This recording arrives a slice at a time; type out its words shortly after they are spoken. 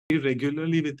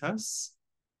regularly with us.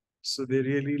 So they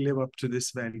really live up to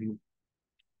this value.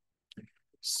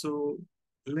 So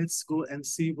let's go and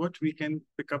see what we can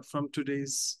pick up from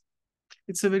today's.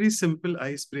 It's a very simple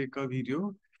icebreaker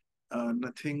video.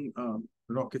 Nothing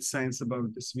rocket science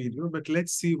about this video, but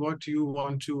let's see what you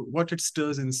want to, what it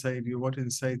stirs inside you, what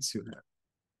insights you have.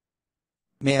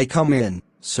 May I come in,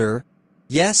 sir?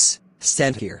 Yes,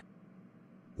 stand here.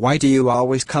 Why do you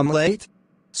always come late?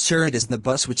 Sir, it is the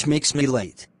bus which makes me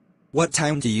late. What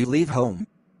time do you leave home?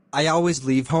 I always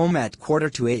leave home at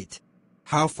 7:45.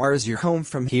 How far is your home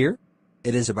from here?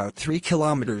 It is about 3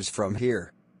 kilometers from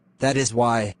here. That is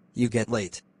why you get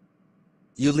late.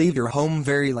 You leave your home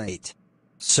very late.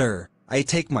 Sir, I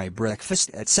take my breakfast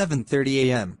at 7:30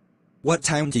 a.m. What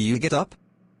time do you get up?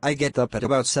 I get up at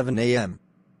about 7 a.m.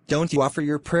 Don't you offer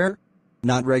your prayer?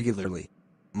 Not regularly,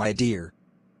 my dear.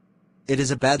 It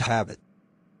is a bad habit.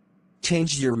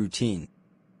 Change your routine.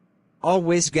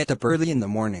 Always get up early in the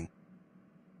morning.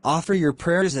 Offer your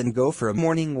prayers and go for a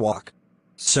morning walk.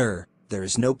 Sir, there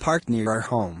is no park near our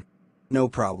home. No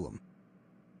problem.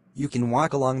 You can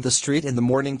walk along the street in the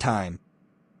morning time.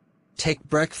 Take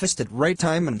breakfast at right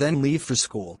time and then leave for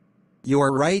school. You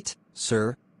are right,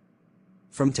 sir.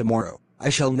 From tomorrow, I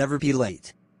shall never be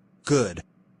late. Good.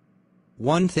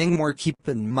 One thing more, keep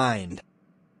in mind.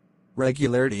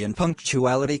 Regularity and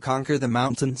punctuality conquer the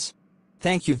mountains.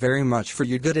 Thank you very much for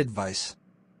your good advice.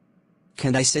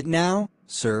 Can I sit now,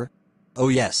 sir? Oh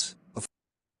yes.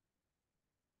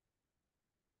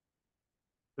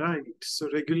 Right, so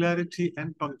regularity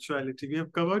and punctuality. We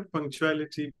have covered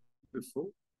punctuality before.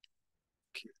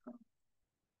 Okay.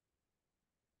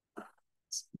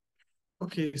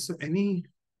 Okay, so any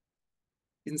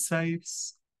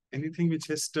insights, anything which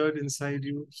has stirred inside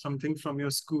you, something from your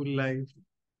school life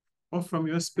or from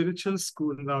your spiritual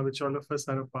school now, which all of us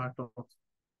are a part of?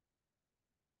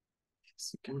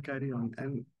 Yes, you can carry on.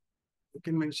 And you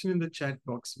can mention in the chat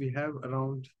box, we have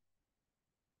around,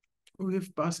 oh,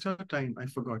 we've passed our time. I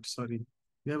forgot, sorry.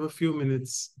 We have a few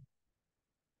minutes.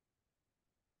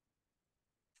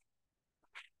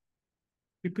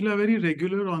 People are very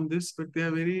regular on this, but they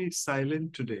are very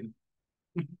silent today.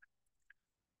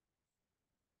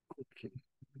 Okay.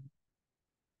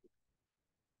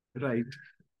 Right.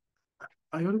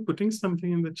 I was putting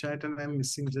something in the chat and I'm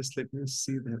missing. Just let me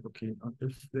see that. Okay.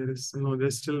 If there is, no,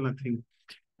 there's still nothing.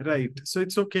 Right. So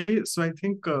it's okay. So I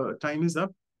think time is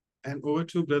up. And over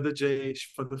to Brother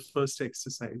Jayesh for the first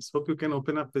exercise. Hope you can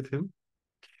open up with him.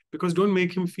 Because don't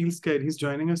make him feel scared. He's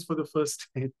joining us for the first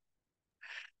time.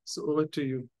 So over to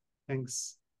you.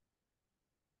 Thanks.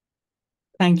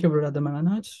 Thank you, Brother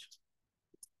Manoj.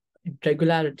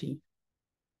 Regularity.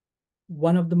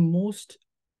 One of the most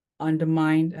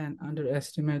undermined and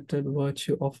underestimated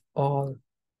virtue of all.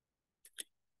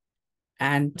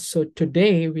 And so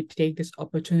today we take this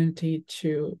opportunity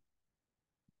to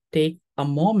take a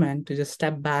moment to just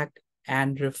step back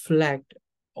and reflect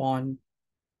on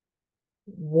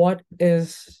what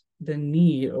is the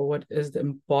need or what is the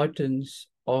importance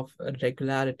of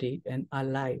regularity in our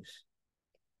lives.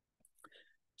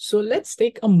 So let's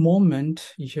take a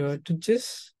moment here to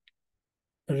just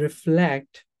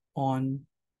reflect on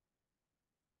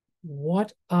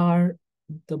what are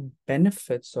the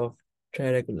benefits of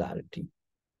regularity.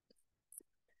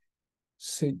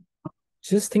 So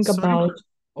just think about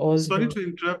all. Sorry to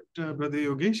interrupt, Brother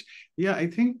Yogesh. Yeah, I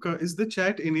think, is the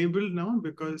chat enabled now?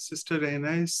 Because Sister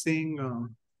Reina is saying,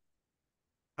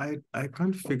 I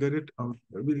can't figure it out.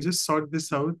 We'll just sort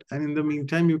this out. And in the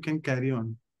meantime, you can carry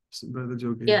on, Brother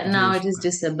Yogesh. Yeah, now it is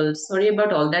disabled. Sorry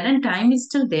about all that. And time is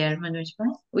still there, Manoj bhai.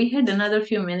 We had another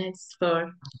few minutes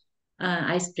for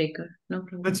icebreaker. No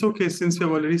problem. That's okay, since we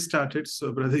have already started.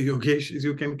 So, Brother Yogesh,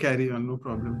 you can carry on, no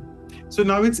problem. So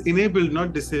now it's enabled,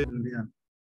 not disabled. Yeah.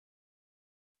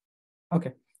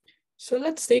 Okay. So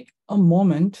let's take a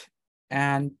moment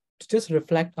and just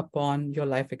reflect upon your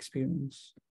life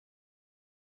experience.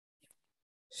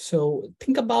 So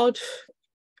think about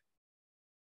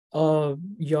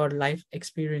your life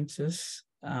experiences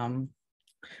and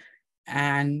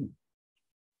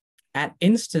an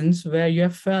instance where you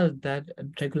have felt that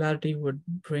regularity would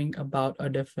bring about a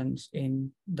difference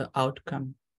in the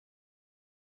outcome.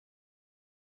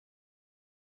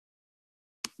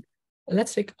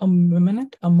 Let's take a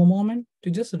moment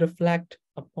to just reflect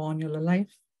upon your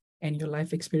life and your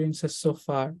life experiences so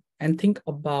far and think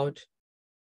about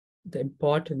the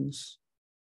importance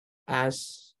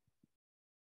as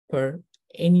per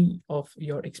any of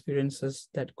your experiences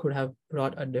that could have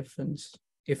brought a difference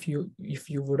if you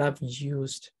would have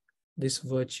used this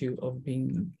virtue of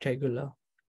being regular,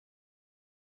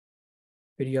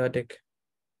 periodic.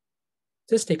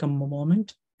 Just take a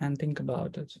moment and think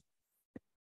about it.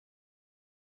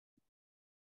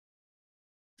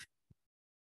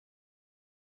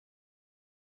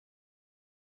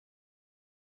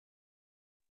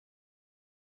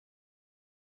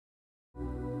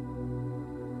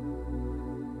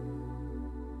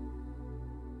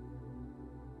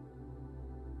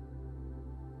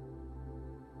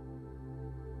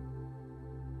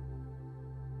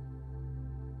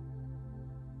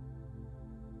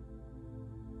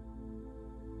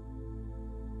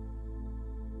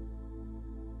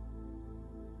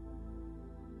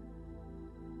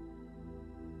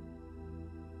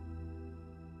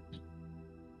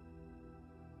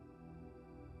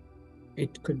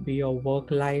 It could be your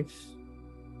work life,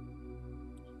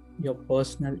 your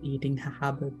personal eating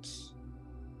habits.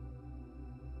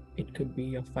 It could be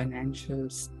your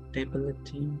financial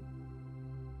stability,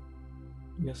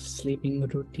 your sleeping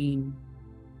routine.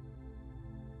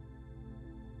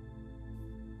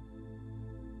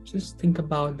 Just think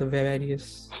about the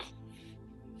various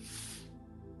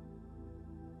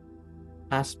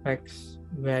aspects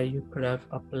where you could have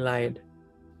applied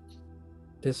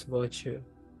this virtue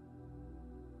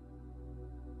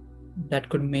that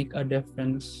could make a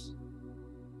difference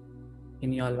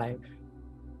in your life.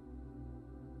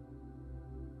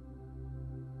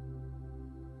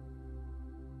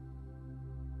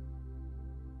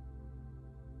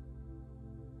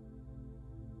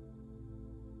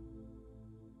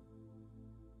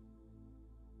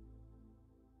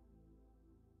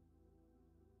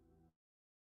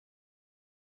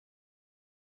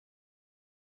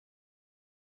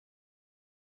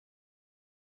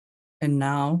 And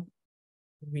now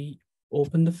we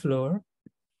open the floor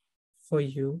for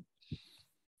you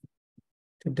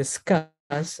to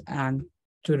discuss and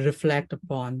to reflect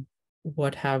upon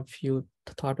what have you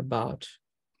thought about,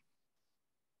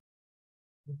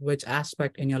 which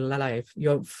aspect in your life.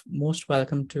 You're most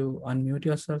welcome to unmute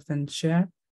yourself and share,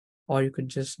 or you could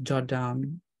just jot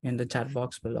down in the chat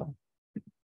box below.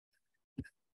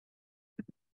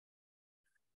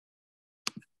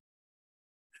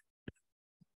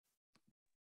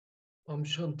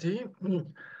 Shanti.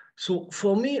 So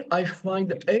for me, I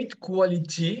find 8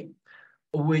 quality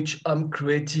which I'm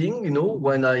creating,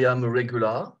 when I am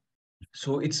regular.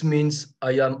 So it means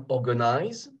I am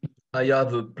organized, I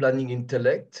have a planning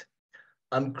intellect,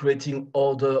 I'm creating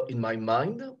order in my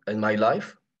mind and my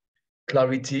life,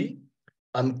 clarity,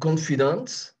 I'm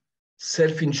confident,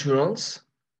 self-insurance,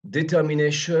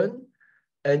 determination,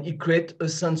 and it creates a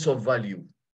sense of value.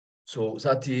 So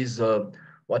that is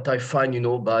what I find,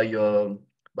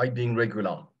 by being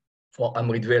regular. For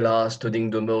Amrit Vela, studying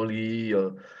the Murli,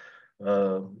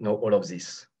 all of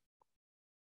this.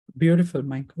 Beautiful,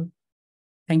 Michael.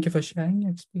 Thank you for sharing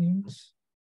your experience.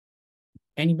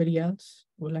 Anybody else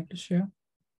would like to share?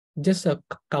 Just a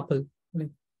couple.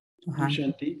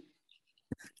 Shanti.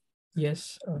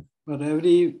 Yes. For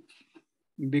every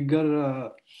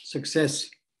bigger success,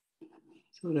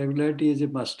 so regularity is a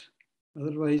must.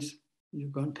 Otherwise, you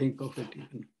can't think of it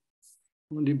even.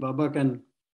 Only Baba can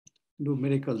do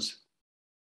miracles.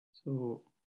 So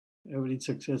every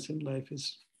success in life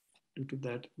is due to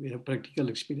that. We have practical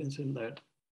experience in that.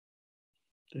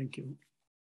 Thank you.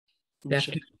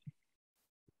 Definitely.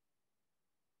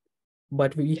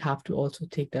 But we have to also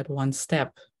take that one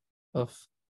step of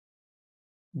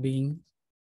being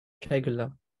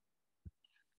regular.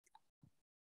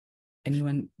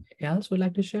 Anyone else would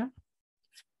like to share?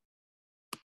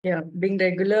 Yeah, being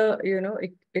regular,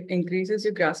 it increases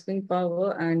your grasping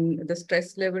power and the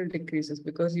stress level decreases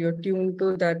because you're tuned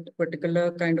to that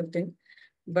particular kind of thing.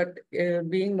 But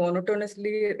being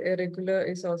monotonously regular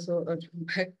is also a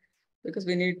drawback because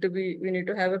we need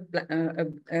to have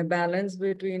a balance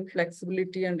between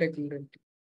flexibility and regularity.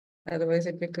 Otherwise,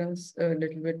 it becomes a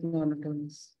little bit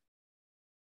monotonous.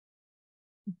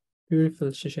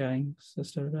 Beautiful sharing,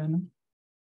 Sister Rana.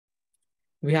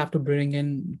 We have to bring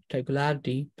in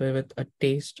regularity, but with a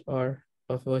taste or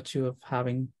a virtue of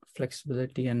having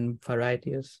flexibility and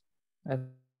variety, as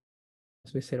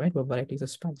we say, right? But variety is a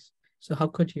spice. So how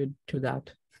could you do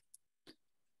that?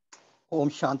 Om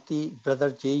Shanti,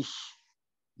 Brother Jaish.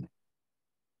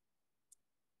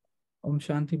 Om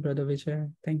Shanti, Brother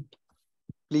Vijay. Thank you.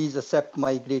 Please accept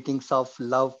my greetings of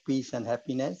love, peace, and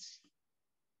happiness.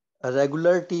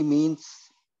 Regularity means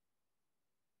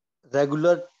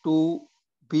regular to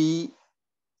be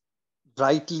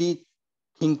rightly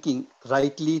thinking,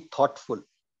 rightly thoughtful.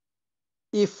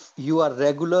 If you are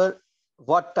regular,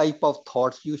 what type of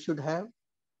thoughts you should have,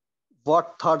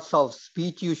 what thoughts of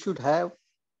speech you should have,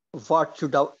 what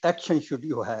should of action should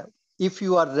you have. If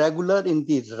you are regular in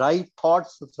these right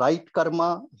thoughts, right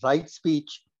karma, right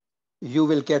speech, you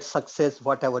will get success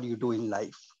whatever you do in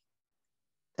life.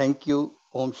 Thank you.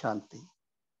 Om Shanti.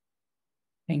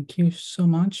 Thank you so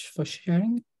much for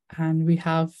sharing. And we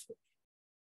have a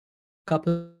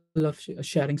couple of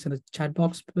sharings in the chat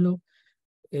box below.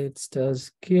 It's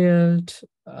does guilt.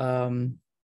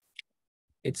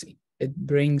 It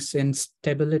brings in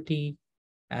stability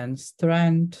and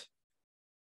strength.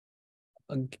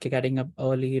 Getting up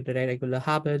early, the regular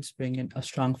habits bring in a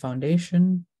strong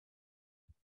foundation.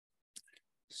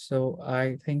 So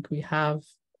I think we have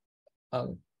a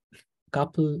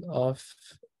couple of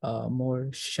more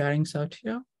sharings out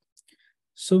here.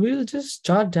 So we'll just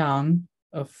jot down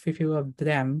a few of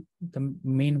them, the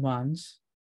main ones,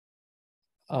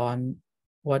 on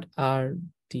what are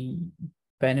the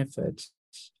benefits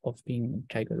of being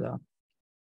regular.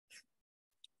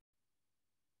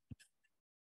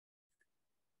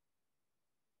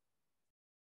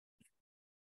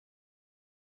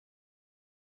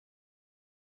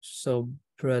 So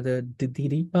Brother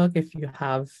Deepak, if you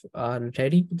have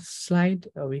ready with the slide,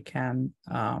 we can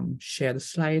share the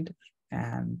slide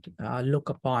and look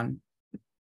upon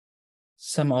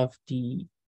some of the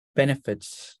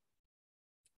benefits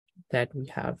that we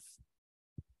have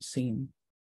seen.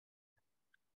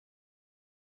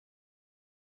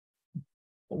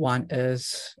 One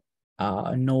is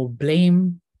no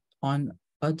blame on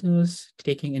others,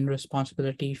 taking in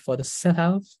responsibility for the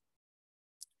self.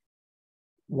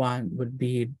 One would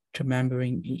be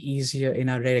remembering easier in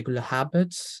our regular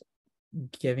habits,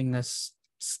 giving us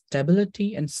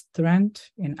stability and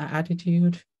strength in our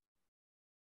attitude.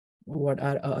 What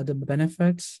are other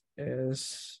benefits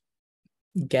is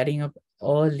getting up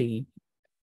early,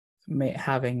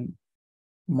 having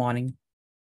morning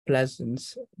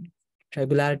pleasance.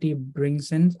 Regularity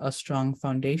brings in a strong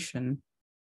foundation,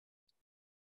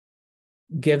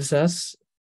 gives us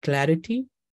clarity,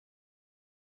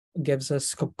 gives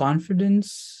us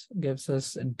confidence, gives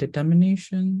us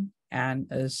determination, and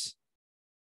is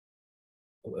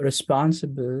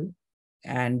responsible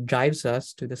and drives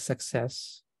us to the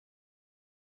success.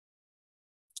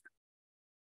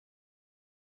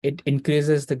 It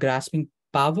increases the grasping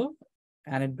power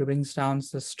and it brings down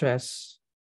the stress,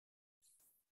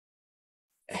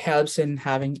 helps in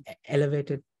having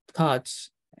elevated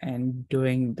thoughts and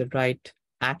doing the right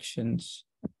actions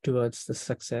towards the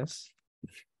success.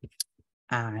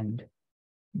 And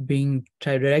being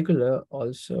regular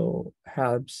also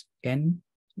helps in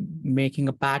making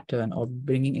a pattern or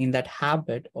bringing in that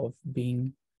habit of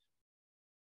being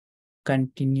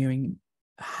continuing,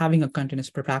 having a continuous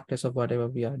practice of whatever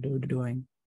we are doing.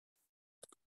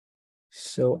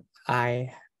 So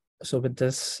with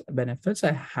this benefits,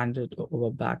 I hand it over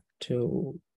back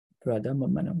to Brother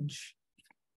Manoj.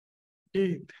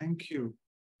 Okay, thank you.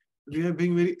 We are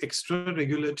being very extra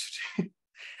regular today.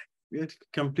 We are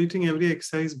completing every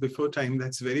exercise before time.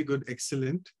 That's very good,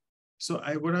 excellent. So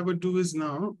what I would do is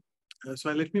now,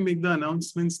 let me make the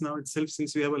announcements now itself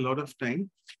since we have a lot of time.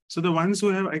 So the ones who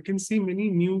have, I can see many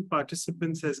new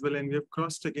participants as well, and we have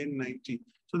crossed again 90.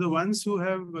 So the ones who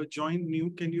have joined new,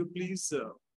 can you please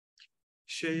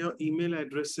share your email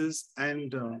addresses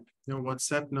and your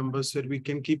WhatsApp numbers so that we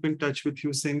can keep in touch with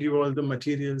you, send you all the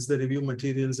materials, the review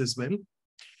materials as well.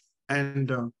 And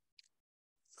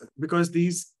because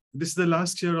this is the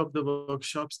last year of the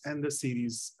workshops and the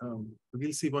series.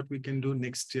 We'll see what we can do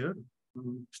next year,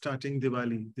 starting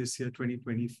Diwali this year,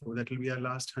 2024. That will be our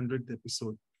last 100th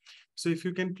episode. So if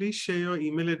you can please share your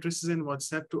email addresses and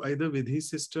WhatsApp to either Vidhi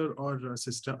sister or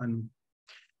Sister Anu.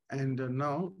 And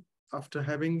now, after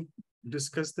having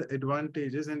discussed the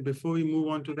advantages, and before we move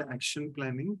on to the action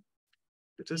planning,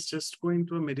 let us just go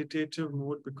into a meditative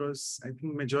mode, because I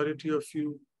think majority of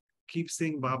you keep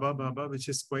saying Baba, Baba, which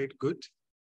is quite good.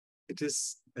 It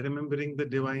is remembering the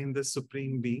divine, the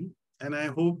supreme being. And I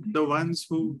hope the ones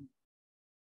who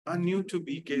are new to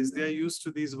BKs, they are used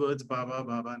to these words, Baba,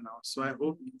 Baba now. So I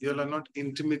hope you all are not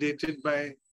intimidated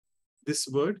by this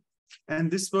word. And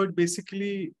this word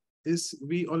basically is,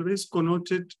 we always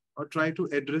connote it or try to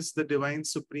address the divine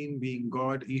supreme being,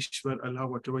 God, Ishwar, Allah,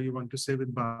 whatever you want to say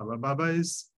with Baba. Baba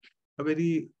is a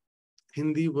very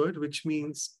Hindi word, which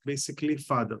means basically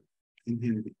father in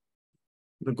Hindi.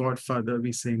 The Godfather,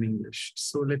 we say in English.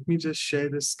 So let me just share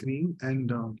the screen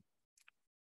and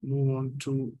move on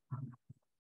to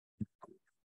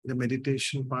the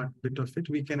meditation part bit of it.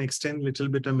 We can extend a little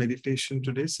bit of meditation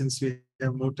today since we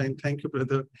have more time. Thank you,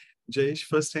 Brother Jayesh.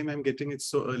 First time I'm getting it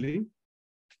so early.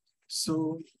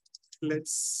 So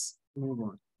let's move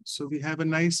on. So we have a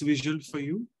nice visual for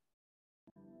you.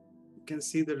 You can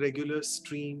see the regular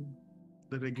stream,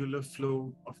 the regular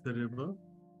flow of the river,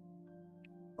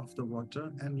 of the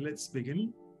water. And let's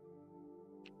begin.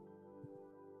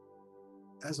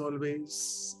 As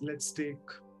always, let's take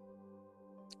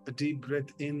a deep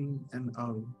breath in and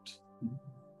out.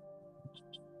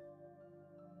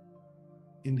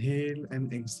 Inhale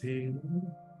and exhale,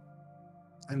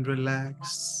 and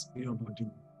relax your body.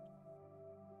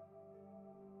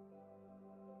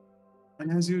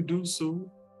 And as you do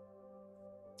so,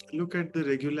 look at the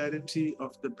regularity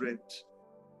of the breath,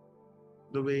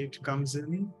 the way it comes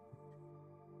in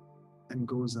and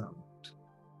goes out.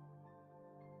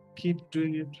 Keep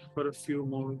doing it for a few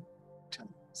more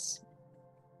times.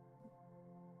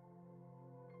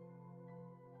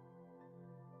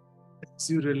 As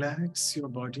you relax your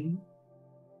body,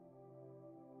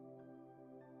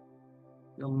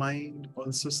 your mind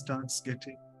also starts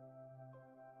getting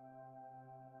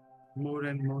more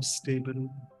and more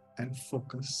stable and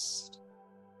focused.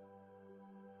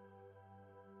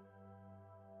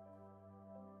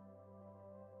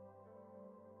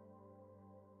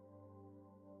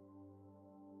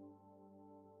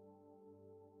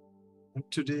 And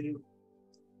today,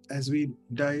 as we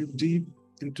dive deep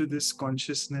into this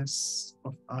consciousness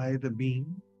of I, the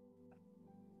being,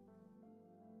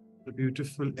 the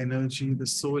beautiful energy, the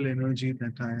soul energy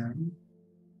that I am,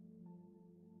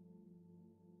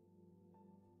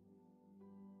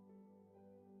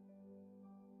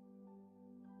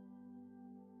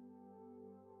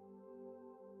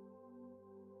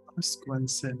 ask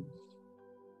oneself,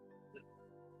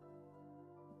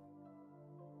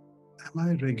 am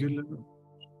I regular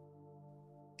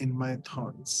in my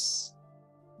thoughts?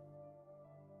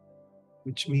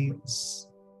 Which means,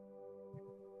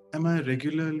 am I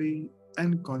regularly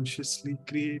and consciously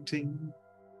creating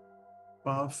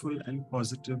powerful and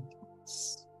positive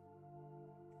thoughts?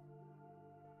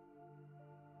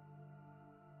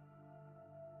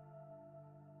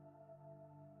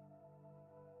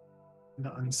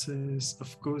 The answer is,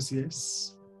 of course,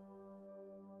 yes.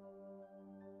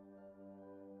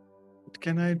 But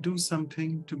can I do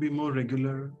something to be more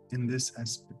regular in this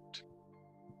aspect?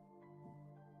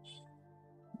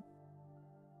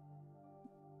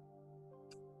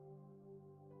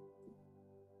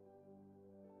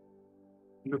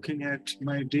 Looking at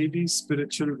my daily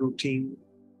spiritual routine,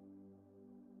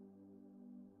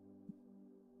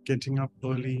 getting up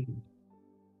early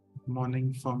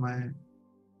morning for my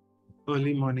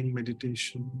early morning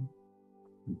meditation,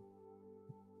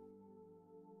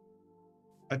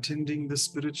 attending the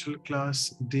spiritual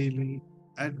class daily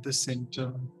at the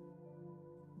center,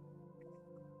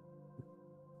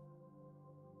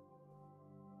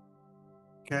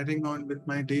 carrying on with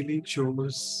my daily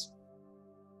chores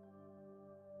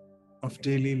of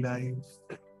daily life,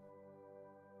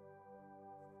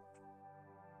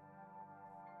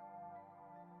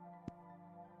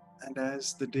 and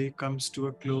as the day comes to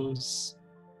a close,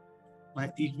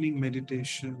 my evening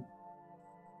meditation.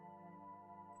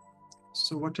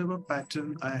 So whatever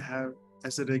pattern I have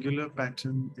as a regular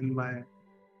pattern in my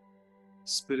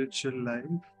spiritual life,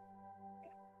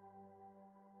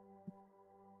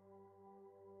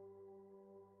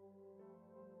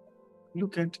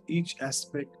 look at each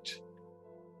aspect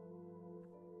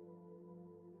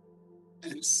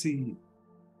and see,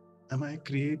 am I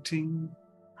creating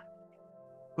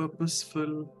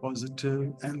purposeful,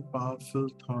 positive, and powerful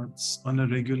thoughts on a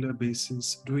regular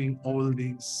basis, doing all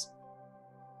these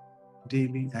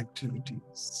daily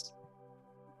activities?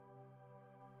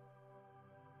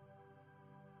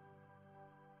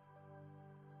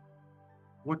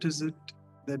 What is it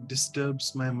that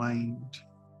disturbs my mind?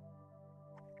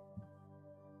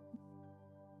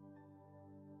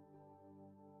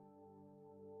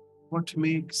 What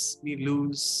makes me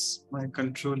lose my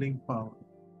controlling power?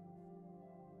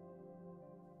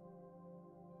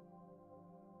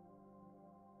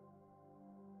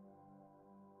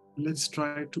 Let's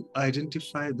try to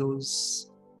identify those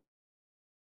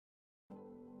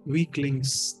weak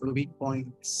links, the weak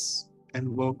points, and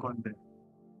work on them.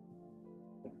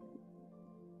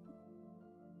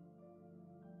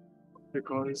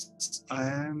 Because I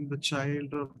am the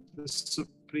child of the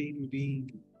Supreme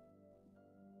Being,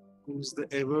 who's the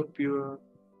ever pure,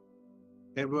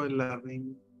 ever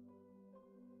loving,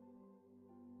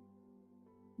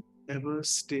 ever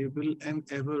stable, and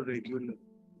ever regular.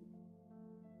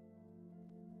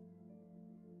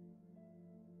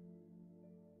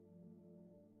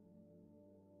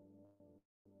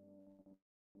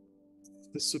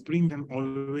 The Supreme can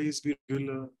always be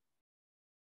regular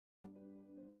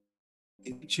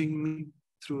in teaching me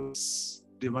through His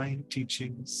divine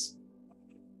teachings.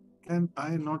 Can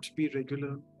I not be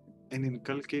regular in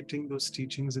inculcating those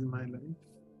teachings in my life?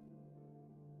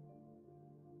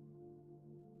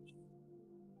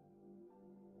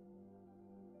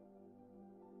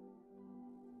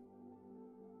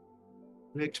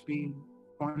 let me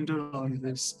ponder on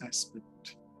this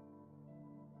aspect.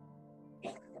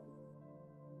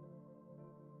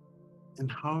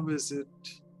 And how is it,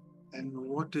 and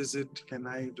what is it can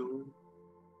I do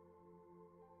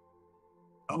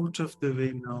out of the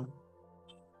way now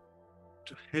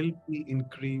to help me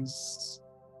increase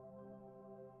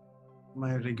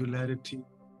my regularity,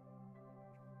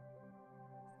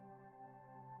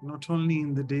 not only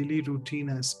in the daily routine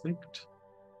aspect,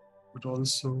 but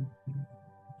also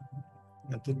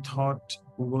at the thought,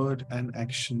 word, and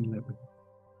action level.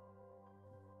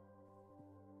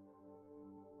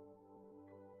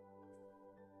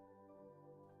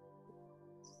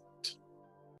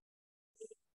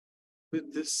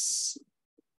 With this,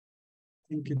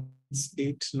 I think it's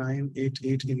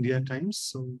 8:08 India time,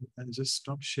 so I'll just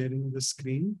stop sharing the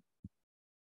screen.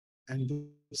 And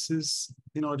this is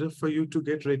in order for you to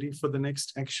get ready for the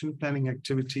next action planning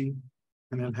activity.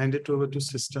 And I'll hand it over to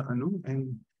Sister Anu,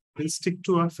 and we'll stick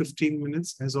to our 15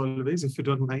 minutes as always, if you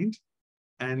don't mind.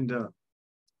 And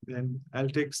then I'll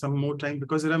take some more time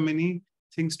because there are many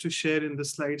things to share in the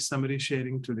slide summary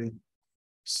sharing today.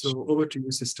 So over to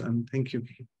you, Sister Anu. Thank you.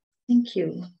 Thank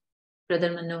you,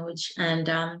 Brother Manoj.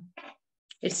 And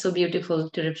it's so beautiful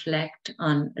to reflect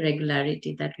on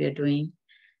regularity that we are doing.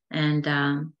 And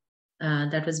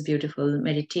that was beautiful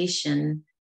meditation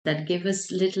that gave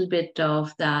us a little bit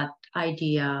of that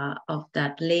idea of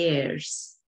that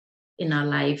layers in our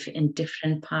life in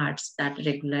different parts, that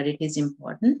regularity is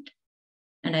important.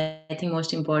 And I think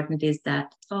most important is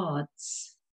that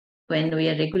thoughts, when we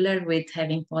are regular with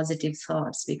having positive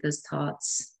thoughts, because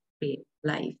thoughts create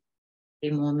life, a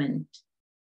moment.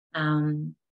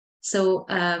 So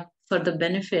for the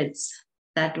benefits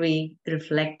that we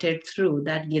reflected through,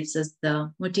 that gives us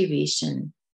the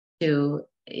motivation to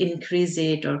increase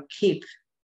it or keep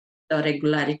the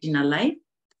regularity in our life.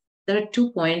 There are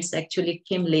 2 points actually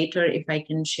came later, if I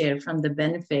can share from the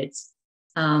benefits.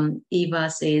 Eva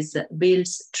says,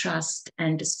 builds trust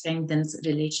and strengthens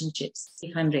relationships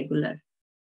if I'm regular.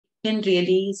 It can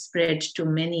really spread to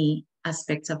many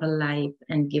aspects of our life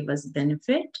and give us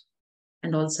benefit.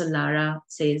 And also Lara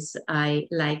says, I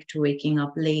liked waking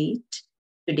up late.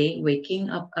 Today, waking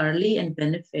up early and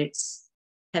benefits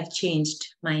have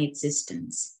changed my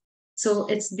existence. So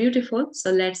it's beautiful.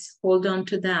 So let's hold on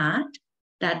to that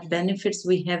benefits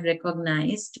we have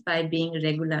recognized by being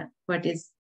regular. What is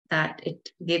that it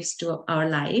gives to our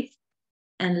life?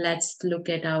 And let's look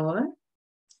at our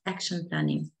action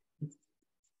planning.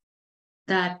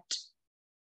 That,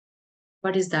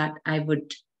 what is that I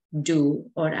would do,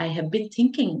 or I have been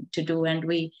thinking to do, and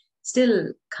we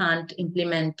still can't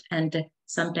implement. And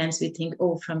sometimes we think,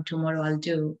 oh, from tomorrow I'll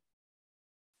do.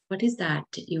 What is that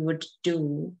you would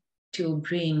do to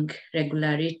bring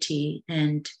regularity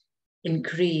and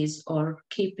increase or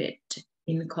keep it,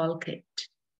 inculcate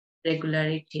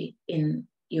regularity in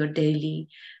your daily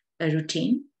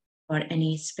routine or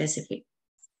any specific?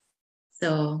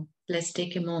 So let's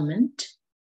take a moment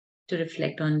to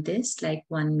reflect on this, like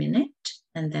 1 minute,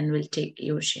 and then we'll take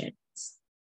your shares.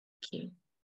 Thank you.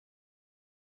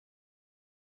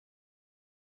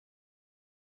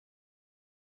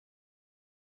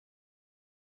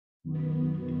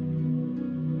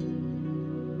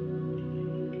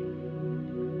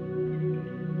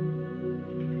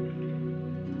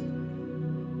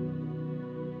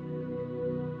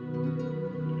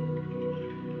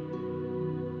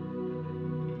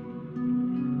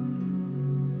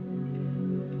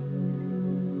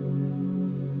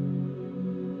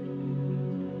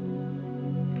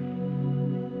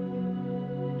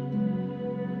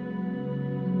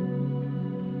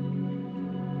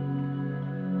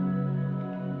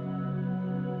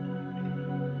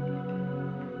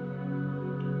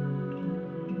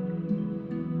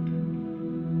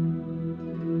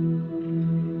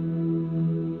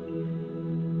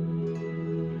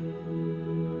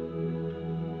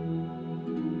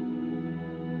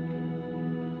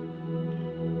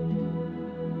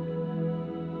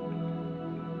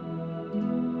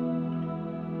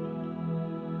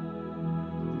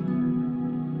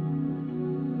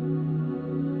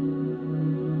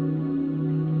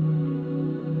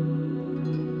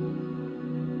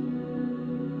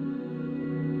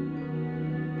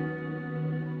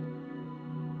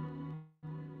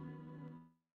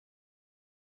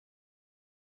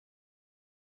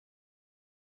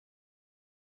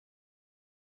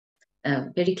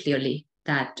 Very clearly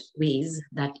that ways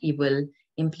that you will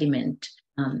implement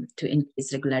to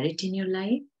increase regularity in your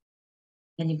life.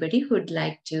 Anybody who would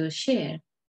like to share,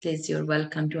 please, you're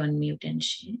welcome to unmute and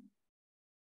share.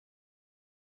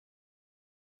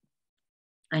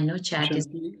 I know chat is...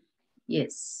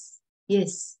 Yes.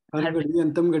 Yes, हर घड़ी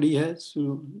अंतम घड़ी है,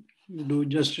 so you do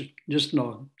just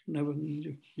now. Never,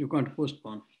 you can't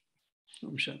postpone.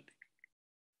 Om Shanti.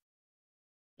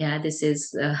 Yeah, this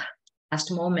is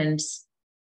past moments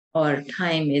or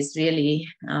time is really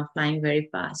flying very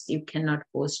fast. You cannot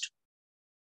post.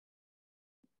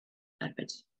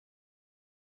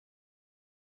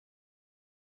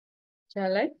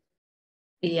 Shall I?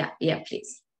 Yeah,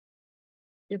 please.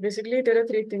 Yeah, basically, there are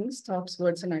three things: thoughts,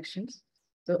 words, and actions.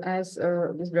 So, as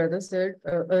this brother said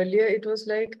earlier, it was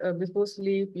like before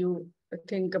sleep, you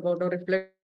think about or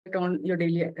reflect on your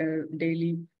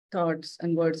daily thoughts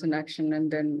and words and action,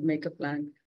 and then make a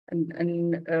plan.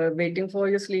 And waiting for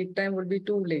your sleep time would be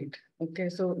too late. Okay,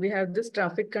 so we have this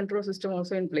traffic control system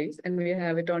also in place, and we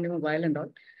have it on your mobile and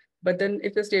all. But then,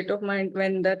 if the state of mind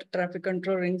when that traffic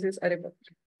control rings is,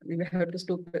 we have to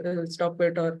stop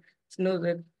it or snooze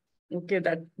it. Okay,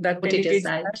 that Put it indicates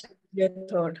aside. that your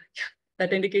thought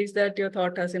that indicates that your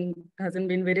thought hasn't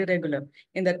been very regular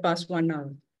in that past 1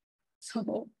 hour.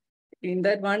 So in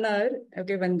that 1 hour,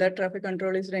 okay, when that traffic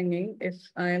control is ringing, if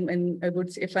I'm in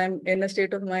a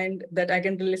state of mind that I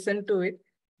can listen to it,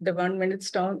 the 1 minute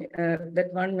song,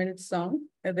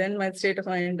 then my state of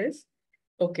mind is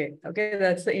okay. Okay,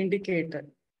 that's the indicator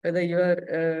whether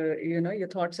your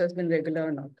thoughts has been regular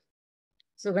or not.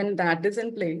 So when that is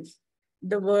in place,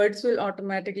 the words will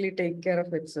automatically take care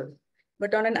of itself.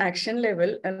 But on an action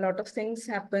level, a lot of things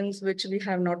happens which we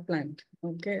have not planned.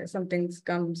 Okay, some things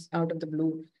comes out of the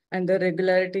blue and the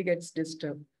regularity gets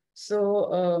disturbed.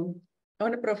 So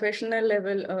on a professional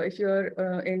level, if you're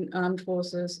in armed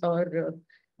forces or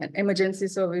emergency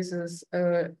services,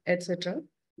 etc.,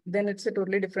 then it's a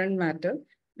totally different matter.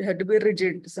 You have to be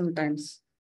rigid sometimes.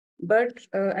 But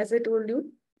as I told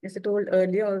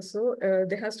earlier also,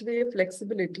 there has to be a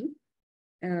flexibility,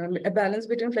 a balance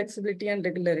between flexibility and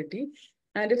regularity.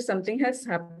 And if something has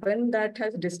happened that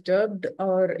has disturbed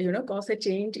or caused a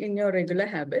change in your regular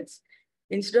habits,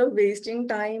 instead of wasting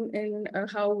time in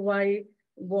how, why,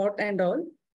 what, and all,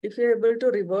 if you're able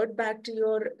to revert back to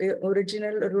your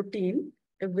original routine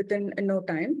within no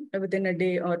time, within a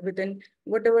day or within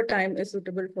whatever time is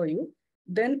suitable for you,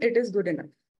 then it is good enough.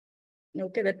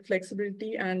 Okay, that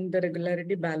flexibility and the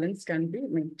regularity balance can be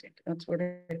maintained. That's what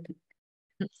I think.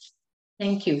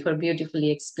 Thank you for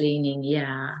beautifully explaining.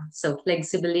 Yeah. So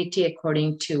flexibility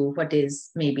according to what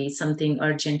is maybe something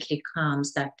urgently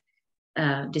comes that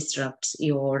disrupts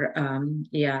your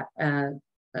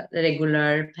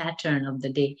regular pattern of the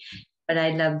day. But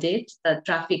I loved it. The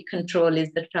traffic control is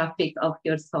the traffic of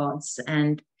your thoughts.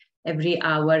 And every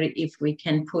hour, if we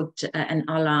can put an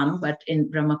alarm, but in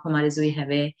Brahma Kumaris, we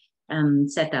have a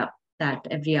setup that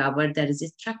every hour there is a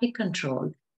traffic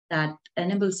control that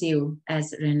enables you,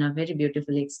 as Rena very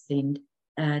beautifully explained,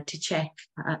 to check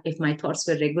if my thoughts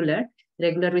were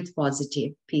regular with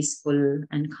positive, peaceful,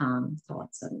 and calm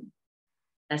thoughts.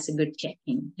 That's a good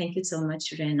checking. Thank you so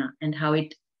much, Rena, and how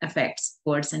it affects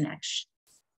words and action.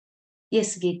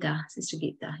 Yes, Geeta, Sister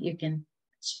Geeta, you can.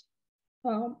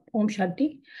 Om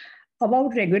Shanti.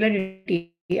 About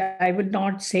regularity, I would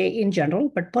not say in general,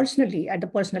 but personally, at the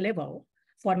personal level,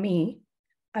 for me,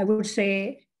 I would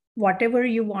say whatever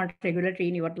you want regularity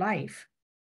in your life,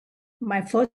 my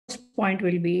first point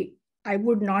will be I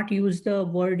would not use the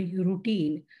word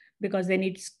routine because then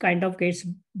it's kind of gets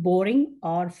boring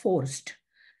or forced.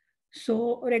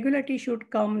 So regularity should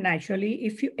come naturally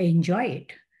if you enjoy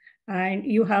it and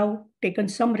you have taken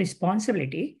some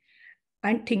responsibility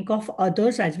and think of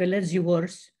others as well as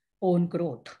yours own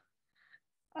growth.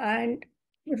 And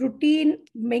routine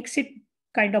makes it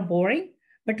kind of boring,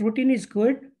 but routine is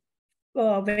good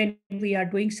when we are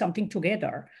doing something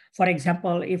together. For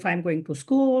example, if I'm going to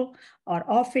school or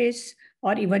office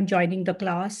or even joining the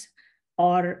class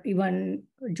or even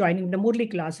joining the Murli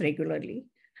class regularly,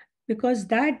 because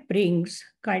that brings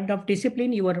kind of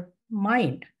discipline your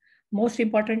mind. Most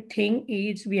important thing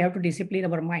is we have to discipline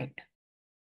our mind.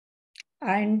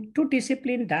 And to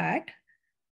discipline that,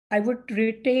 I would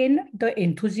retain the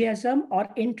enthusiasm or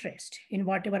interest in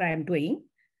whatever I am doing.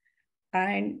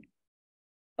 And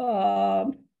uh,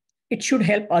 it should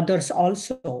help others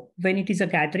also when it is a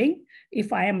gathering.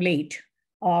 If I am late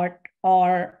or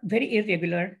very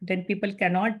irregular, then people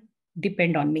cannot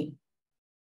depend on me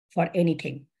for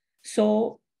anything.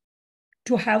 So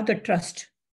to have the trust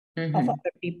of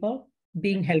other people,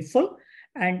 being helpful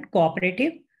and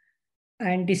cooperative,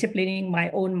 and disciplining my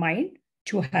own mind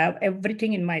to have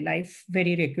everything in my life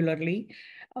very regularly.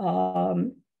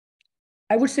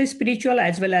 I would say spiritual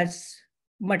as well as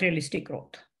materialistic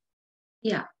growth.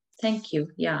 Yeah, thank you.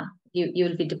 Yeah,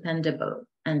 you'll be dependable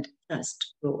and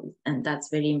trust growth, and that's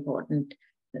very important.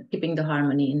 Keeping the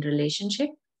harmony in relationship.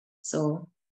 So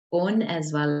own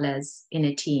as well as in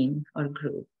a team or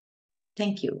group.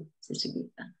 Thank you, Sister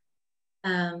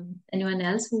Geeta. Anyone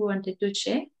else who wanted to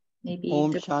share? Maybe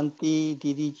Om Shanti,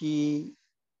 Didiji.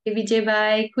 Vijay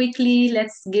Bhai, quickly,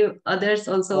 let's give others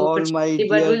also All my opportunity,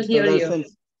 but dear we'll hear brothers you. and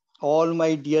all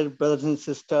my dear brothers and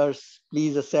sisters,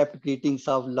 please accept greetings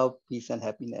of love, peace, and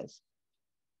happiness.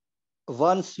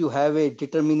 Once you have a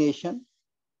determination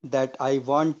that I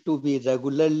want to be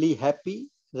regularly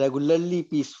happy, regularly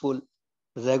peaceful,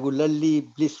 regularly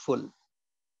blissful,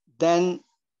 then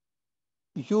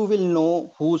you will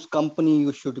know whose company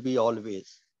you should be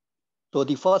always. So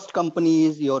the first company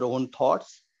is your own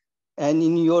thoughts. And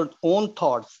in your own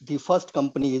thoughts, the first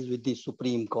company is with the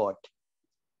Supreme God.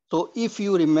 So if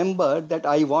you remember that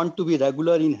I want to be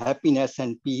regular in happiness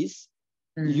and peace,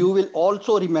 you will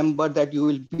also remember that you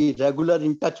will be regular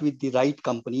in touch with the right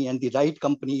company, and the right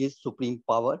company is Supreme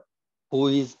Power, who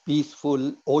is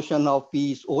peaceful, ocean of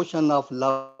peace, ocean of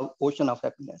love, ocean of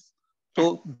happiness.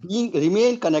 So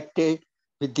remain connected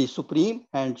with the Supreme,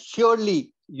 and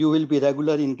surely you will be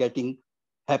regular in getting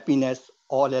happiness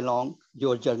all along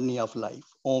your journey of life.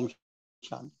 Om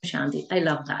Shanti. Shanti, I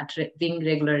love that, being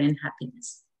regular in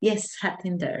happiness. Yes,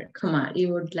 Hatinder Kumar,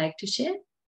 you would like to share?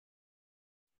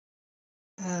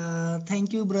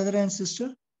 Thank you, brother and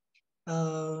sister.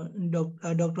 Dr.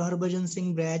 Harbhajan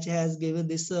Singh Brach has given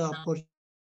this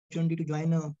opportunity to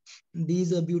join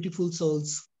these beautiful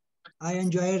souls. I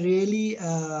enjoy really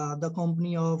the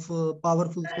company of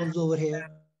powerful souls over here.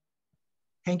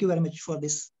 Thank you very much for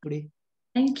this today.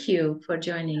 Thank you for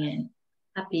joining in.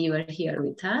 Happy you are here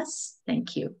with us.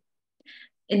 Thank you.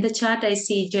 In the chat, I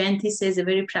see Jayanti says a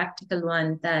very practical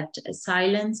one, that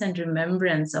silence and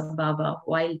remembrance of Baba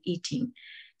while eating.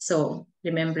 So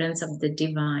remembrance of the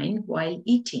divine while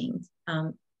eating.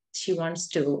 She wants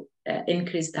to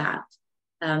increase that,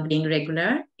 being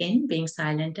regular in being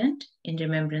silent and in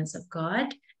remembrance of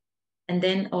God. And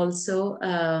then also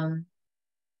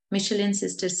Michelin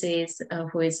sister says,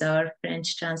 who is our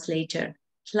French translator,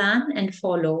 plan and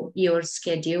follow your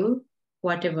schedule,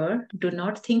 whatever. Do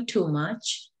not think too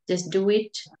much. Just do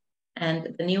it.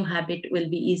 And the new habit will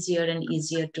be easier and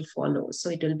easier to follow. So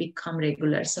it will become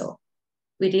regular. So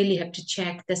we really have to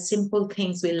check the simple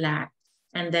things we lack.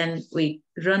 And then we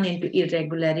run into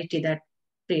irregularity that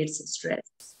creates stress.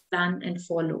 Plan and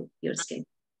follow your schedule.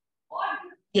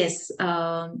 Yes,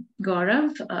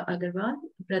 Gaurav Agarwal,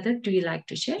 brother, do you like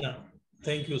to share? Yeah,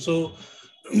 thank you. So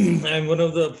I'm one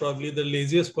of the probably the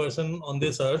laziest person on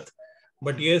this earth,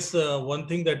 but yes, one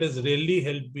thing that has really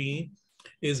helped me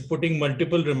is putting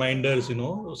multiple reminders.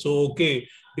 So okay,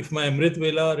 if my Amrit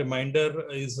Vela reminder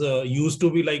is used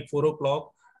to be like 4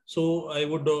 o'clock, so I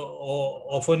would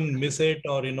often miss it,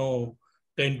 or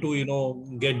tend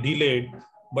to get delayed.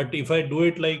 But if I do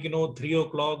it like 3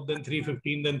 o'clock, then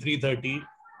 3:15, then 3:30,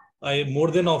 I more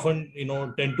than often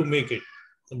tend to make it.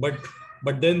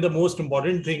 But then the most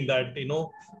important thing that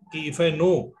if I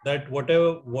know that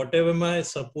whatever am I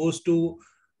supposed to,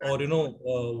 or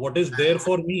what is there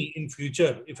for me in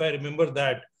future, if I remember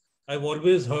that. I've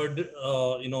always heard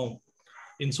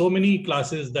in so many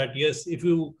classes that yes, if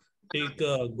you take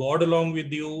God along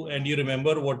with you and you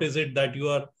remember what is it that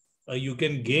you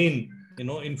can gain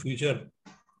in future,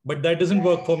 but that doesn't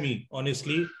work for me,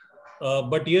 honestly.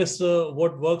 But yes,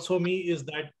 what works for me is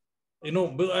that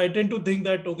I tend to think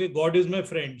that okay, God is my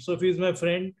friend, so if he's my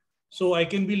friend, so I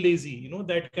can be lazy,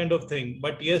 that kind of thing.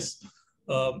 But yes,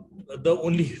 uh, the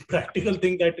only practical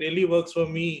thing that really works for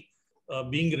me,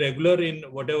 being regular in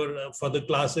whatever, for the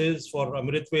classes, for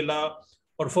Amrit Vela,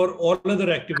 or for all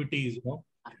other activities,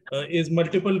 is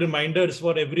multiple reminders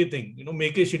for everything.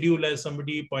 Make a schedule, as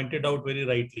somebody pointed out very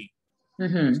rightly.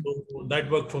 So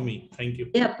that worked for me. Thank you.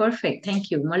 Yeah, perfect.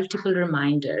 Thank you. Multiple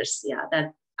reminders. Yeah,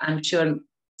 that I'm sure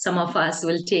some of us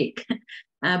will take.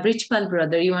 Brijpal,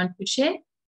 brother, you want to share?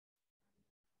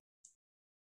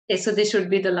 Okay, so this should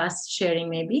be the last sharing,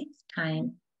 maybe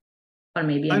time, or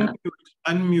maybe another.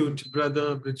 Unmute,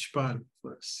 brother Brijpal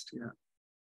first. Yeah.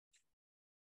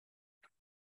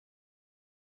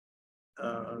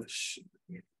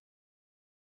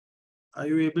 Are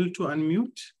you able to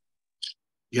unmute?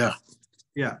 Yeah.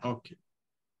 Yeah, okay.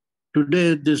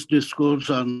 Today, this discourse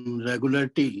on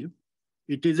regularity,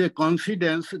 it is a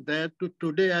coincidence that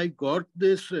today I got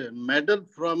this medal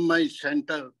from my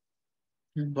center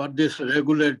for this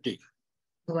regularity.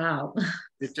 Wow.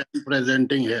 Which I'm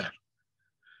presenting here.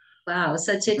 Wow,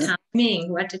 such a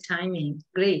timing. What a timing.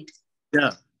 Great.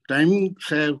 Yeah, timings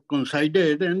have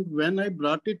coincided, and when I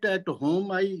brought it at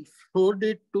home, I showed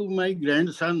it to my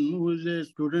grandson, who is a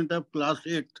student of class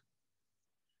 8.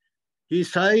 He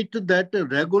cited that a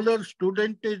regular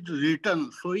student is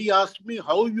written. So he asked me,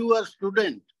 how you are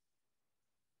student?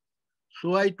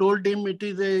 So I told him it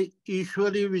is a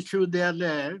Ishwari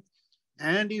Vishwavidyalaya,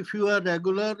 and if you are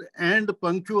regular and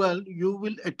punctual, you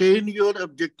will attain your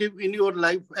objective in your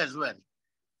life as well.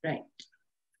 Right.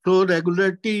 So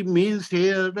regularity means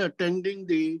here attending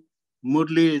the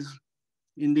murlis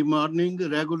in the morning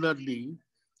regularly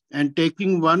and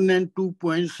taking 1 and 2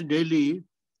 points daily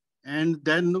and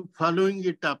then following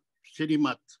it up,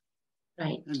 Srimat.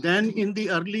 Right. And then in the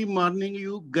early morning,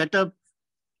 you get up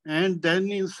and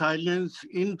then in silence,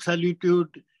 in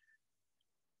solitude,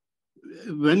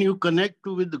 when you connect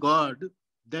with God,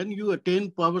 then you attain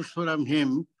powers from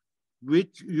Him,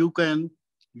 which you can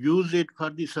use it for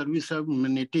the service of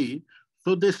humanity.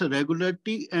 So this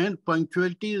regularity and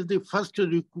punctuality is the first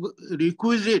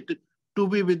requisite to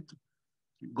be with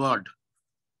God.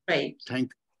 Right.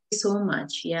 Thank you so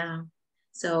much. Yeah.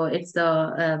 So it's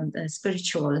the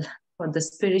spiritual, for the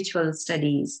spiritual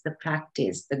studies, the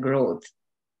practice, the growth.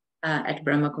 At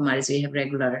Brahma Kumaris, we have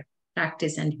regular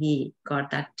practice, and he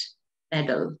got that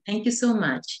medal. Thank you so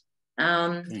much.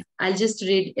 I'll just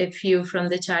read a few from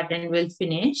the chat and we'll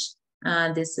finish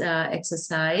this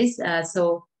exercise.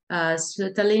 So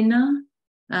Svetlana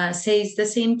says the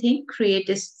same thing: create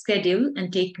a schedule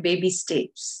and take baby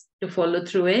steps to follow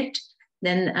through it.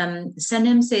 Then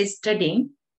Sanem says studying,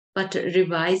 but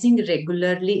revising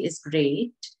regularly is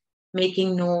great.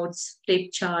 Making notes,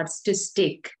 flip charts to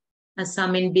stick,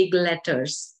 some in big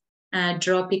letters.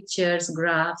 Draw pictures,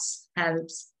 graphs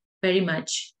helps very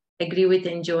much. Agree with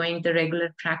enjoying the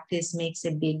regular practice makes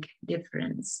a big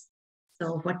difference.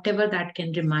 So whatever that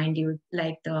can remind you,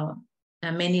 like the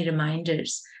many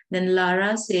reminders. Then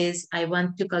Lara says, I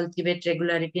want to cultivate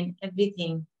regularity in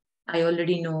everything I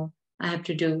already know I have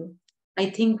to do. I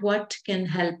think what can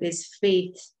help is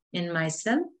faith in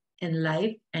myself, in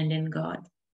life, and in God.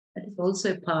 That is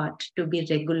also a part, to be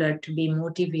regular, to be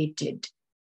motivated,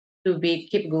 to be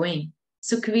keep going.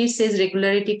 Sukhveer says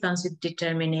regularity comes with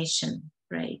determination,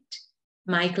 right?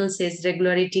 Michael says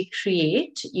regularity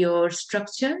create your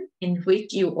structure in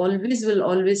which you always will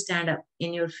always stand up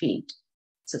in your feet.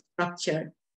 So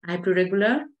structure, I have to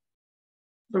regular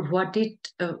for what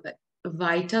it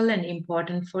vital and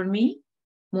important for me.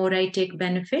 More I take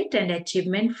benefit and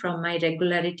achievement from my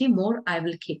regularity, more I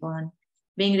will keep on.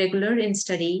 Being regular in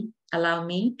study allow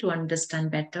me to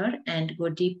understand better and go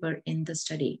deeper in the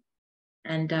study.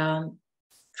 And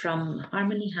from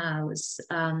Harmony House,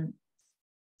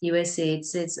 USA, it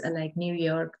says like New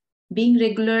York, being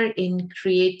regular in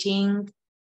creating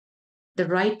the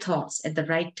right thoughts at the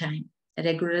right time,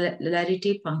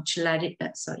 regularity, punctuality,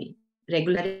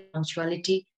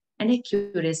 and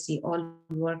accuracy all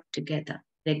work together.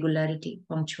 Regularity,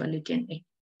 punctuality, and accuracy.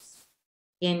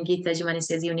 And Geeta Jumani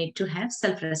says you need to have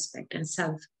self-respect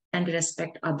and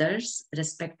respect others,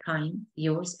 respect time,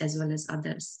 yours as well as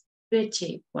others, to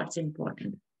achieve what's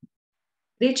important.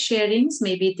 Great sharings,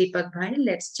 maybe Deepak Bhai.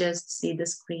 Let's just see the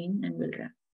screen and we'll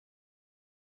wrap.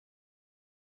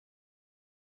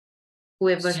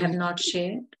 Whoever have not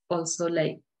shared, also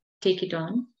like take it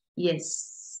on.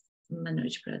 Yes,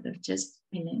 Manoj brother, just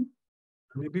a minute.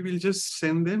 Maybe we'll just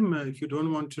send them if you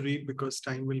don't want to read, because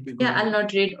time will be gone. Yeah, I'll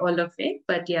not read all of it,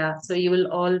 but yeah, so you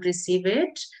will all receive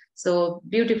it. So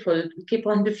beautiful. Keep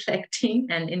on reflecting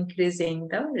and increasing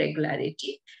the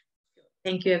regularity.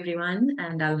 Thank you, everyone.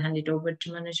 And I'll hand it over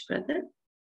to Manoj brother.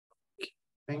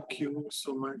 Thank you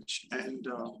so much. And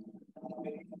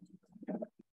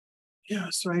yeah,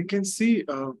 so I can see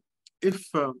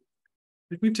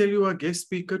let me tell you, our guest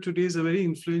speaker today is a very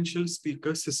influential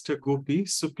speaker, Sister Gopi.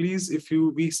 So please,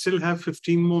 we still have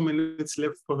 15 more minutes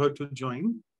left for her to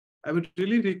join. I would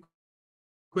really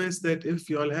request that if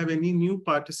you all have any new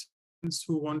participants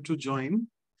who want to join,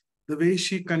 the way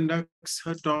she conducts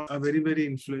her talk are very, very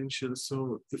influential.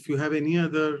 So if you have any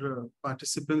other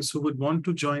participants who would want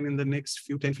to join in the next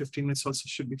few 10, 15 minutes also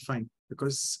should be fine,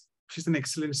 because she's an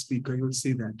excellent speaker. You'll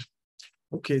see that.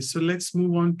 Okay, so let's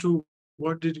move on to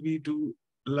what did we do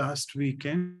last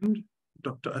weekend,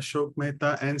 Dr. Ashok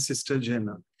Mehta and Sister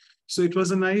Jenna. So it was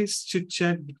a nice chit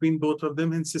chat between both of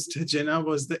them, and Sister Jenna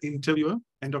was the interviewer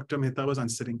and Dr. Mehta was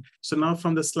answering. So now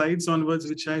from the slides onwards,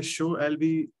 which I show,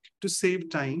 to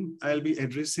save time, I'll be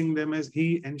addressing them as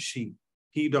he and she.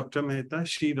 He, Dr. Mehta,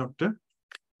 she, Dr.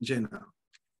 Jenna.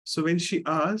 So when she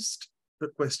asked the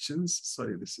questions,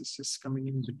 sorry, this is just coming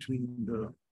in between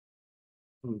the...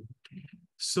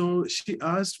 So she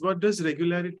asked, what does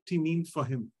regularity mean for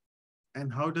him?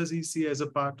 And how does he see as a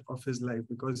part of his life?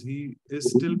 Because he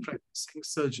is still practicing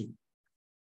surgery.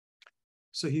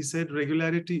 So he said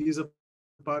regularity is a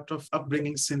part of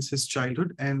upbringing since his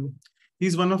childhood. And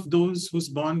he's one of those who's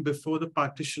born before the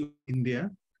partition of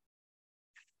India.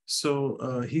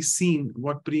 So he's seen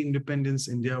what pre-independence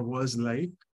India was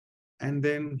like. And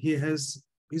then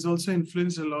he's also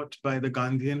influenced a lot by the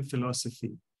Gandhian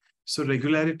philosophy. So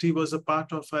regularity was a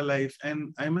part of our life.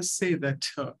 And I must say that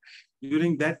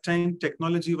during that time,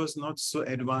 technology was not so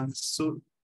advanced. So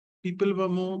people were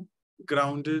more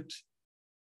grounded.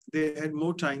 They had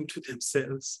more time to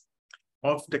themselves,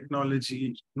 of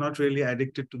technology, not really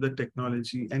addicted to the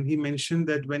technology. And he mentioned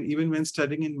that even when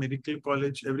studying in medical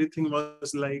college, everything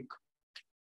was like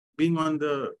being on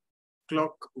the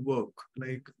clock work,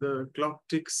 like the clock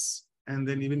ticks and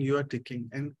then even you are ticking.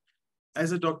 And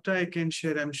as a doctor, I can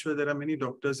share, I'm sure there are many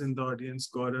doctors in the audience,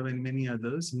 Gaurav and many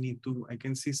others, Neetu, I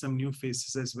can see some new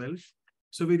faces as well.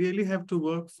 So we really have to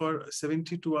work for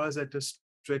 72 hours at a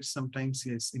stretch sometimes,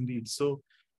 yes, indeed. So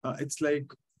it's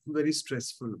like very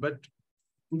stressful, but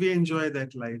we enjoy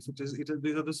that life. These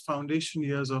are those foundation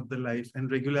years of the life, and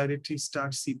regularity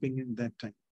starts seeping in that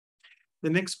time. The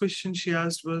next question she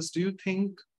asked was, do you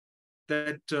think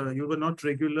that you were not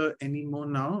regular anymore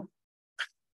now?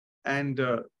 And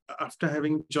after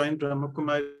having joined Brahma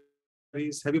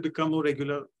Kumaris, have you become more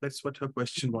regular? That's what her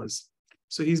question was.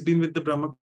 So he's been with the Brahma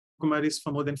Kumaris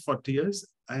for more than 40 years.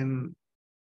 And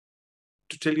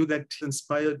to tell you that he's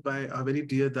inspired by our very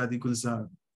dear Dadi Gulzar.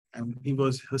 And he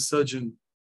was her surgeon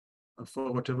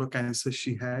for whatever cancer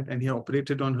she had, and he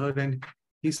operated on her. And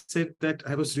he said that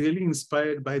I was really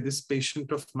inspired by this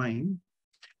patient of mine,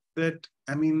 that,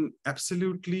 I mean,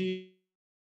 absolutely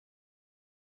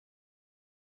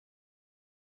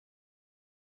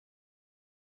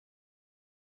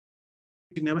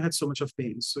she never had so much of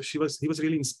pain. So he was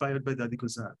really inspired by Dadi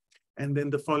Gulzar. And then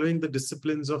the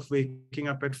disciplines of waking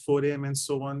up at 4 a.m. and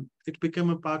so on, it became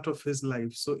a part of his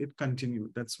life. So it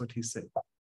continued. That's what he said.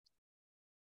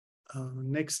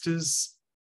 Next is,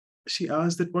 she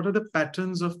asked that what are the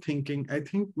patterns of thinking? I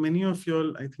think many of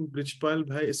y'all, I think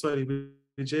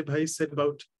Vijay Bhai said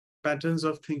about patterns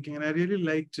of thinking. And I really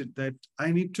liked it, that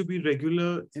I need to be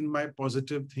regular in my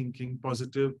positive thinking,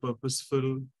 positive,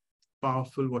 purposeful,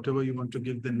 powerful, whatever you want to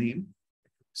give the name.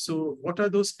 So what are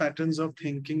those patterns of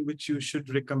thinking which you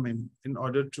should recommend in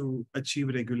order to achieve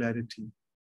regularity?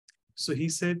 So he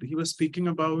said he was speaking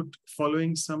about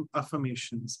following some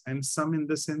affirmations, and some in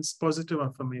the sense positive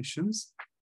affirmations.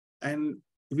 And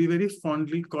we very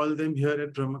fondly call them here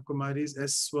at Brahma Kumaris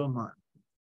as Swaman,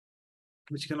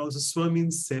 which can also, Swa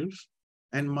means self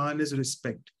and Man is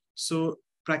respect. So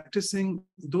practicing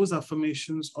those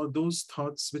affirmations or those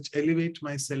thoughts which elevate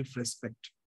my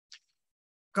self-respect.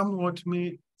 Come what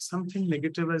may, something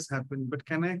negative has happened, but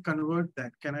can I convert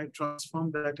that? Can I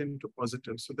transform that into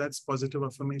positive? So that's positive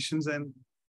affirmations. And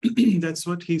that's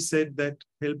what he said that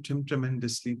helped him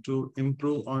tremendously to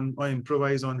improve on or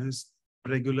improvise on his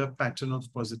regular pattern of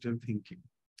positive thinking.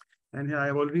 And here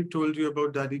I've already told you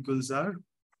about Dadi Gulzar.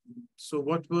 So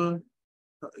what were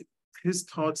his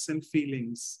thoughts and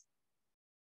feelings,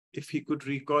 if he could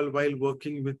recall, while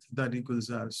working with Dadi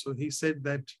Gulzar? So he said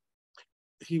that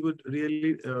he would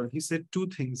really, he said two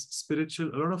things: a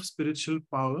lot of spiritual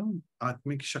power,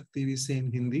 Atmik Shakti we say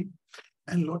in Hindi,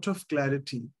 and a lot of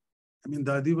clarity. I mean,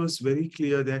 Dadi was very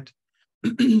clear that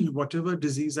whatever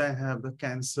disease I have, the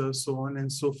cancer, so on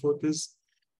and so forth, is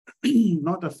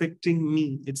not affecting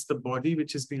me. It's the body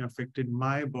which is being affected,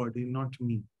 my body, not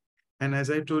me. And as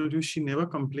I told you, she never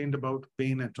complained about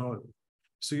pain at all.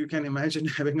 So you can imagine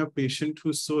having a patient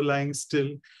who's so lying still.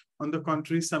 On the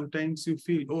contrary, sometimes you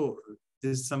feel, oh,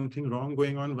 there's something wrong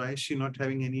going on. Why is she not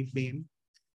having any pain?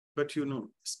 But you know,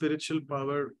 spiritual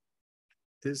power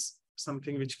is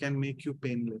something which can make you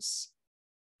painless.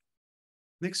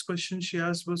 Next question she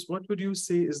asked was, what would you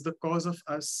say is the cause of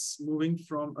us moving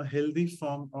from a healthy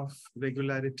form of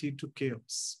regularity to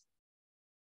chaos?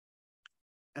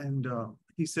 And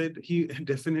he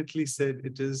definitely said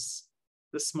it is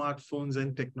the smartphones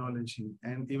and technology.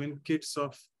 And even kids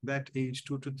of that age,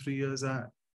 2 to 3 years,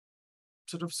 are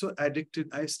sort of so addicted.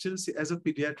 I still see, as a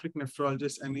pediatric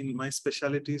nephrologist, I mean, my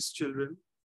specialty is children.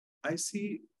 I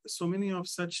see so many of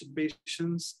such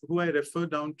patients who I refer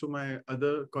down to my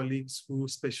other colleagues who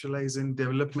specialize in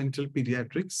developmental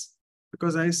pediatrics,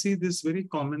 because I see this very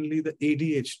commonly, the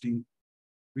ADHD.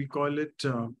 We call it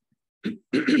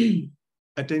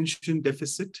attention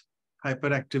deficit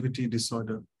hyperactivity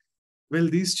disorder. Well,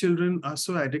 these children are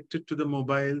so addicted to the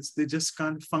mobiles, they just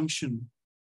can't function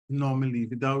normally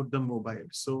without the mobile.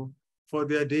 So for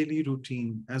their daily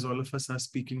routine, as all of us are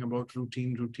speaking about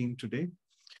routine today,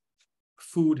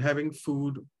 having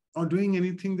food, or doing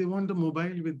anything, they want the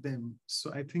mobile with them.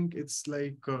 So I think it's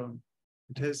like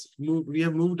we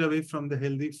have moved away from the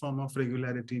healthy form of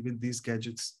regularity with these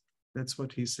gadgets. That's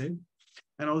what he said.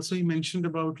 And also he mentioned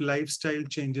about lifestyle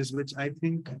changes, which I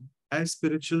think as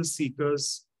spiritual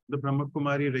seekers, the Brahma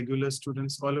Kumari regular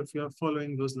students, all of you are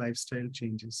following those lifestyle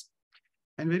changes.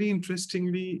 And very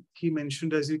interestingly, he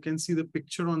mentioned, as you can see the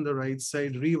picture on the right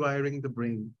side, rewiring the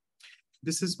brain.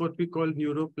 This is what we call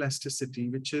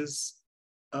neuroplasticity, which is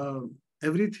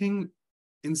everything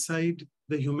inside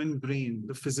the human brain,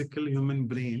 the physical human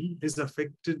brain, is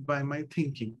affected by my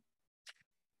thinking.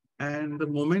 And the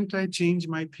moment I change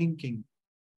my thinking,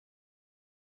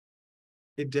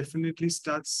 it definitely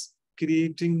starts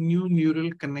creating new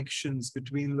neural connections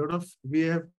between a lot of, we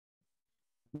have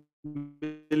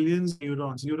millions of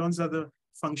neurons. Neurons are the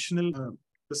functional,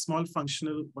 the small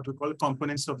functional, what we call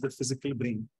components of the physical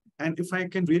brain. And if I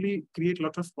can really create a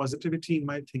lot of positivity in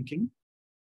my thinking,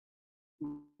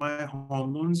 my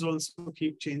hormones also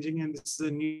keep changing. And this is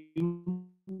a new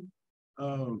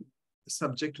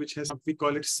subject which has, we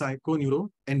call it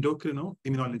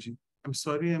psychoneuroendocrinoimmunology. I'm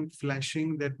sorry, I'm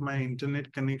flashing that my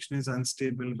internet connection is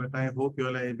unstable, but I hope you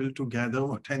all are able to gather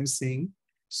what I'm saying.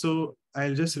 So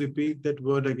I'll just repeat that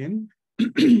word again.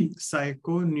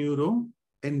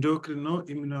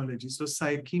 Psychoneuroendocrinoimmunology. So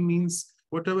psyche means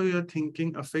whatever you're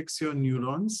thinking affects your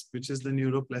neurons, which is the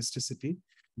neuroplasticity.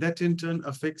 That in turn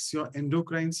affects your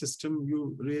endocrine system.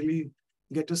 You really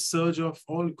get a surge of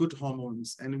all good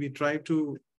hormones. And we try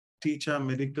to teach our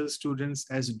medical students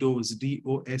as DOSE,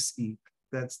 D-O-S-E.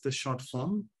 That's the short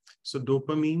form. So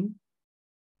dopamine,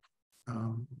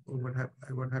 what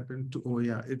happened to, oh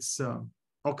yeah, it's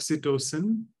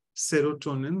oxytocin,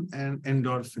 serotonin, and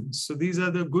endorphins. So these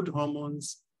are the good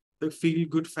hormones, the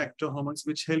feel-good factor hormones,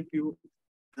 which help you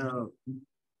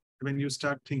when you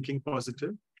start thinking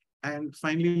positive. And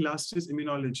finally, last is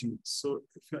immunology. So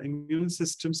if your immune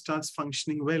system starts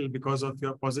functioning well because of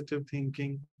your positive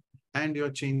thinking and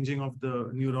your changing of the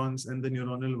neurons and the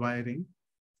neuronal wiring,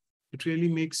 it really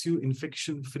makes you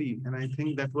infection-free. And I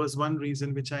think that was one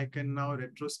reason which I can now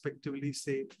retrospectively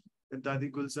say that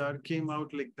Dadi Gulzar came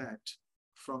out like that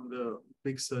from the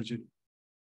big surgery.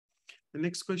 The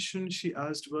next question she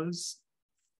asked was,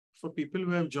 for people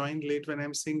who have joined late, when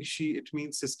I'm saying she, it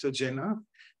means Sister Jenna,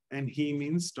 and he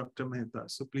means Dr. Mehta.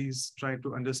 So please try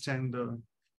to understand the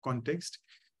context.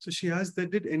 So she asked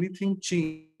that, did anything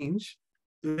change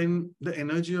when the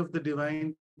energy of the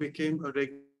divine became a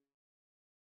regular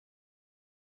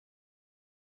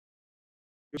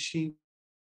machine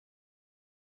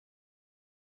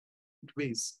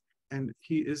ways? And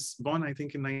he is born, I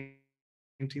think, in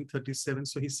 1937.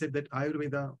 So he said that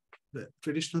Ayurveda, the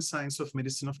traditional science of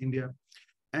medicine of India,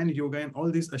 and yoga and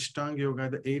all these Ashtanga yoga,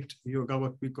 the 8 yoga,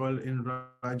 what we call in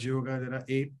Raj Yoga, there are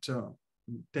 8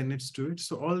 tenets to it.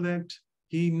 So all that,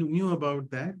 he knew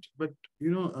about that. But,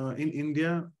 you know, in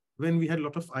India, when we had a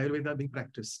lot of Ayurveda being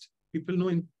practiced, people know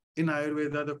in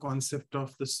Ayurveda the concept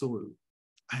of the soul.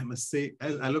 I must say,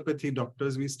 as allopathy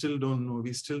doctors, we still don't know.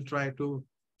 We still try to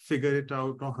figure it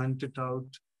out or hunt it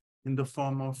out in the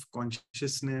form of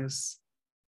consciousness,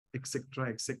 etc.,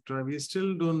 etc. We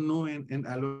still don't know in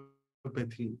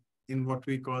allopathy, in what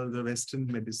we call the Western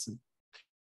medicine.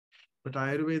 But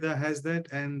Ayurveda has that,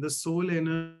 and the soul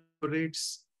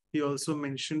operates, he also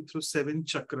mentioned, through 7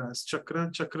 chakras.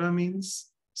 Chakra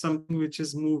means something which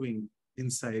is moving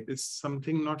inside. It's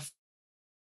something not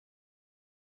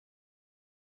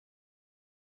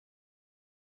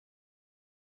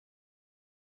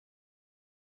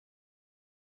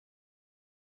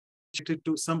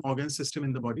to some organ system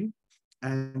in the body.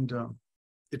 And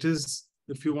it is,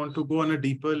 if you want to go on a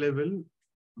deeper level,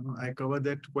 I cover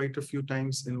that quite a few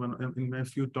times in my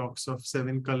few talks of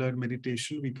 7-color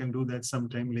meditation. We can do that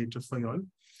sometime later for y'all.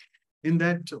 In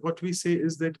that, what we say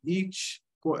is that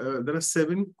there are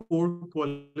 7 core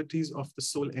qualities of the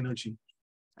soul energy.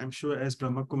 I'm sure as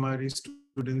Brahma Kumari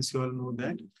students, you all know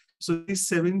that. So these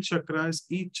 7 chakras,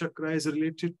 each chakra is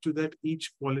related to that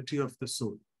each quality of the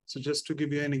soul. So just to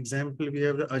give you an example, we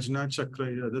have the Ajna chakra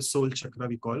here, the soul chakra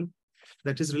we call,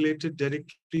 that is related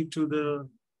directly to the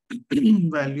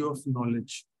value of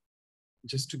knowledge.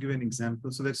 Just to give an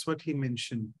example. So that's what he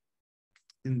mentioned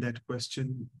in that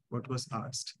question, what was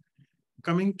asked.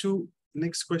 Coming to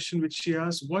next question, which she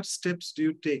asked, what steps do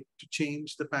you take to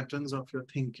change the patterns of your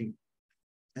thinking?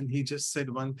 And he just said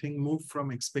one thing, move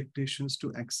from expectations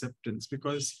to acceptance.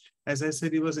 Because as I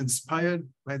said, he was inspired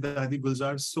by the Adi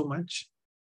Gulzar so much.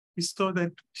 He saw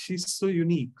that she's so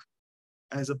unique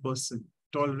as a person,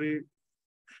 tolerate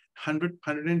 100,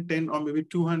 110 or maybe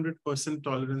 200%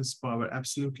 tolerance power,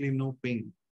 absolutely no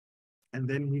pain. And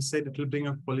then he said it will bring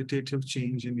a qualitative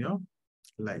change in your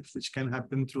life, which can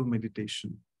happen through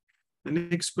meditation. The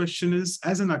next question is,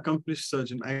 as an accomplished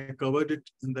surgeon, I covered it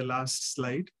in the last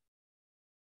slide.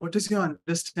 What is your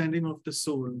understanding of the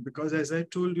soul? Because as I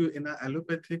told you, in our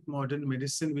allopathic modern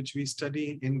medicine, which we study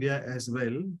in India as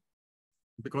well,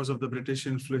 because of the British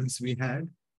influence we had,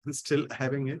 and still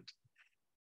having it,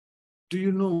 do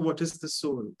you know what is the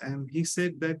soul? And he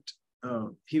said that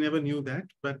he never knew that,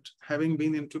 but having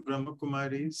been into Brahma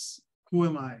Kumaris, who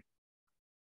am I?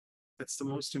 That's the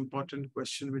most important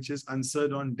question, which is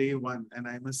answered on day one. And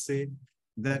I must say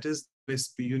that is the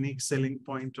best unique selling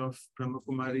point of Brahma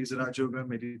Kumari's Raj Yoga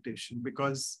meditation,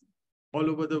 because all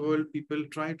over the world, people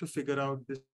try to figure out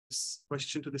this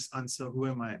question to this answer, who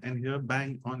am I? And here,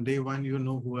 bang, on day one, you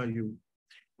know who are you.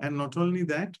 And not only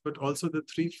that, but also the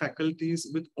three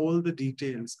faculties with all the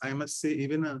details. I must say,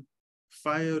 even a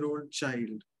 5-year-old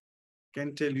child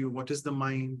can tell you what is the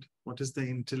mind, what is the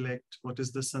intellect, what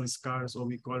is the sanskars, or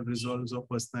we call resolves of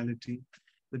personality,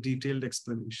 the detailed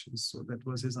explanations. So that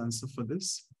was his answer for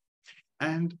this.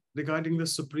 And regarding the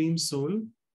Supreme Soul,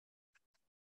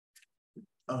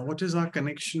 what is our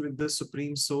connection with the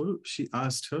Supreme Soul? She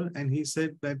asked her, and he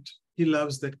said that he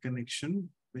loves that connection.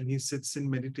 When he sits in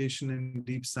meditation and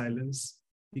deep silence,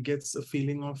 he gets a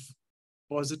feeling of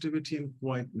positivity and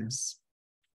quietness.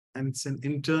 And it's an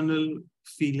internal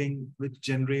feeling which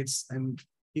generates, and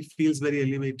he feels very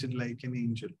elevated like an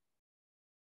angel.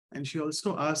 And she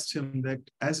also asked him that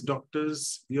as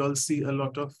doctors, you all see a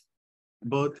lot of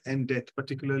birth and death,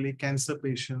 particularly cancer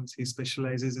patients. He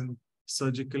specializes in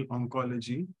surgical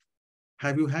oncology.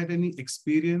 Have you had any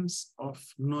experience of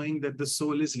knowing that the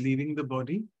soul is leaving the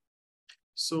body?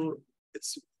 So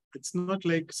it's not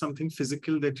like something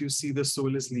physical that you see the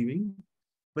soul is leaving,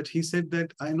 but he said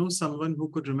that I know someone who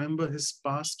could remember his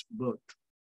past birth.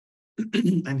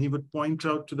 And he would point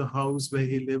out to the house where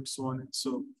he lived, so on and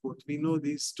so forth. We know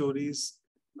these stories,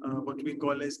 what we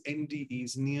call as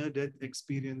NDEs, near-death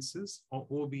experiences, or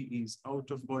OBEs,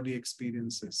 out-of-body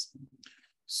experiences.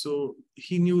 So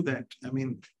he knew that, I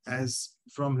mean, as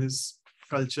from his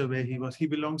culture where he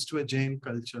belongs to a Jain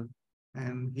culture,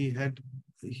 and he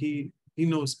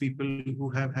knows people who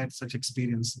have had such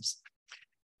experiences.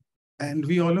 And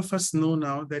we all of us know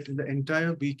now that in the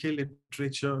entire BK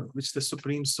literature, which the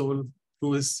Supreme Soul,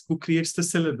 who creates the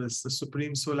syllabus, the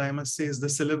Supreme Soul, I must say, is the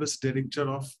syllabus director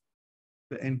of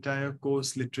the entire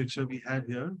course literature we have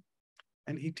here.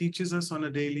 And he teaches us on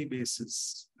a daily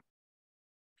basis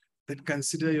that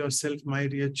consider yourself, my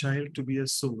dear child, to be a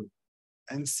soul,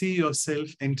 and see yourself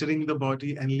entering the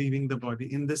body and leaving the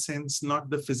body, in the sense,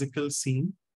 not the physical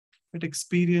scene, but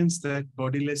experience that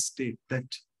bodiless state, that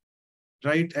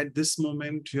right at this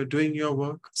moment, you're doing your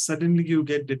work, suddenly you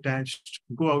get detached,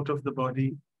 go out of the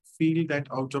body, feel that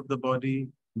out of the body,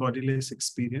 bodiless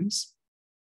experience,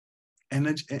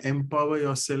 empower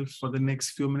yourself for the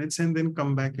next few minutes, and then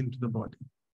come back into the body.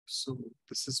 So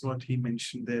this is what he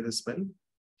mentioned there as well.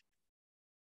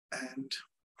 And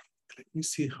let me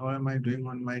see, how am I doing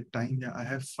on my time? Yeah, I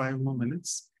have 5 more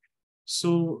minutes.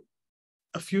 So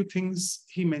a few things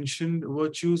he mentioned: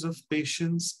 virtues of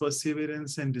patience,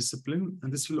 perseverance, and discipline.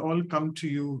 And this will all come to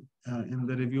you in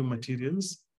the review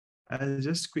materials. I'll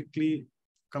just quickly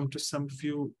come to some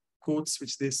few quotes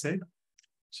which they said.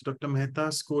 So Dr.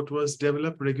 Mehta's quote was,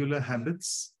 develop regular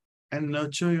habits and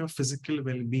nurture your physical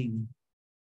well-being,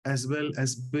 as well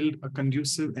as build a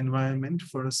conducive environment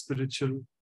for a spiritual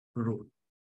role.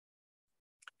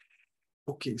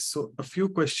 Okay, so a few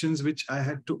questions which I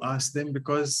had to ask them,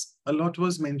 because a lot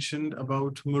was mentioned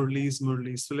about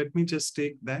Murli's. So let me just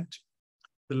take that,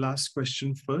 the last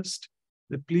question first.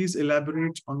 Please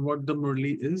elaborate on what the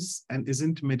Murli is, and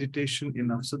isn't meditation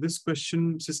enough? So this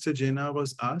question, Sister Jena,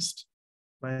 was asked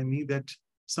by me, that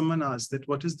someone asked that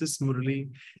what is this Murli,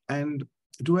 and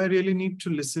do I really need to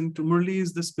listen to Murli?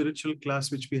 Is the spiritual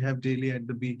class which we have daily at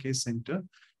the BK Center.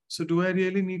 So do I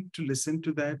really need to listen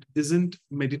to that? Isn't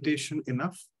meditation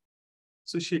enough?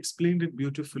 So she explained it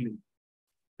beautifully,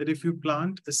 that if you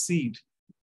plant a seed,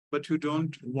 but you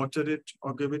don't water it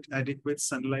or give it adequate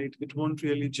sunlight, it won't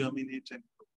really germinate and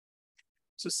grow.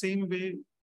 So same way,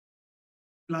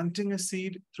 planting a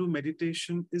seed through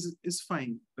meditation is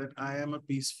fine, that I am a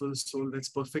peaceful soul, that's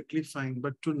perfectly fine.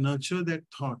 But to nurture that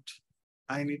thought,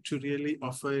 I need to really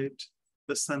offer it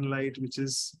the sunlight, which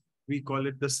is, we call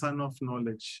it the sun of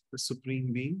knowledge, the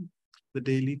supreme being, the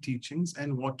daily teachings,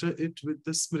 and water it with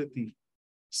the smriti.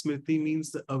 Smriti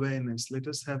means the awareness. Let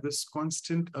us have this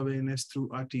constant awareness through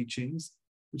our teachings,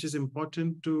 which is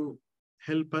important to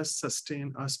help us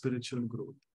sustain our spiritual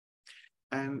growth.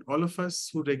 And all of us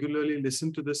who regularly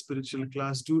listen to the spiritual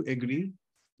class do agree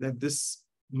that this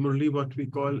Murli, what we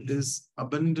call, is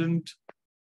abundant.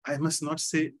 I must not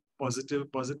say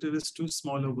positive. Positive is too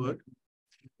small a word.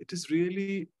 It is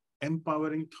really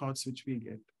empowering thoughts which we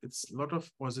get. It's a lot of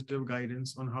positive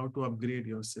guidance on how to upgrade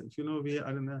yourself. You know, we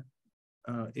are in a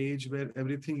age where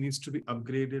everything needs to be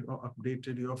upgraded or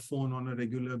updated, your phone on a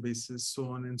regular basis, so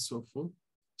on and so forth.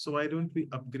 So why don't we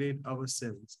upgrade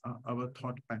ourselves, our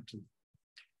thought pattern?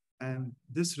 And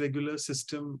this regular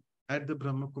system at the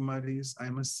Brahma Kumaris, I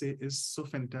must say, is so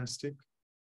fantastic.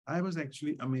 I was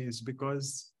actually amazed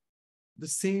because the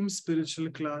same spiritual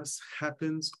class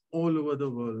happens all over the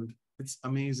world. It's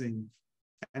amazing.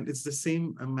 And it's the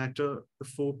same matter, the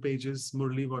 4 pages,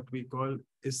 Murli, what we call,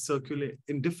 is circulate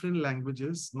in different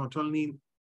languages, not only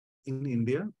in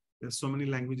India. There's so many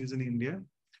languages in India,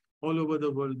 all over the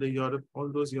world, the Europe,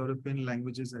 all those European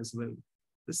languages as well.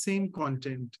 The same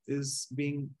content is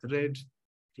being read,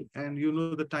 and you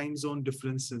know the time zone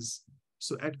differences.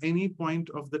 So at any point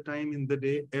of the time in the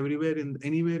day, anywhere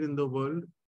in the world,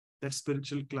 that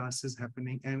spiritual class is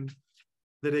happening. And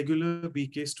the regular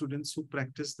BK students who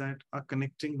practice that are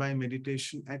connecting by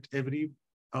meditation at every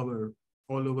hour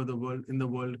all over the world in the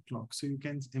world clock. So you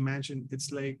can imagine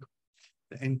it's like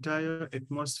the entire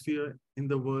atmosphere in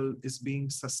the world is being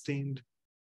sustained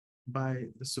by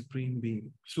the Supreme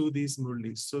Being through these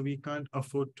murlis. So we can't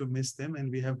afford to miss them,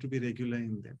 and we have to be regular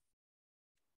in them.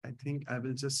 I think I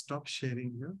will just stop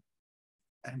sharing here.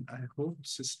 And I hope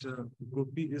Sister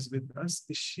Gopi is with us.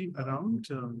 Is she around?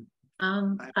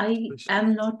 I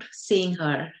am not seeing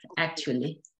her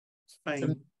actually. Fine.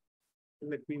 So,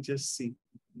 let me just see.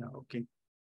 Yeah, okay.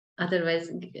 Otherwise,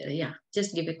 yeah,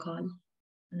 just give a call.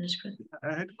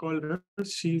 I had called her.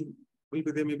 She will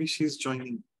be there. Maybe she's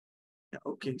joining. Yeah,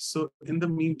 okay. So in the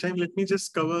meantime, let me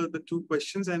just cover the 2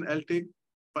 questions, and I'll take.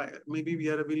 Maybe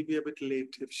we'll be a bit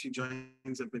late if she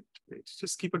joins a bit late.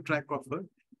 Just keep a track of her.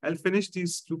 I'll finish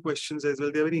these 2 questions as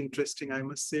well. They're very interesting. I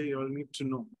must say, you all need to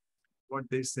know what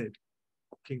they said.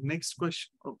 Okay, next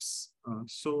question. Oops.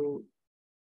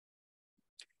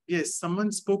 Yes,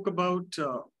 someone spoke about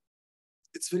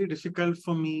it's very difficult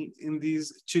for me in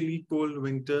these chilly, cold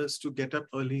winters to get up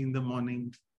early in the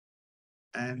morning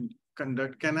and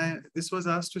conduct. This was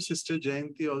asked to Sister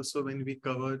Jayanti also when we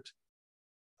covered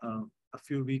a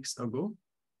few weeks ago,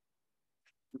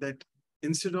 that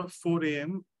instead of 4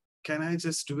 a.m., can I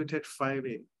just do it at 5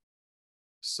 a.m.?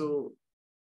 So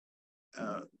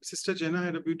Sister Jenna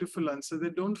had a beautiful answer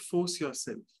that don't force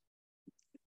yourself.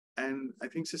 And I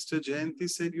think Sister Jayanti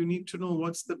said you need to know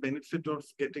what's the benefit of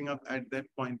getting up at that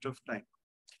point of time.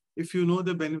 If you know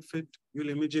the benefit, you'll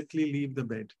immediately leave the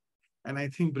bed. And I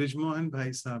think Brijmohan Bhai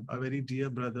Sahab, a very dear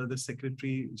brother, the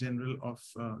Secretary General of,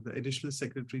 the Additional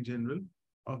Secretary General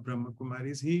of Brahma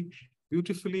Kumaris, he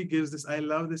beautifully gives this, I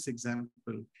love this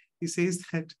example. He says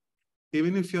that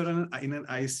even if you're in an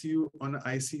ICU, on an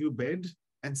ICU bed,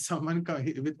 and someone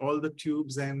with all the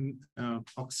tubes and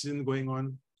oxygen going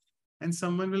on, and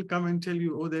someone will come and tell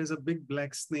you, oh, there's a big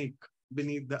black snake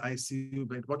beneath the ICU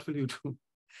bed. What will you do?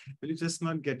 Will you just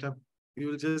not get up? You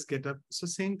will just get up. So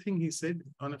same thing he said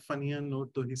on a funnier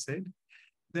note, though he said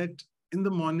that in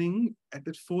the morning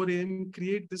at 4 a.m.,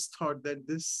 create this thought that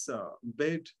this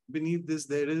bed beneath this,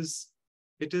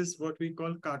 it is what we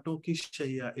call kato ki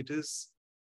shayya. It is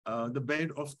the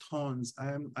bed of thorns.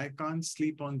 I can't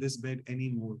sleep on this bed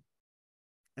anymore.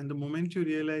 And the moment you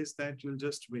realize that, you'll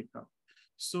just wake up.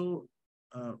 So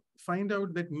find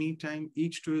out that me time,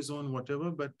 each to his own,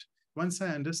 whatever. But once I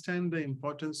understand the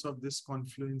importance of this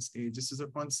confluence age, this is a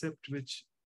concept which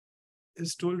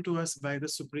is told to us by the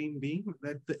Supreme Being,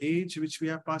 that the age which we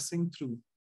are passing through,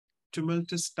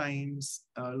 tumultuous times,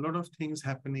 a lot of things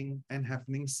happening and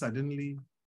happening suddenly,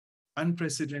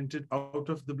 unprecedented, out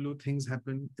of the blue things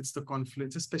happen. It's the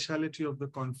confluence, the speciality of the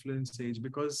confluence age,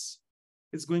 because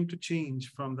it's going to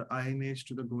change from the Iron Age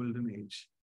to the Golden Age.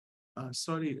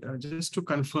 Sorry, just to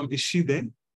confirm, is she there?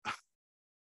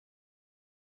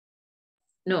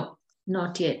 No,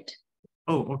 not yet.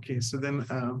 Oh, okay. So then,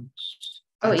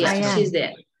 oh yeah, she's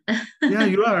there. Yeah,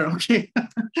 you are. Okay.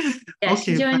 Yeah, okay,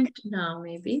 she joined fine. now,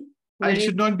 maybe. I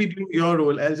should not be doing your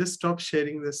role. I'll just stop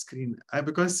sharing the screen.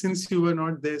 Because since you were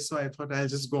not there, so I thought I'll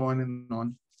just go on and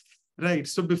on. Right.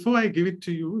 So before I give it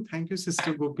to you, thank you,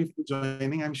 Sister Gopi, for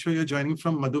joining. I'm sure you're joining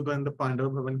from Madhuban, the Pandava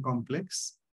Bhavan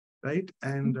complex, right?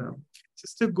 And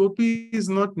Sister Gopi is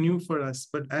not new for us,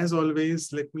 but as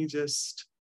always, let me just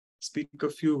speak a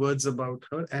few words about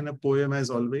her and a poem as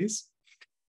always.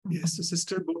 Yes, so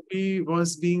Sister Gopi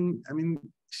was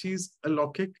she's a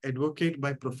Lokik advocate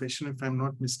by profession, if I'm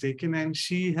not mistaken, and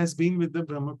she has been with the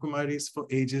Brahma Kumaris for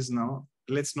ages now.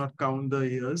 Let's not count the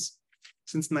years,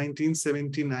 since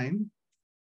 1979.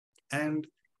 And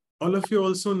All of you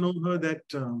also know her that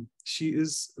she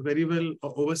is very well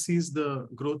oversees the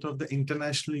growth of the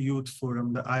International Youth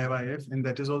Forum, the IYF, and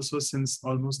that is also since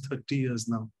almost 30 years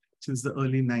now, since the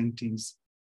early 90s.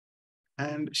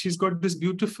 And she's got this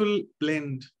beautiful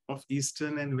blend of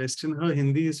Eastern and Western. Her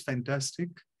Hindi is fantastic.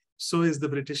 So is the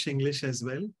British English as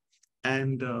well.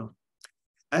 And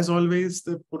as always,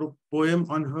 the poem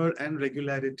on her and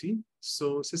regularity.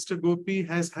 So Sister Gopi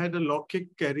has had a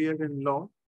Lockic career in law,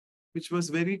 which was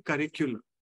very curricular.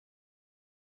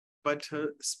 But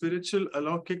her spiritual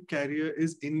alokik career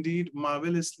is indeed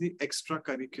marvelously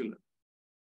extracurricular.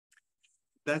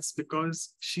 That's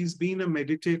because she's been a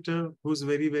meditator who's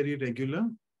very, very regular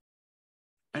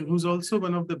and who's also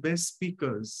one of the best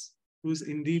speakers, who's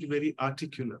indeed very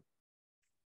articulate.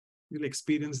 You'll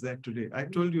experience that today. I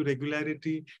told you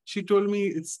regularity. She told me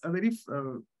it's a very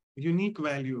unique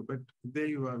value, but there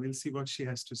you are. We'll see what she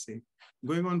has to say.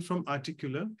 Going on from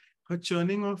articular, her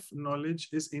churning of knowledge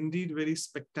is indeed very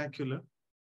spectacular.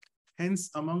 Hence,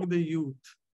 among the youth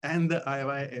and the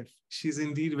IYF, she's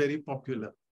indeed very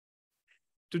popular.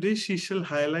 Today, she shall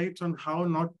highlight on how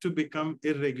not to become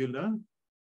irregular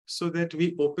so that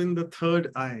we open the third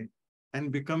eye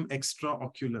and become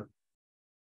extraocular.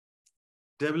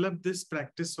 Develop this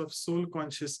practice of soul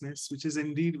consciousness, which is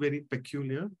indeed very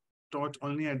peculiar, taught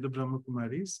only at the Brahma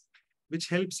Kumaris, which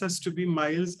helps us to be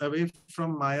miles away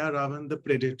from Maya Ravan, the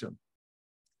predator.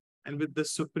 And with the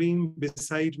Supreme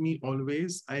beside me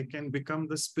always, I can become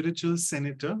the spiritual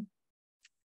senator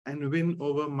and win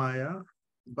over Maya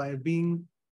by being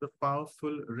the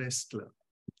powerful wrestler.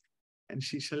 And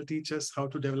she shall teach us how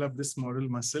to develop this moral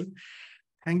muscle.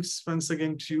 Thanks once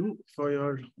again to you for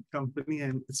your company,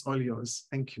 and it's all yours.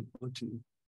 Thank you. Over to you.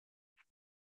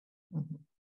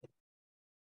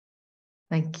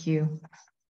 Thank you,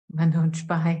 Manoj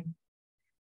Bhai.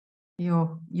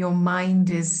 Your mind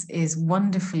is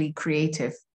wonderfully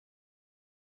creative.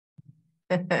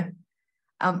 And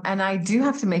I do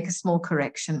have to make a small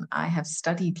correction. I have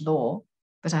studied law,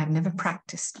 but I've never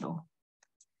practiced law.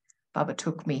 Baba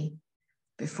took me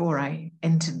before I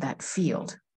entered that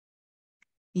field,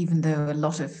 even though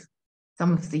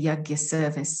some of the yajna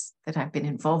service that I've been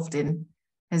involved in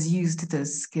has used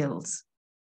those skills.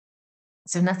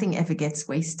 So nothing ever gets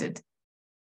wasted.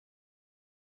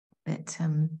 But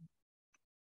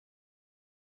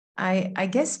I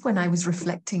guess when I was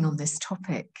reflecting on this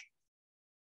topic,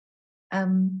 I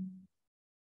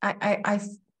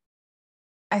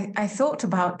thought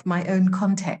about my own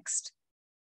context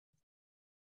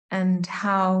and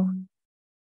how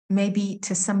maybe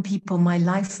to some people my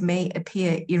life may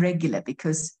appear irregular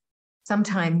because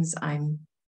sometimes I'm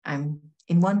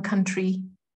in one country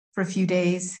for a few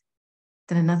days,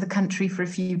 then another country for a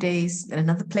few days, then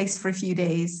another place for a few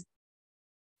days.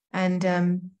 And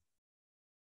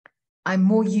I'm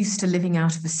more used to living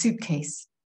out of a suitcase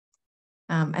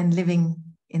and living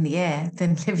in the air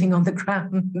than living on the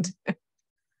ground.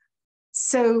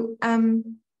 So,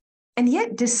 and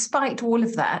yet despite all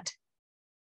of that,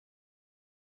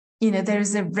 there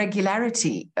is a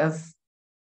regularity of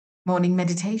morning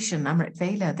meditation, Amrit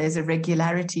Vela. There's a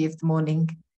regularity of the morning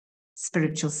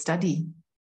spiritual study,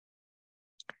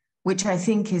 which I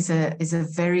think is a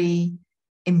very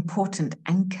important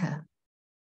anchor.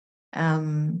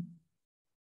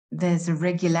 There's a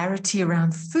regularity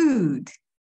around food.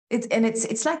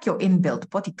 It's like your inbuilt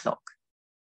body clock.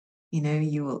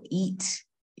 You will eat,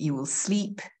 you will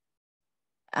sleep,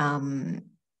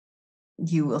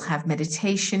 you will have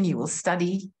meditation, you will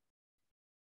study.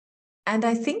 And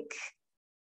I think,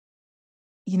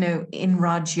 in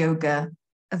Raj Yoga,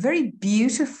 a very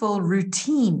beautiful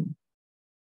routine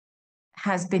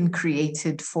has been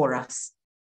created for us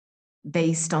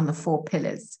based on the 4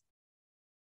 pillars.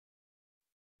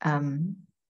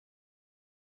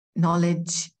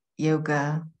 Knowledge,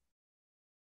 yoga,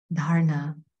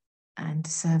 dharana, and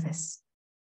service.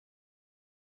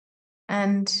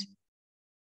 And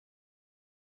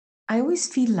I always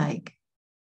feel like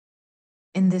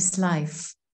in this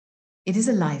life, it is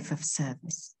a life of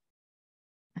service.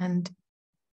 And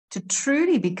to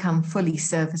truly become fully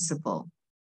serviceable,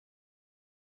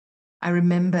 I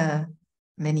remember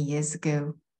many years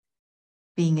ago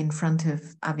being in front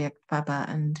of Avyak Baba,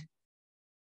 and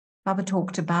Baba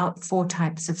talked about 4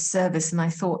 types of service. And I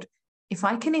thought, if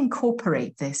I can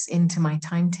incorporate this into my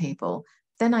timetable,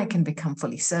 then I can become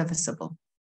fully serviceable.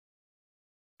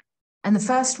 And the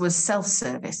first was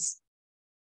self-service,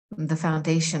 the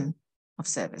foundation of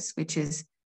service, which is,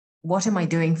 what am I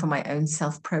doing for my own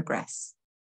self-progress?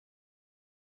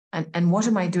 And what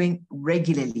am I doing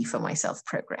regularly for my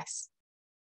self-progress?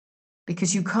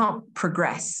 Because you can't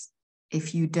progress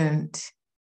if you don't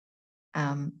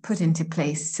put into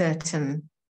place certain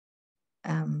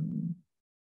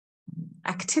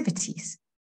activities.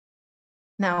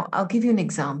 Now, I'll give you an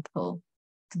example.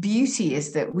 The beauty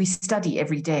is that we study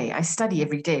every day. I study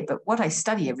every day, but what I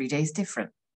study every day is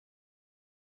different.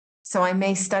 So I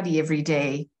may study every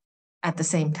day at the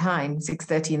same time,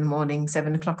 6:30 in the morning,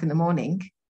 7 o'clock in the morning,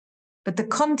 but the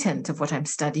content of what I'm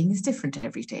studying is different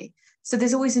every day. So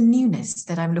there's always a newness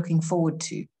that I'm looking forward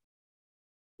to,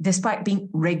 despite being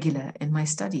regular in my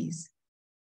studies.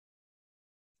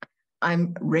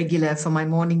 I'm regular for my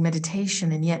morning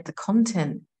meditation, and yet the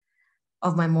content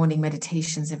of my morning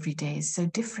meditations every day is so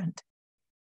different.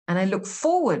 And I look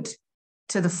forward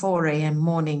to the 4 a.m.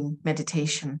 morning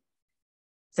meditation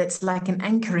that's like an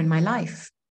anchor in my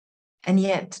life. And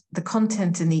yet the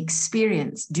content and the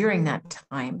experience during that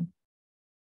time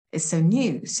is so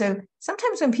new. So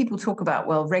sometimes when people talk about,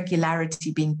 well,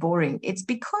 regularity being boring, it's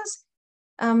because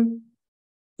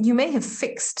you may have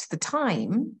fixed the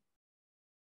time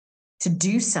to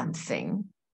do something,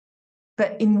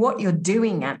 but in what you're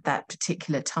doing at that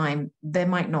particular time, there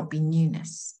might not be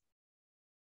newness.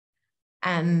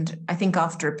 And I think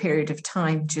after a period of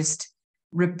time, just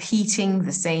repeating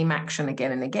the same action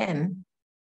again and again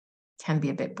can be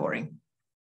a bit boring.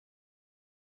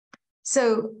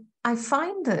 So I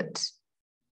find that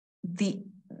the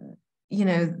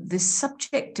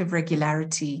subject of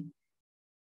regularity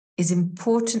is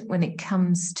important when it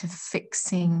comes to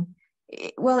fixing.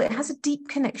 Well, it has a deep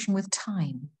connection with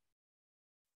time.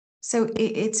 So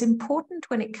it's important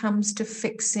when it comes to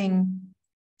fixing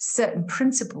certain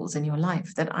principles in your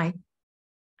life that I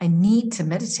need to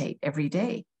meditate every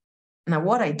day. Now,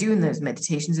 what I do in those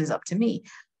meditations is up to me.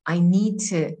 I need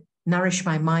to nourish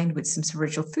my mind with some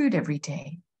spiritual food every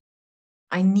day.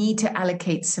 I need to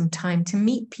allocate some time to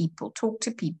meet people, talk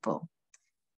to people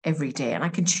every day, and I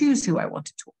can choose who I want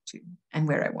to talk to and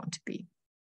where I want to be.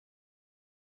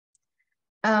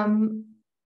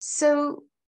 So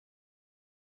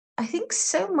I think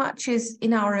so much is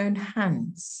in our own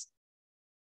hands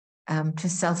to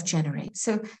self-generate.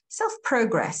 So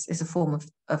self-progress is a form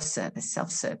of service,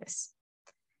 self-service.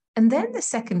 And then the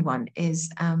second one is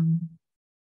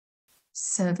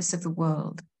service of the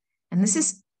world. And this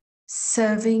is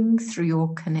serving through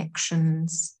your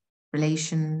connections,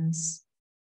 relations,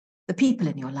 the people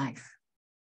in your life.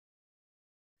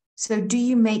 So do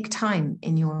you make time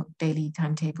in your daily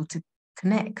timetable to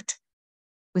connect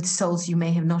with souls you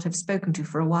may have not have spoken to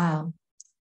for a while,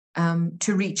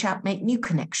 to reach out, make new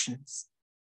connections?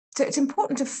 So it's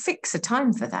important to fix a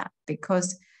time for that,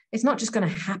 because it's not just going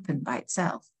to happen by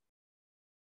itself.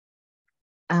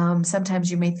 Sometimes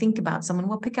you may think about someone,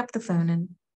 well, pick up the phone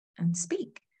and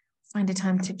speak, find a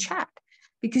time to chat,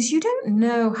 because you don't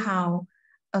know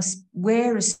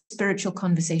where a spiritual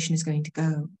conversation is going to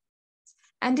go.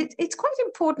 And it's quite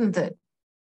important that,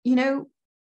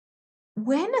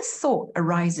 when a thought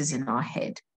arises in our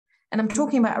head, and I'm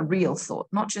talking about a real thought,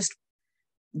 not just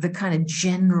the kind of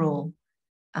general,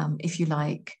 if you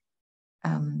like,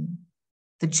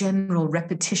 the general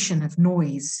repetition of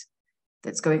noise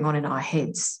that's going on in our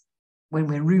heads when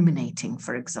we're ruminating,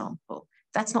 for example.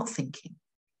 That's not thinking.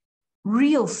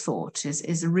 Real thought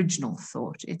is original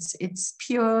thought. It's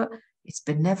pure, it's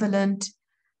benevolent,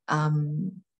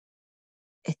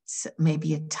 it's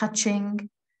maybe a touching,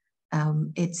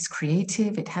 it's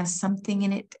creative, it has something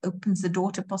in it, opens the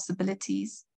door to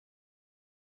possibilities.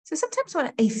 So sometimes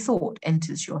when a thought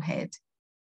enters your head,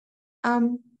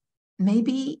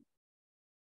 maybe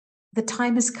the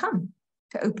time has come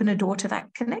to open a door to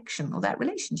that connection or that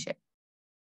relationship,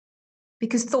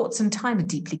 because thoughts and time are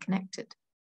deeply connected.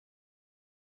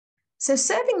 So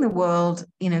serving the world,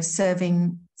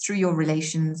 serving through your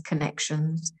relations,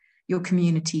 connections, your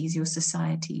communities, your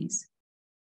societies.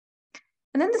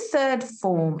 And then the third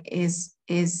form is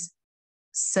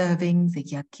serving the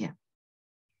yajna.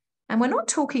 And we're not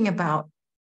talking about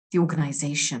the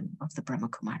organization of the Brahma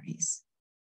Kumaris.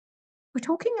 We're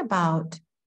talking about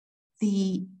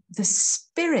the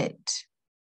spirit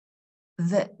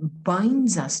that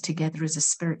binds us together as a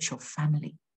spiritual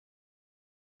family.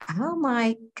 How am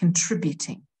I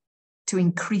contributing to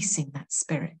increasing that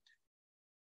spirit?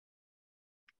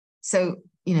 So,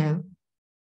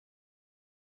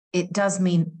 it does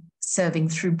mean serving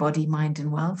through body, mind,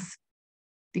 and wealth,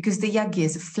 because the yajna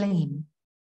is a flame.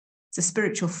 It's a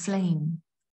spiritual flame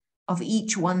of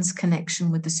each one's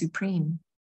connection with the Supreme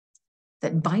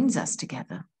that binds us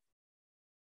together.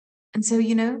 And so,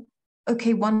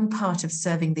 okay, one part of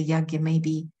serving the yajna may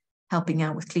be helping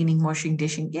out with cleaning, washing,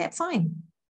 dishing. Yeah, fine.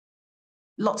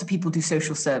 Lots of people do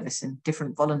social service in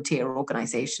different volunteer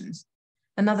organizations.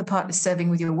 Another part is serving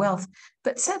with your wealth,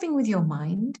 but serving with your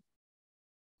mind,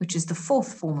 which is the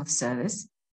fourth form of service,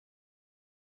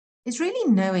 is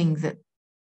really knowing that,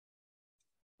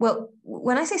 well,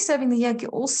 when I say serving the yajna,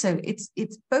 also it's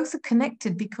both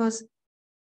connected because,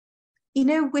 you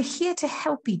know, we're here to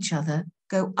help each other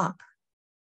go up.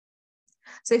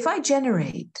 So if I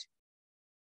generate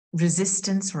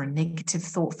resistance or a negative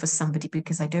thought for somebody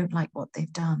because I don't like what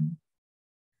they've done,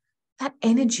 that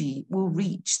energy will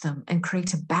reach them and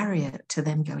create a barrier to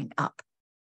them going up.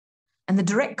 And the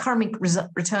direct karmic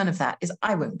return of that is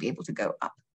I won't be able to go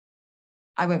up.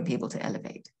 I won't be able to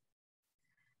elevate.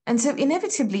 And so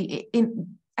inevitably,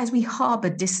 as we harbor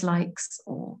dislikes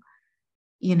or,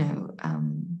 you know,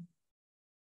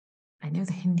 I know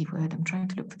the Hindi word, I'm trying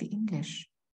to look for the English.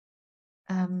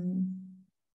 I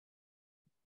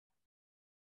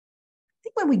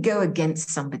think when we go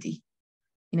against somebody,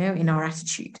 you know, in our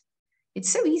attitude, it's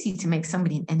so easy to make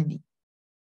somebody an enemy.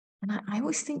 And I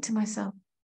always think to myself,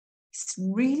 it's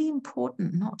really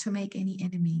important not to make any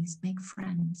enemies, make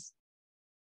friends.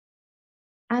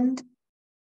 And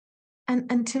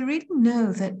to really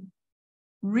know that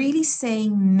really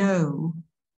saying no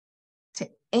to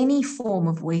any form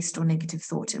of waste or negative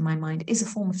thought in my mind is a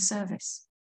form of service,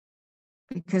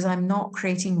 because I'm not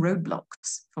creating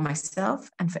roadblocks for myself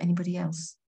and for anybody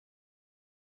else.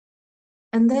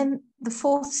 And then the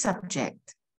fourth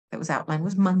subject that was outlined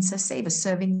was Mansa Seva,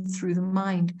 serving through the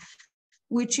mind,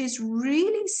 which is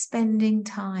really spending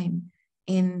time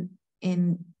in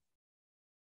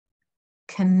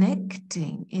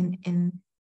connecting, in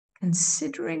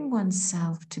considering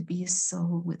oneself to be a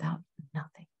soul without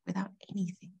nothing, without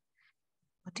anything.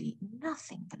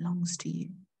 Nothing belongs to you.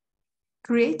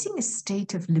 Creating a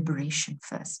state of liberation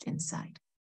first inside,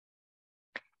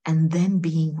 and then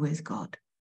being with God.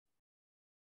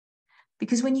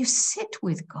 Because when you sit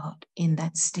with God in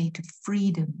that state of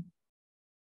freedom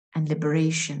and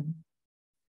liberation,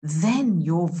 then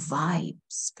your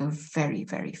vibes go very,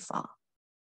 very far.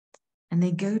 And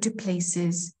they go to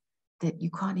places that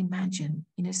you can't imagine.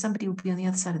 You know, somebody will be on the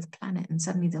other side of the planet and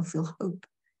suddenly they'll feel hope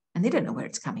and they don't know where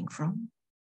it's coming from.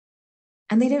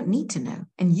 And they don't need to know,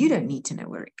 and you don't need to know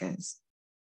where it goes.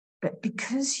 But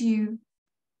because you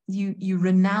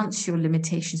renounce your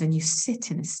limitations and you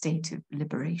sit in a state of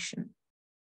liberation,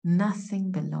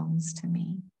 nothing belongs to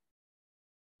me.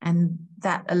 And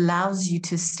that allows you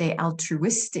to stay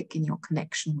altruistic in your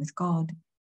connection with God.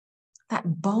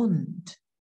 That bond,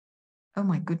 oh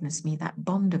my goodness me, that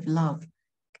bond of love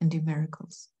can do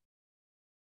miracles.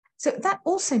 So that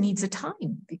also needs a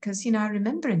time because, you know, I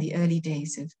remember in the early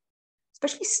days of,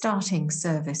 especially starting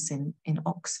service in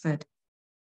Oxford,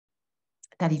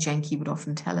 Daddy Janki would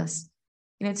often tell us,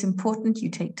 you know, it's important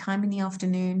you take time in the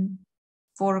afternoon,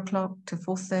 4 o'clock to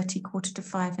 4:30,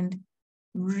 4:45, and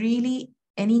really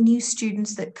any new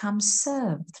students that come,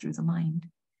 serve through the mind.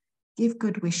 Give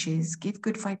good wishes, give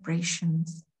good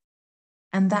vibrations,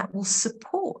 and that will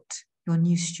support your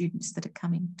new students that are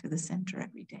coming to the center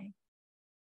every day.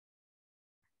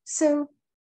 So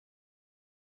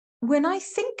when I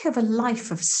think of a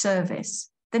life of service,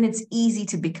 then it's easy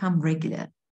to become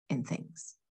regular in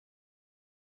things.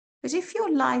 But if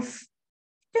your life,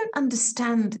 you don't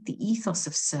understand the ethos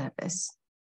of service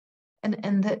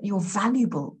and that you're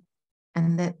valuable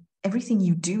and that everything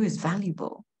you do is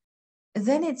valuable,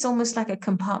 then it's almost like a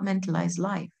compartmentalized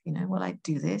life. You know, well, I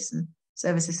do this and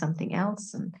service is something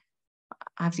else and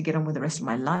I have to get on with the rest of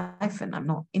my life and I'm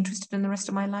not interested in the rest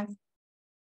of my life.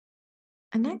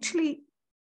 And actually,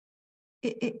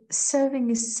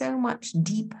 serving is so much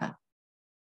deeper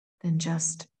than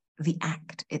just the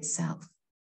act itself.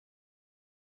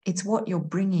 It's what you're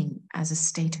bringing as a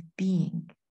state of being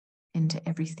into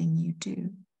everything you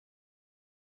do.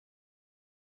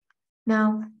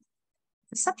 Now,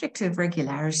 the subject of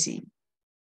regularity,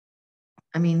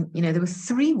 I mean, you know, there were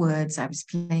 3 words I was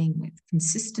playing with: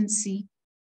 consistency,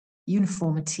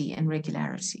 uniformity, and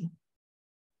regularity.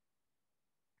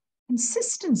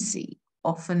 Consistency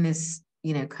often is,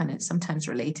 you know, kind of sometimes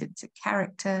related to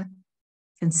character,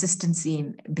 consistency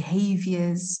in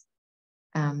behaviors.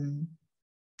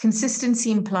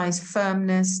 Consistency implies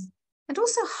firmness and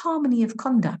also harmony of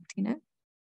conduct, you know.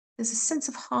 There's a sense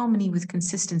of harmony with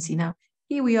consistency. Now,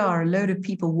 here we are, a load of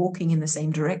people walking in the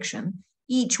same direction,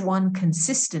 each one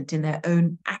consistent in their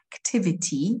own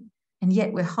activity, and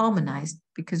yet we're harmonized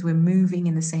because we're moving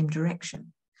in the same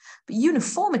direction. But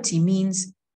uniformity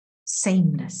means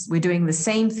sameness. We're doing the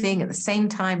same thing at the same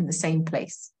time in the same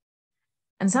place.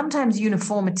 And sometimes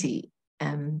uniformity,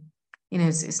 you know,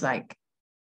 it's like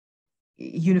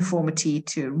uniformity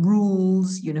to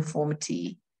rules,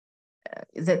 uniformity,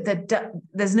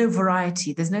 there's no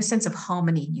variety, there's no sense of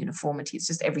harmony in uniformity, it's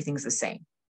just everything's the same.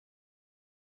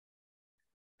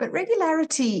 But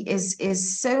regularity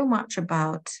is so much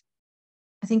about,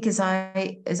 I think, as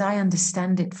I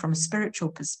understand it from a spiritual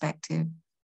perspective,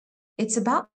 it's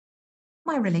about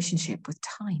my relationship with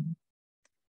time.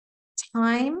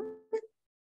 Time,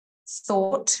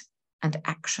 thought, and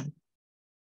action.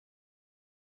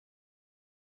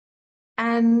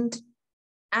 And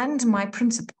my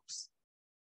principles.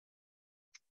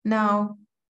 Now,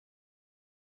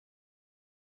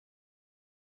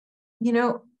 you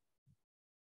know,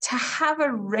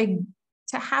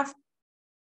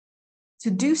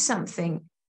 to do something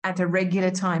at a regular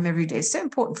time every day is so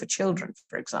important for children,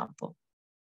 for example.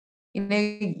 You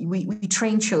know, we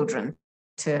train children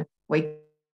to wake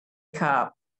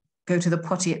up, go to the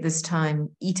potty at this time,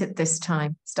 eat at this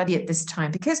time, study at this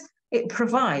time, because it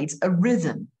provides a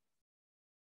rhythm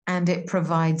and it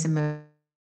provides emotional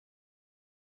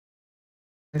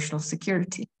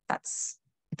security. That's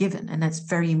a given, and that's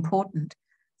very important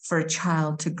for a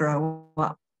child to grow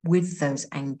up with those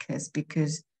anchors,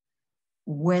 because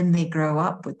when they grow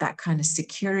up with that kind of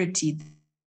security,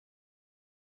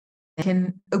 they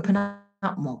can open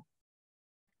up more.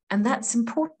 And that's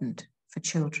important for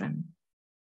children.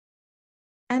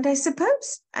 And I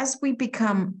suppose as we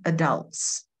become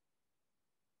adults,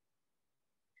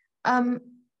 and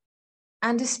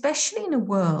especially in a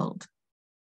world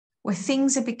where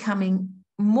things are becoming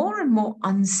more and more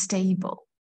unstable,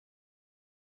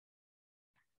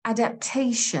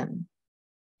 adaptation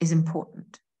is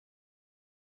important.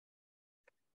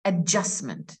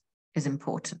 Adjustment is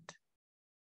important.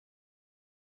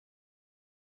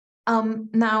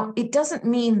 Now, it doesn't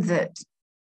mean that,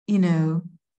 you know,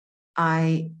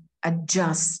 I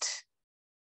adjust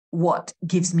what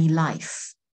gives me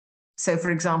life. So, for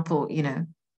example, you know,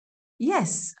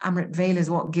 yes, Amrit Vela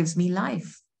is what gives me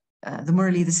life. The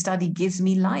Murali, the study, gives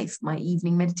me life. My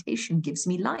evening meditation gives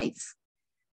me life.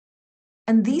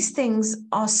 And these things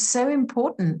are so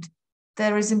important.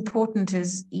 They're as important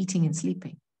as eating and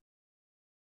sleeping.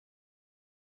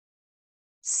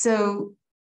 So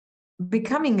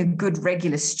becoming a good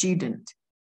regular student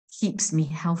keeps me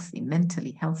healthy,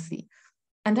 mentally healthy.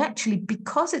 And actually,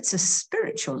 because it's a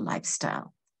spiritual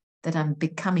lifestyle that I'm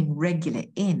becoming regular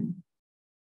in,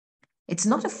 it's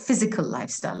not a physical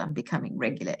lifestyle I'm becoming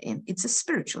regular in, it's a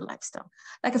spiritual lifestyle.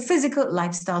 Like a physical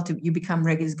lifestyle, you become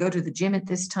regulars, go to the gym at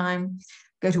this time,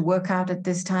 go to work out at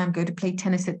this time, go to play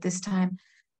tennis at this time.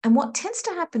 And what tends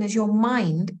to happen is your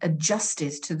mind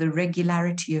adjusts to the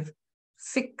regularity of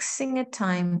fixing a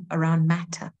time around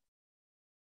matter.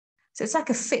 So it's like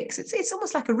a fix, it's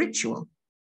almost like a ritual.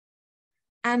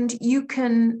 And you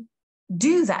can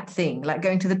do that thing, like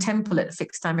going to the temple at a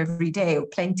fixed time every day or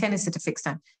playing tennis at a fixed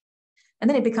time. And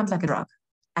then it becomes like a drug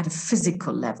at a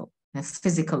physical level, a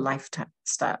physical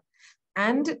lifestyle.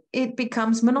 And it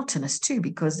becomes monotonous too,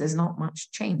 because there's not much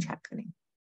change happening,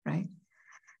 right?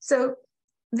 So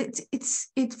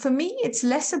for me, it's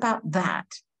less about that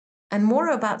and more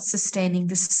about sustaining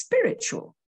the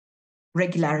spiritual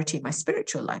regularity in my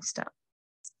spiritual lifestyle,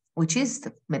 which is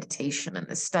the meditation and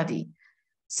the study.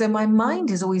 So my mind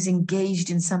is always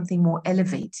engaged in something more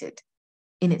elevated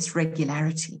in its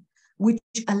regularity, which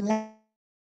allows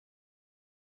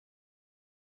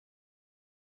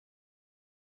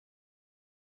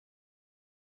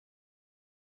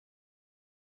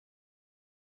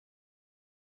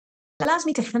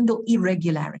me to handle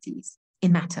irregularities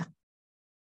in matter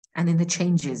and in the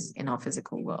changes in our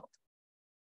physical world.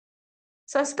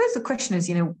 So I suppose the question is,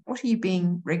 you know, what are you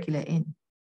being regular in?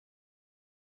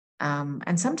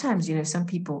 And sometimes, you know, some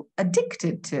people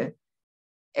addicted to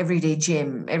everyday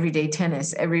gym, everyday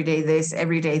tennis, everyday this,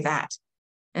 everyday that.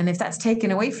 And if that's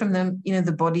taken away from them, you know,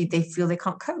 the body, they feel they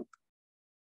can't cope.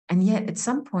 And yet at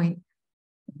some point,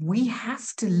 we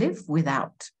have to live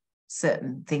without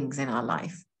certain things in our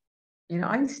life. You know,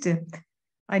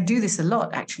 I do this a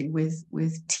lot actually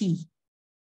with tea.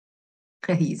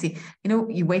 You see, you know,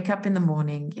 you wake up in the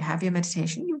morning, you have your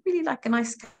meditation, you really like a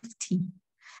nice cup of tea.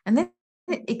 And then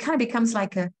it kind of becomes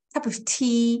like a cup of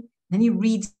tea, then you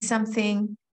read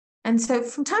something. And so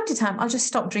from time to time, I'll just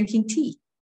stop drinking tea.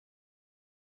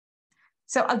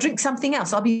 So I'll drink something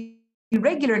else. I'll be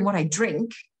regular in what I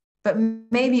drink, but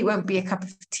maybe it won't be a cup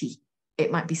of tea.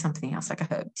 It might be something else, like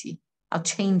a herb tea. I'll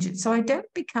change it. So I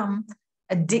don't become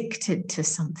addicted to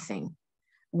something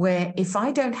where if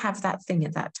I don't have that thing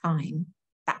at that time,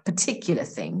 that particular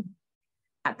thing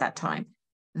at that time,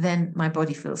 then my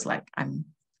body feels like I'm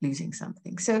losing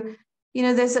something. So, you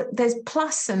know, there's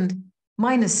plus and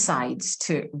minus sides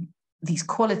to these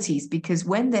qualities, because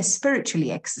when they're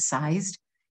spiritually exercised,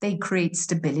 they create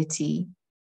stability,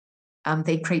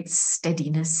 they create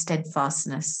steadiness,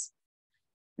 steadfastness.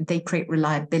 they create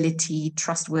reliability,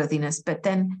 trustworthiness. But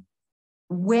then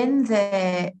when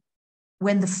the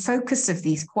focus of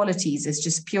these qualities is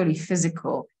just purely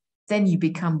physical, then you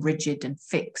become rigid and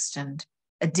fixed and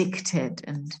addicted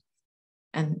and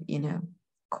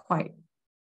quite,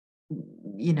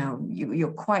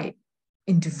 you're quite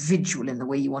individual in the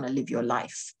way you want to live your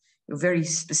life. You're very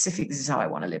specific. This is how I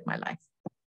want to live my life.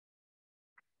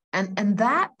 And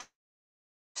that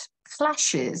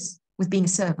clashes with being a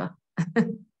server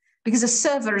because a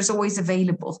server is always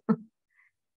available.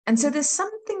 And so there's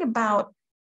something about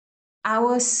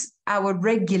our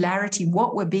regularity,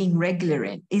 what we're being regular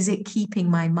in. Is it keeping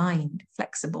my mind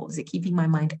flexible? Is it keeping my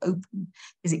mind open?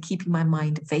 Is it keeping my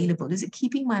mind available? Is it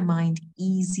keeping my mind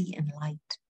easy and light?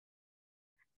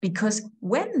 Because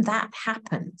when that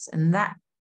happens, and that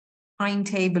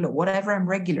timetable or whatever I'm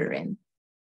regular in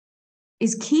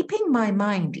is keeping my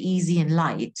mind easy and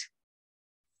light,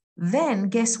 then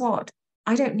guess what?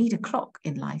 I don't need a clock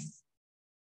in life.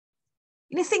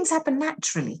 Things happen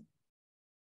naturally.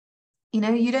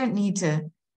 You don't need the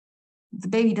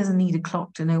baby doesn't need a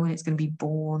clock to know when it's going to be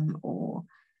born, or,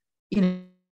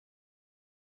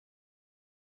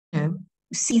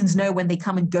 seasons know when they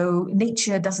come and go.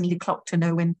 Nature doesn't need a clock to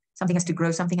know when something has to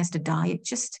grow, something has to die.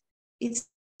 It's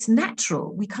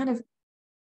natural. We kind of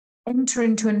enter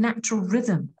into a natural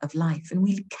rhythm of life, and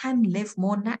we can live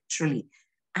more naturally,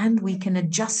 and we can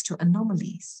adjust to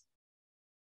anomalies.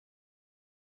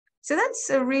 So that's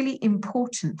a really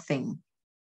important thing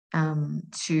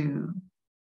to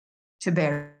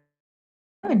bear.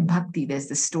 In Bhakti, there's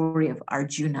the story of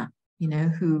Arjuna,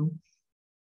 who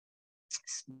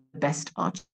is the best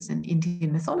archers in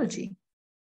Indian mythology.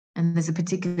 And there's a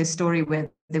particular story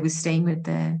where they were staying with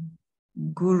their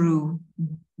guru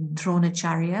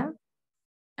Dronacharya,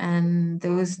 and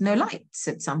there was no lights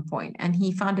at some point, and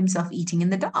he found himself eating in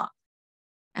the dark.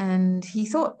 And he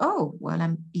thought, oh, well,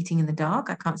 I'm eating in the dark.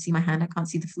 I can't see my hand. I can't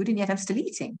see the food, and yet I'm still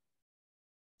eating.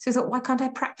 So he thought, why can't I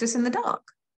practice in the dark?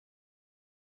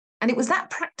 And it was that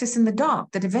practice in the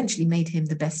dark that eventually made him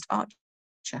the best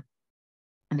archer.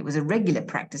 And it was a regular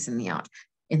practice in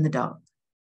the dark.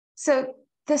 So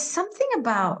there's something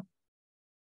about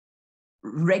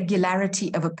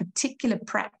regularity of a particular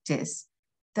practice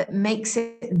that makes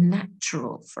it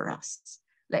natural for us.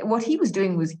 Like what he was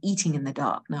doing was eating in the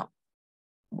dark. Now,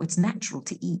 it's natural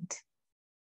to eat.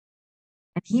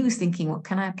 And he was thinking, well,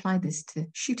 can I apply this to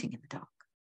shooting in the dark?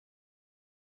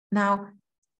 Now,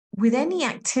 with any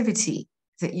activity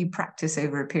that you practice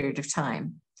over a period of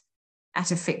time,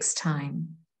 at a fixed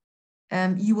time,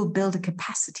 you will build a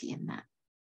capacity in that.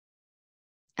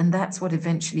 And that's what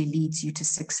eventually leads you to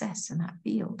success in that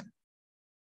field.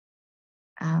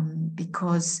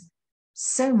 Because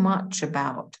so much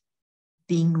about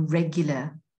being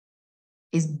regular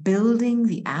is building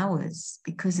the hours,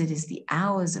 because it is the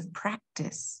hours of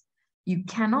practice. You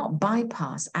cannot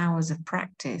bypass hours of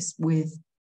practice with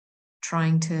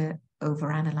trying to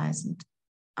overanalyze and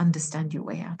understand your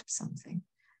way out of something,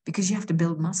 because you have to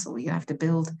build muscle. You have to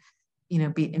build,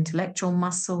 be it intellectual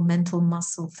muscle, mental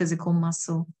muscle, physical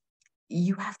muscle.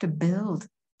 You have to build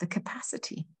the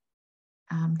capacity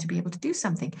to be able to do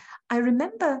something. I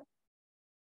remember,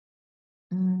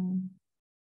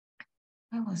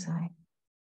 where was I?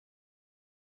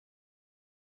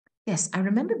 Yes, I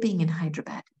remember being in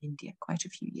Hyderabad, India, quite a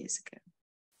few years ago,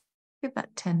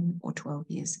 about 10 or 12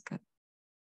 years ago.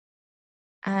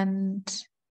 And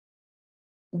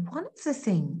one of the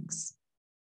things,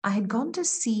 I had gone to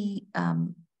see a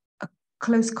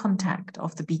close contact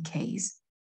of the BKs,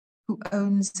 who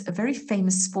owns a very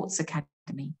famous sports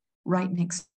academy right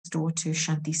next door to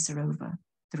Shanti Sarovar,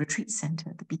 the retreat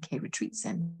center, the BK retreat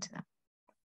center.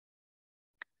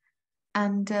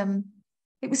 And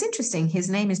it was interesting. His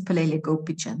name is Palele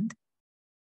Gopichand,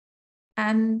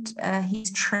 and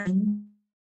he's trained.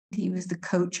 He was the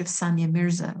coach of Sania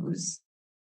Mirza, who's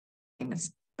a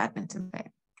famous badminton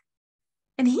player.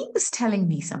 And he was telling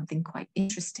me something quite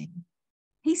interesting.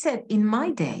 He said, in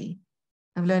my day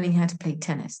of learning how to play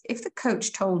tennis, if the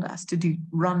coach told us to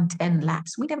run 10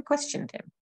 laps, we never questioned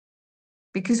him,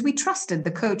 because we trusted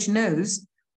the coach knows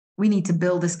we need to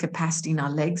build this capacity in our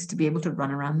legs to be able to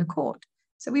run around the court.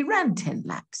 So we ran 10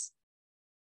 laps.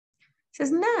 He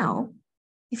says, now,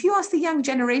 if you ask the young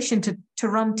generation to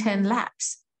run 10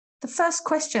 laps, the first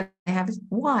question they have is,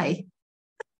 why?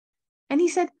 And he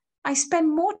said, I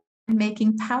spend more time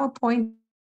making PowerPoint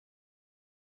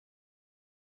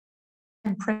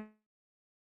and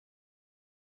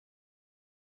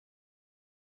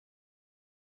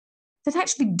than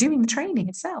actually doing the training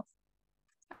itself.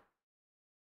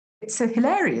 It's a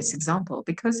hilarious example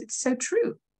because it's so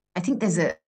true. I think there's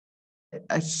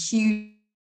a huge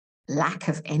lack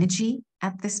of energy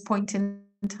at this point in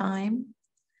time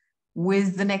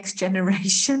with the next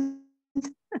generation,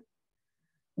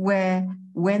 where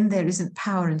when there isn't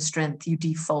power and strength, you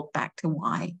default back to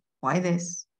why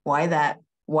this, why that,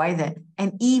 why that.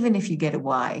 And even if you get a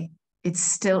why, it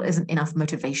still isn't enough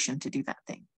motivation to do that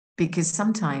thing, because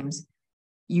sometimes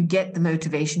you get the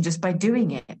motivation just by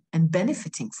doing it and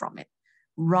benefiting from it,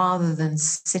 rather than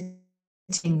sitting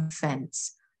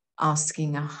fence,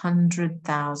 asking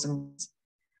 100,000,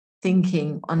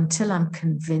 thinking until I'm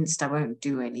convinced I won't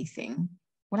do anything.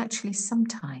 Well, actually,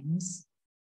 sometimes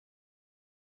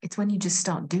it's when you just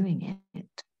start doing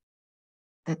it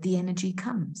that the energy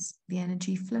comes, the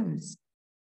energy flows.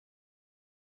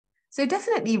 So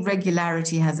definitely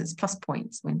regularity has its plus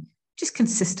points when you just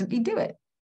consistently do it,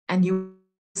 and you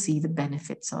see the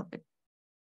benefits of it.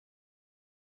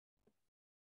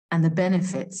 And the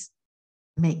benefits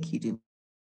make you do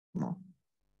more,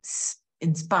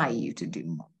 inspire you to do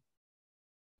more.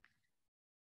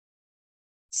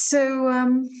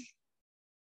 So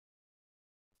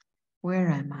where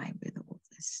am I with all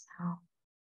this now?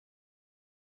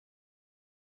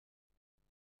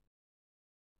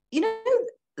 You know,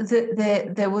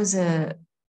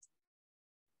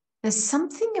 there's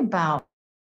something about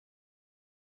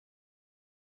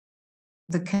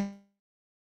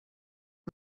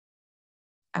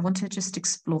I want to just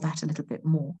explore that a little bit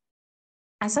more.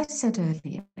 As I said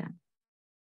earlier,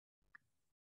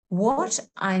 what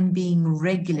I'm being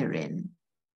regular in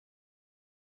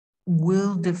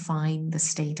will define the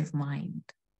state of mind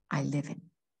I live in.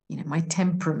 You know, my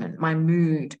temperament, my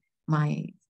mood,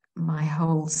 my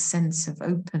whole sense of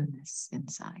openness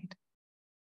inside.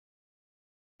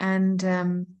 And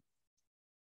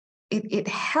it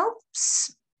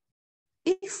helps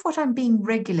if what I'm being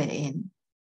regular in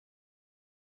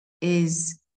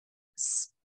is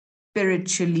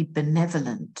spiritually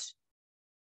benevolent,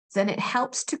 then it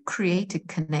helps to create a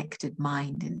connected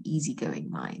mind, an easygoing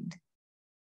mind,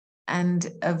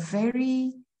 and a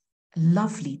very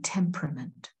lovely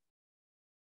temperament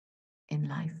in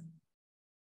life.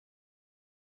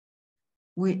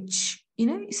 Which, you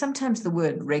know, sometimes the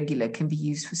word regular can be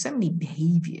used for so many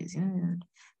behaviors. You know,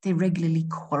 they regularly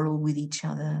quarrel with each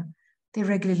other. They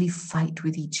regularly fight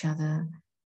with each other.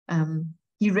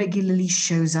 He regularly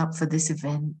shows up for this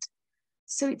event.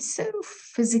 So it's so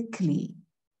physically,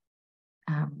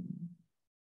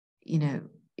 you know,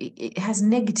 it has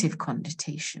negative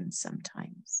connotations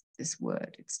sometimes, this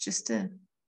word. It's just you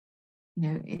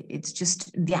know, it's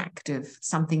just the act of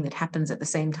something that happens at the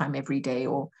same time every day,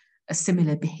 or a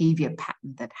similar behavior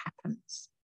pattern that happens.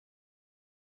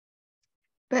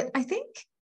 But I think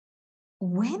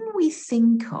when we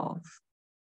think of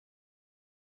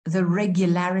the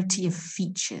regularity of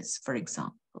features, for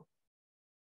example,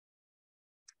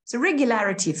 so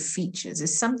regularity of features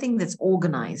is something that's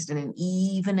organized in an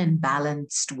even and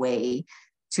balanced way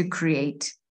to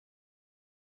create,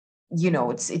 you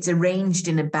know, it's arranged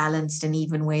in a balanced and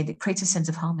even way that creates a sense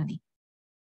of harmony.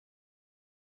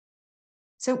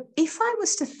 So if I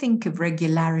was to think of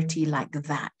regularity like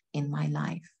that in my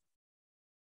life,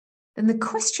 then the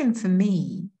question for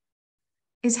me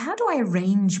is, how do I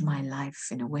arrange my life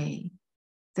in a way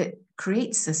that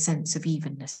creates a sense of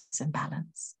evenness and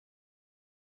balance?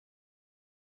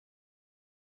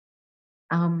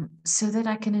 So that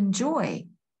I can enjoy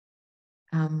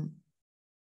an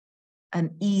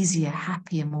easier,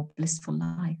 happier, more blissful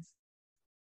life.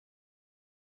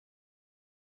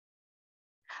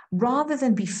 Rather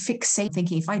than be fixated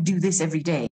thinking, if I do this every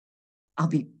day, I'll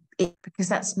be it, because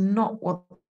that's not what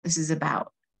this is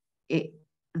about.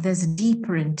 There's a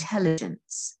deeper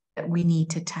intelligence that we need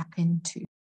to tap into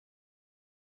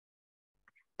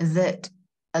that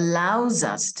allows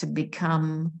us to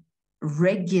become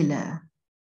regular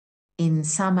in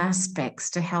some aspects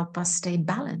to help us stay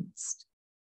balanced.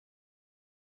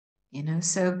 You know,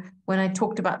 so when I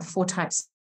talked about the 4 types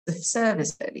of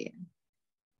service earlier,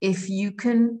 if you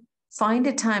can find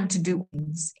a time to do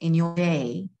things in your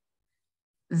day,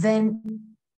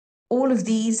 then all of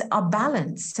these are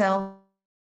balanced. Self,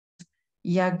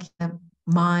 yagya,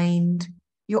 mind,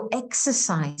 you're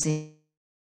exercising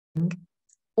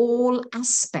all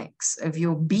aspects of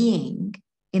your being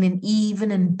in an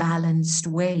even and balanced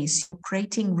way. So you're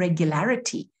creating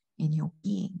regularity in your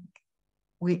being,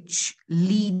 which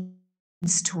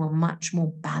leads to a much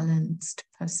more balanced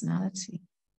personality.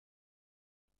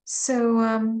 So,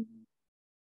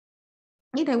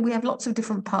 you know, we have lots of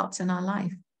different parts in our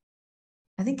life.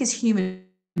 I think as human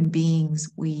beings,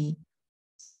 we,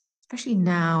 especially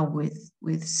now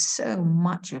with so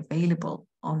much available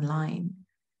online,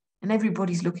 and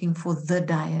everybody's looking for the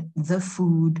diet, the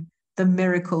food, the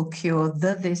miracle cure,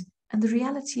 the this. And the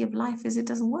reality of life is it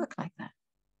doesn't work like that.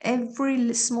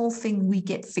 Every small thing we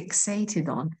get fixated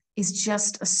on is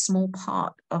just a small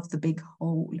part of the big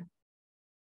whole.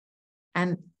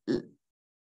 And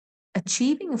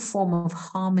achieving a form of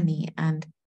harmony and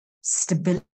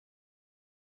stability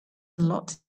has a lot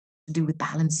to do with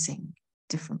balancing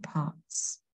different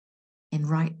parts in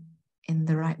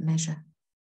the right measure.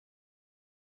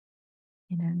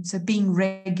 You know, so being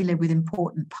regular with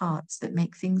important parts that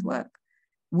make things work.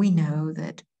 We know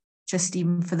that just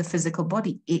even for the physical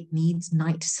body, it needs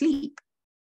night sleep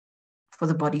for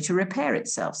the body to repair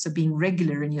itself. So being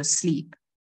regular in your sleep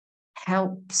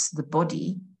helps the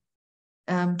body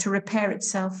to repair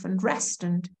itself and rest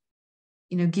and,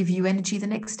 you know, give you energy the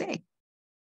next day.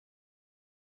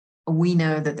 We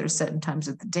know that there are certain times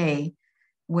of the day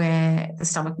where the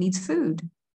stomach needs food.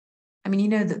 I mean, you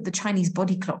know that the Chinese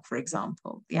body clock, for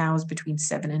example, the hours between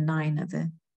 7 and 9 are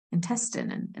the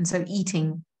intestine. And so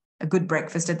eating a good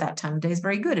breakfast at that time of day is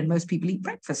very good. And most people eat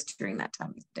breakfast during that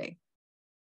time of day.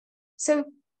 So,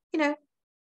 you know,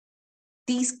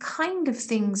 these kind of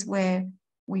things where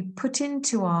we put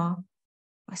into our,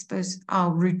 I suppose,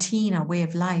 our routine, our way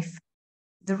of life,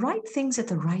 the right things at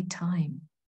the right time.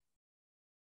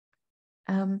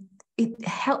 It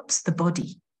helps the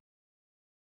body.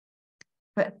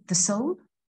 But the soul?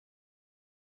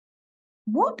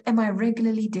 What am I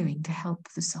regularly doing to help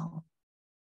the soul?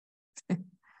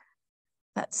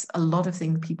 That's a lot of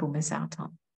things people miss out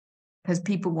on, because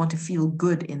people want to feel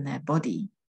good in their body.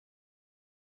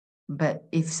 But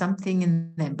if something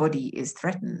in their body is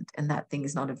threatened and that thing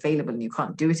is not available and you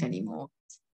can't do it anymore,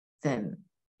 then,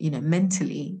 you know,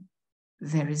 mentally,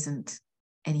 there isn't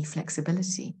any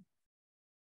flexibility.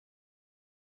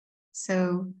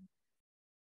 So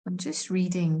I'm just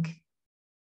reading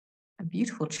a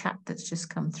beautiful chat that's just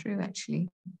come through, actually.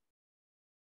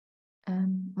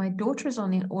 My daughter is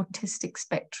on the autistic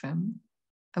spectrum.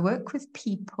 I work with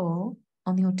people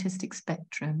on the autistic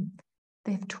spectrum.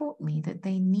 They've taught me that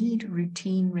they need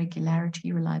routine,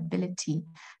 regularity, reliability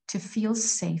to feel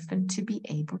safe and to be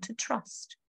able to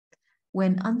trust.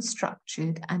 When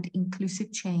unstructured and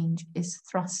inclusive change is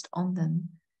thrust on them,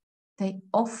 they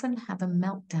often have a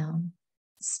meltdown.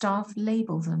 Staff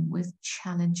label them with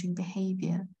challenging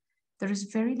behavior. There is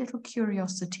very little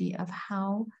curiosity of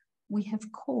how we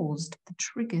have caused the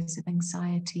triggers of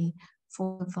anxiety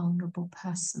for the vulnerable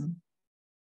person.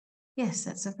 Yes,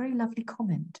 that's a very lovely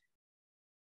comment.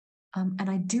 And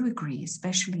I do agree,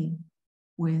 especially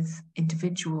with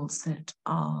individuals that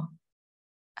are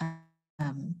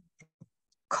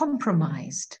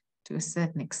compromised to a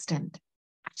certain extent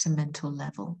at a mental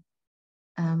level.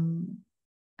 And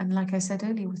like I said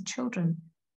earlier, with children,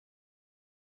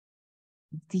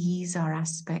 these are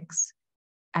aspects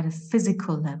at a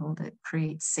physical level that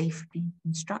create safety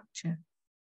and structure.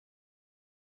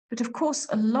 But of course,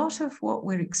 a lot of what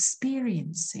we're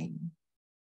experiencing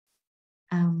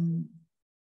in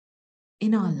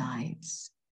our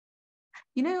lives,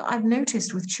 you know, I've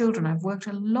noticed with children, I've worked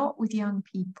a lot with young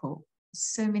people,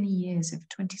 so many years, over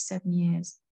 27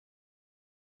 years,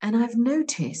 and I've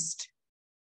noticed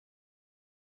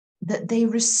that they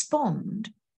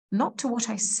respond not to what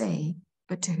I say,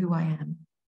 but to who I am.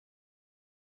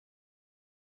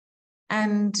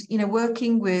 And, you know,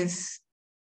 working with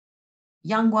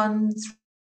young ones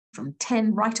from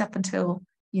 10 right up until,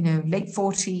 you know, late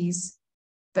 40s,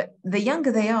 but the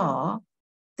younger they are,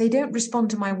 they don't respond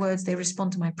to my words, they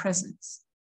respond to my presence.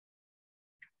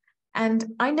 And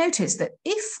I notice that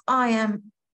if I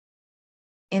am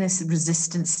in a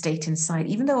resistant state inside,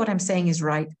 even though what I'm saying is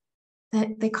right,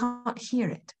 they can't hear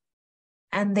it.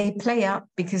 And they play up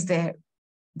because they're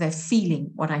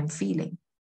feeling what I'm feeling.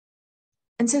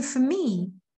 And so for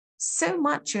me, so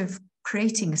much of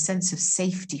creating a sense of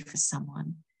safety for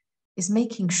someone is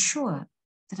making sure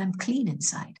that I'm clean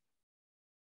inside.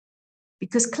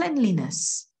 Because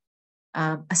cleanliness,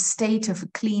 a state of a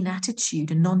clean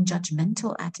attitude, a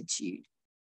non-judgmental attitude,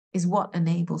 is what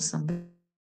enables somebody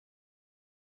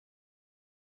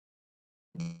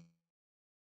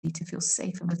to feel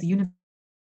safe and with the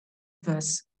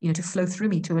universe, you know, to flow through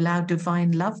me, to allow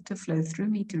divine love to flow through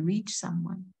me to reach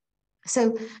someone.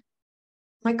 So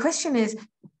my question is,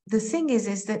 the thing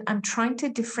is that I'm trying to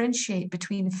differentiate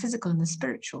between the physical and the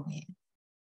spiritual here.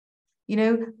 You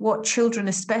know, what children,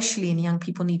 especially and young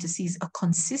people, need to see is a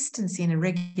consistency and a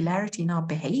regularity in our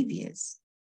behaviors,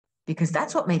 because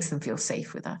that's what makes them feel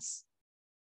safe with us.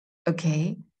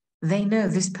 Okay, they know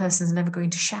this person's never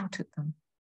going to shout at them.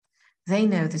 They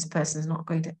know this person's not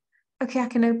going to, okay, I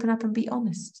can open up and be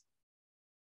honest.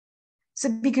 So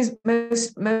because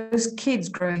most kids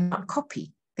growing up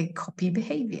copy. They copy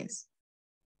behaviors.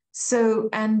 So,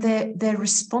 and they're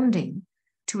responding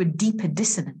to a deeper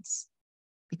dissonance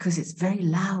because it's very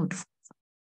loud.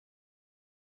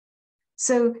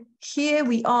 So here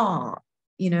we are,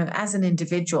 as an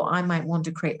individual, I might want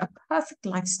to create a perfect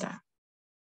lifestyle.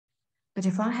 But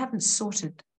if I haven't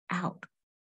sorted out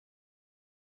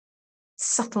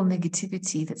subtle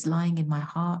negativity that's lying in my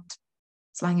heart,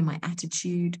 it's lying in my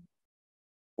attitude,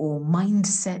 or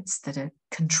mindsets that are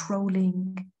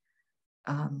controlling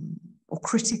or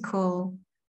critical,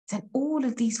 then all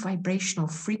of these vibrational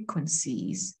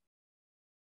frequencies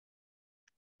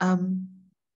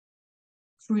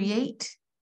create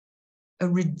a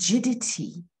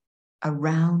rigidity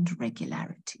around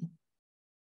regularity,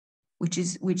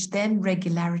 which then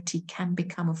regularity can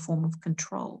become a form of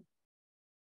control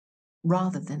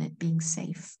rather than it being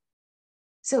safe.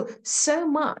 So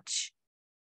much,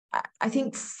 I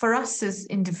think, for us as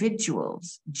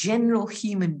individuals, general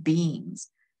human beings,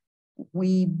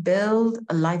 we build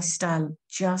a lifestyle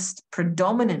just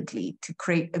predominantly to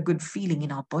create a good feeling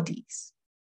in our bodies.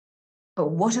 But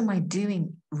what am I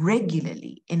doing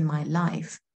regularly in my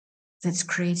life that's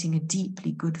creating a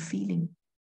deeply good feeling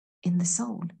in the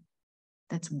soul,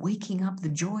 that's waking up the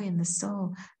joy in the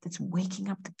soul, that's waking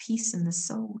up the peace in the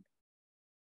soul?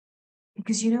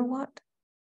 Because you know what?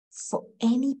 For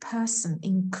any person,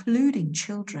 including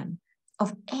children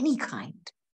of any kind,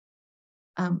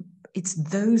 it's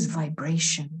those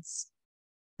vibrations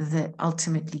that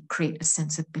ultimately create a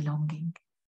sense of belonging.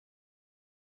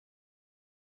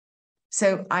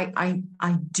 So I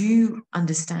do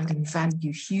understand and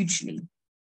value hugely,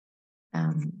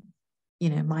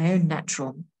 my own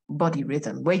natural body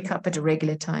rhythm. Wake up at a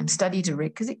regular time, study to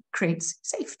because it creates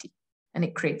safety and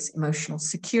it creates emotional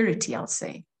security, I'll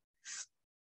say.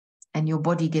 And your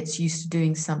body gets used to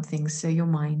doing something so your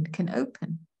mind can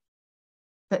open.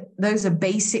 But those are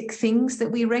basic things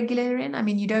that we regular in. I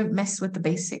mean, you don't mess with the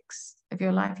basics of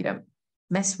your life. You don't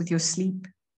mess with your sleep.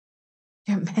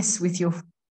 You don't mess with your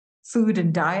food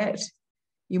and diet.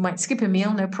 You might skip a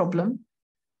meal, no problem.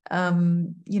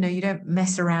 You don't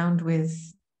mess around with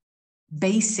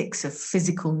basics of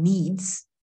physical needs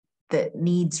that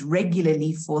needs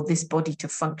regularly for this body to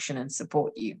function and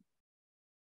support you.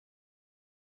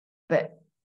 But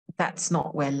that's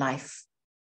not where life,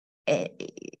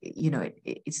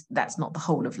 that's not the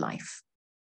whole of life.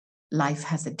 Life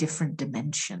has a different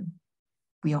dimension.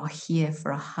 We are here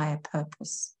for a higher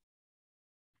purpose.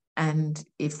 And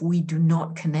if we do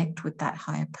not connect with that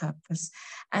higher purpose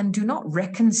and do not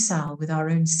reconcile with our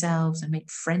own selves and make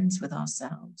friends with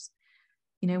ourselves,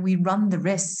 we run the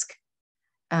risk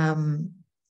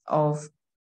of,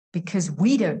 because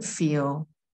we don't feel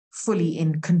fully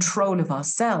in control of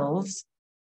ourselves,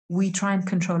 we try and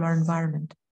control our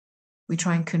environment. We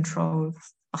try and control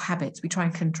our habits. We try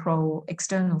and control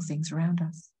external things around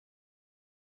us.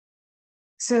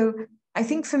 So I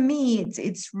think for me,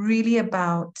 it's really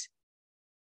about,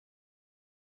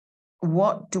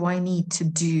 what do I need to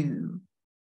do?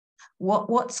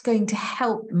 What's going to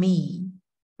help me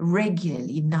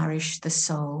regularly nourish the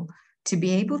soul to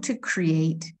be able to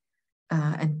create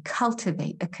and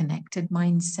cultivate a connected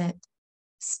mindset,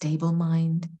 stable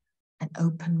mind, an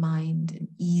open mind, an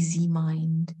easy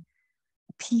mind,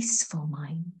 a peaceful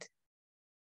mind.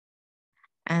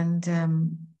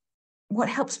 And what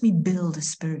helps me build a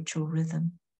spiritual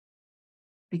rhythm?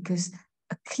 Because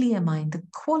a clear mind, the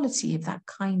quality of that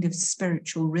kind of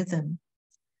spiritual rhythm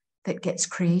that gets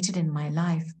created in my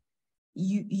life,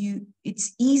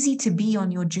 it's easy to be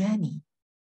on your journey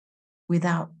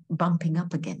without bumping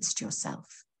up against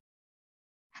yourself,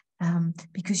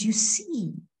 because you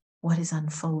see what is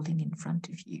unfolding in front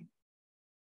of you.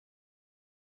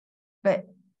 But,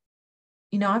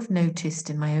 I've noticed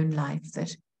in my own life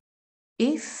that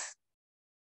if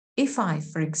I,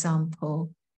 for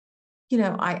example,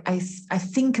 I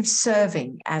think of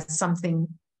serving as something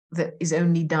that is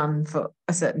only done for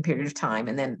a certain period of time,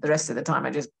 and then the rest of the time I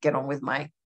just get on with my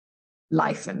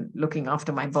life and looking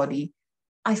after my body,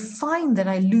 I find that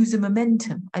I lose a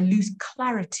momentum, I lose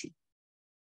clarity.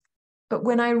 But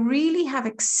when I really have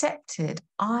accepted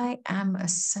I am a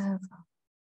server,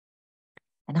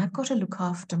 and I've got to look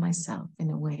after myself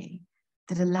in a way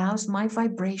that allows my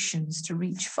vibrations to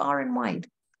reach far and wide,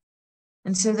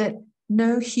 and so that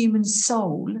no human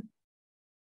soul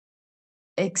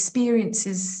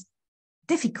experiences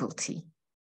difficulty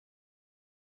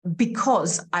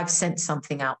because I've sent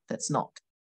something out that's not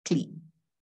clean.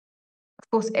 Of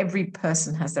course, every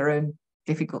person has their own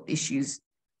difficult issues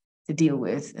to deal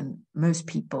with, and most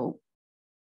people,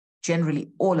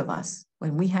 generally all of us,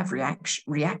 when we have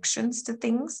reactions to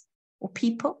things or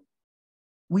people,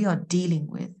 we are dealing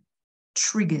with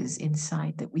triggers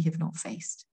inside that we have not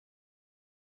faced.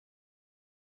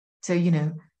 So, you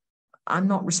know, I'm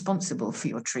not responsible for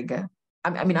your trigger.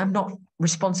 I mean, I'm not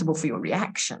responsible for your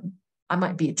reaction. I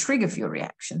might be a trigger for your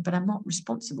reaction, but I'm not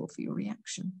responsible for your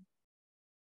reaction.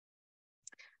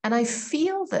 And I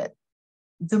feel that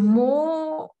the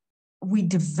more we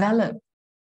develop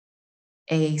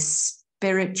a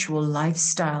spiritual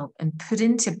lifestyle and put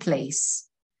into place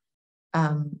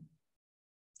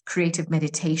creative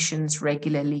meditations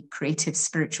regularly, creative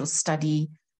spiritual study,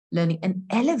 learning, and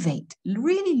elevate,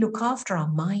 really look after our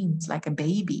minds like a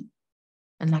baby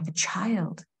and like a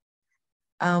child,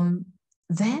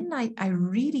 then I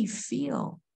really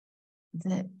feel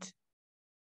that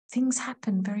things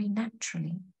happen very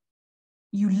naturally.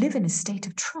 You live in a state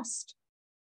of trust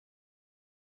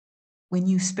when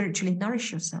you spiritually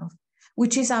nourish yourself,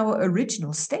 which is our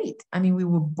original state. I mean, we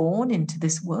were born into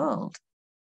this world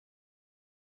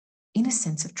in a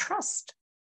sense of trust.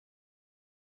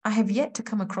 I have yet to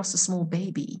come across a small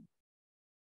baby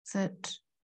that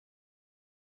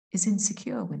is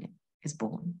insecure when it is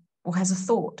born or has a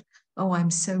thought, oh,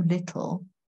 I'm so little,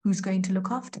 who's going to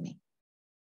look after me?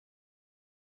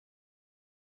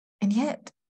 And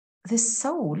yet this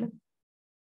soul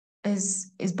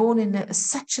is born in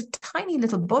such a tiny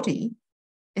little body,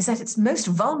 is at its most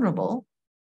vulnerable,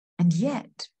 and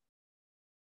yet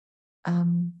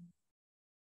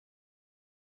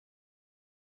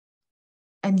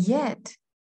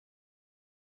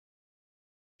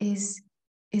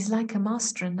is like a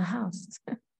master in the house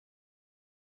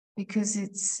because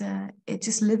it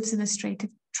just lives in a state of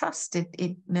trust.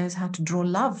 It knows how to draw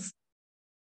love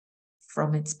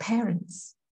from its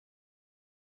parents.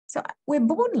 So we're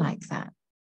born like that.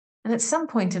 And at some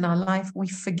point in our life, we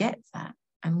forget that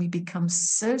and we become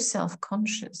so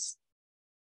self-conscious,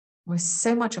 where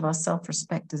so much of our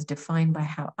self-respect is defined by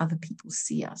how other people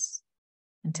see us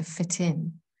and to fit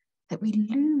in, that we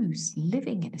lose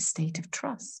living in a state of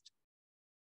trust.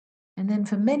 And then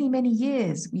for many, many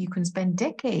years, you can spend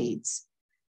decades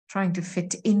trying to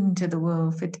fit into the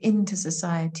world, fit into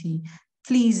society,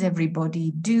 please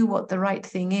everybody, do what the right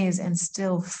thing is, and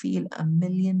still feel a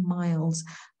million miles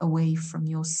away from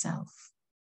yourself.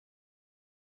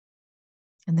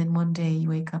 And then one day you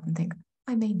wake up and think,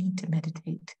 I may need to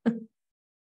meditate.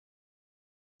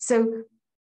 So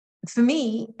for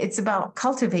me, it's about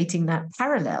cultivating that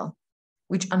parallel,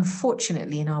 which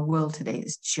unfortunately in our world today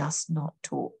is just not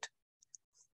taught,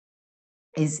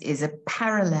 is a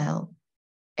parallel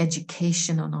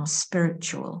education on our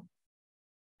spiritual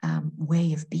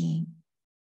way of being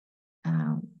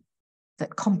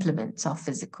that complements our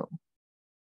physical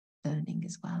learning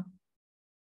as well.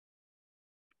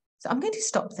 So I'm going to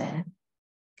stop there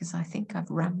because I think I've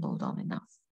rambled on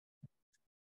enough.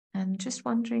 And just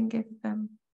wondering if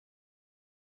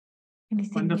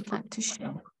anything Wonderful. you'd like to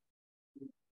share.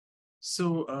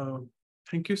 So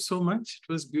thank you so much.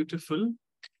 It was beautiful.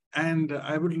 And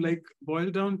I would like boil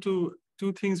down to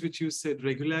two things which you said: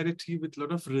 regularity with a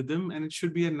lot of rhythm, and it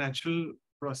should be a natural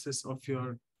process of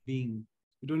your being.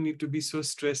 You don't need to be so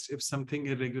stressed if something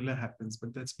irregular happens,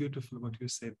 but that's beautiful what you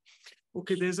said.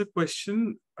 Okay, there's a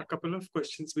question, a couple of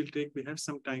questions we'll take. We have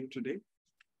some time today.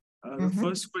 The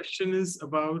first question is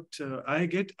about, I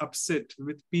get upset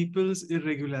with people's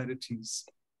irregularities.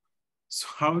 So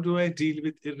how do I deal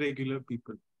with irregular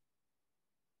people?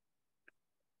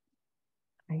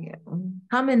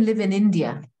 Come and live in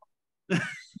India.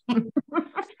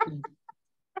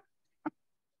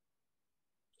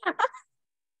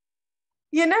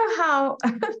 You know how,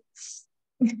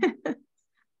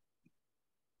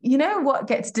 you know what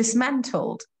gets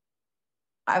dismantled?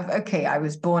 I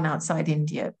was born outside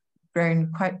India,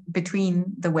 grown quite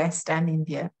between the West and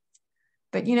India.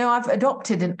 But, you know, I've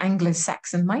adopted an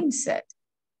Anglo-Saxon mindset,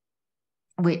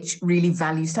 which really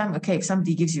values time. Okay, if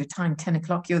somebody gives you a time, 10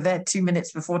 o'clock, you're there 2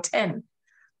 minutes before 10.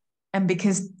 And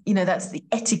because, you know, that's the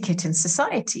etiquette in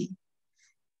society.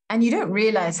 And you don't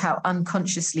realize how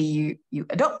unconsciously you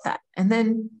adopt that. And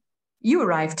then you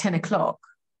arrive 10 o'clock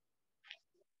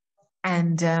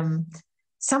and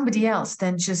somebody else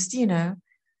then just, you know,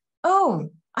 oh,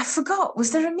 I forgot,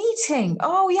 was there a meeting?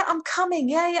 Oh yeah, I'm coming,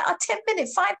 yeah, 10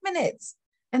 minutes, 5 minutes.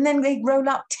 And then they roll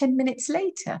up 10 minutes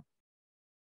later.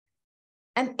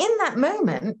 And in that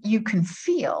moment, you can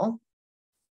feel,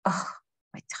 oh,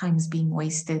 my time's being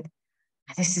wasted.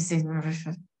 This is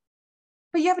in.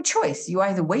 But you have a choice. You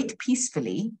either wait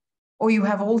peacefully or you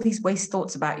have all these waste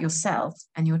thoughts about yourself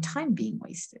and your time being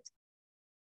wasted.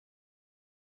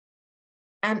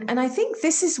 And I think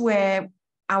this is where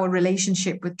our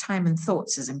relationship with time and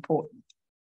thoughts is important.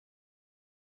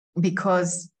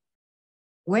 Because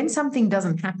when something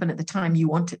doesn't happen at the time you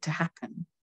want it to happen,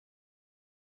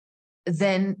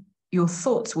 then your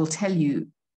thoughts will tell you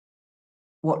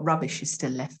what rubbish is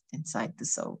still left inside the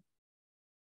soul.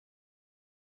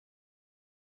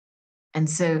 And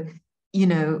so, you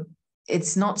know,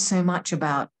 it's not so much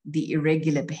about the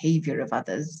irregular behavior of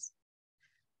others.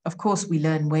 Of course, we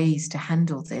learn ways to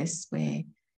handle this where,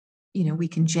 you know, we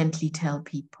can gently tell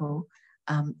people,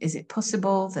 is it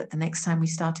possible that the next time we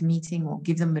start a meeting, or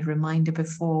give them a reminder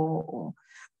before, or,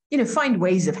 you know, find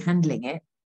ways of handling it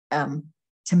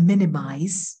to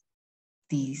minimize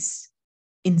these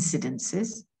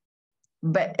incidences.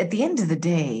 But at the end of the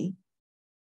day,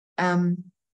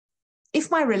 if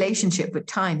my relationship with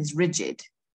time is rigid,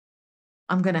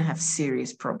 I'm going to have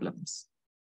serious problems.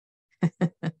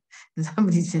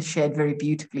 Somebody just shared very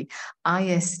beautifully,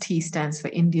 IST stands for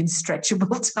Indian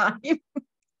Stretchable Time.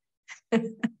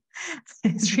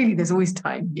 It's really, there's always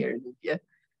time here in India.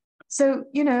 So,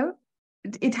 you know,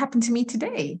 it happened to me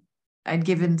today. I'd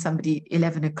given somebody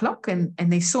 11 o'clock and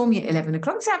they saw me at 11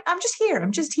 o'clock and said, I'm just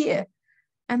here.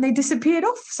 And they disappeared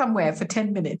off somewhere for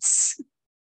 10 minutes.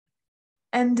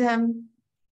 And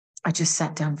I just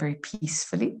sat down very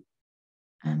peacefully.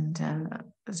 And I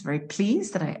was very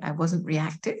pleased that I wasn't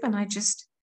reactive, and I just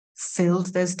filled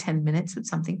those 10 minutes with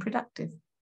something productive.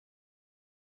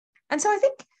 And so I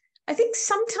think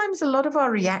sometimes a lot of our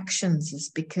reactions is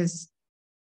because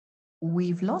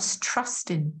we've lost trust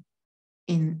in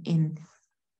the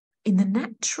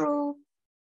natural.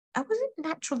 I wasn't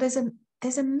natural. There's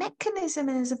a mechanism,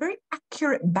 and there's a very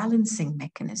accurate balancing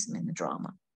mechanism in the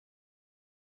drama.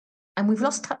 And we've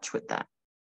lost touch with that.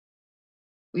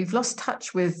 We've lost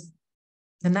touch with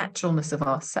the naturalness of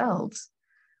ourselves,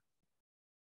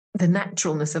 the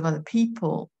naturalness of other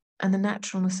people, and the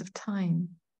naturalness of time.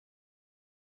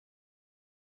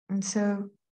 And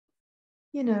so,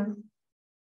 you know,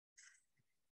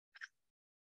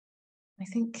 I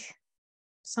think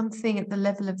something at the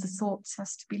level of the thoughts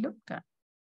has to be looked at.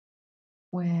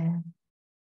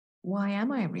 Why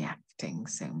am I reacting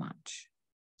so much?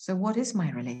 So what is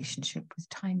my relationship with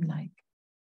time like?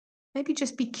 Maybe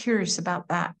just be curious about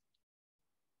that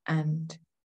and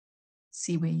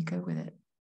see where you go with it.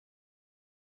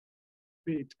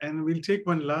 Great. And we'll take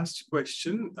one last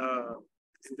question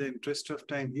in the interest of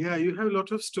time. Yeah, you have a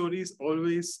lot of stories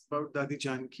always about Dadi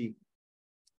Janki.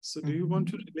 So do you want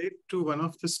to relate to one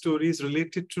of the stories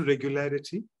related to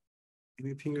regularity?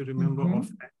 Anything you remember of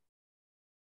that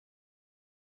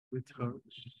with her?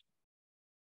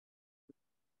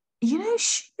 You know,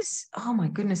 she was, oh my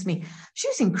goodness me, she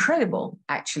was incredible,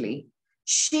 actually.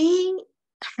 She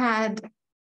had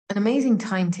an amazing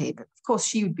timetable. Of course,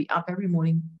 she would be up every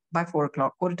morning by 4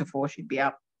 o'clock, 3:45, she'd be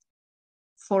up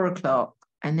 4 o'clock.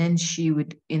 And then she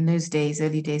would, in those days,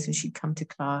 early days when she'd come to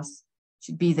class,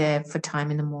 she'd be there for time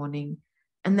in the morning.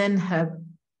 And then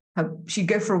she'd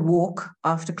go for a walk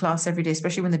after class every day,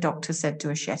 especially when the doctor said to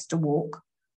her she has to walk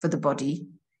for the body.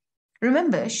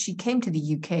 Remember, she came to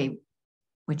the UK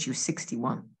when she was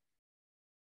 61.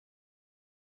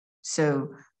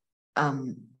 So,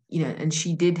 you know, and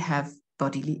she did have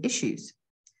bodily issues.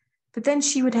 But then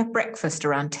she would have breakfast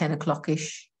around 10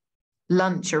 o'clock-ish,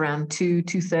 lunch around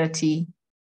 2:30,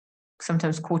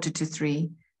 sometimes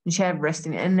 2:45, and she'd have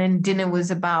resting. And then dinner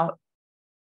was about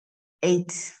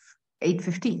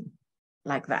 8:15,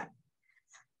 like that.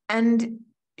 And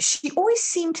she always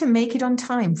seemed to make it on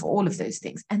time for all of those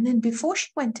things. And then before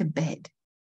she went to bed,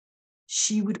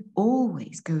 she would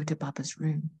always go to Baba's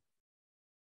room.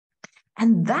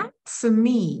 And that, for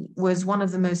me, was one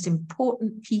of the most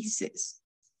important pieces.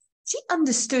 She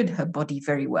understood her body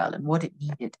very well and what it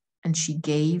needed, and she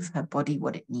gave her body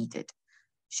what it needed.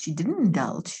 She didn't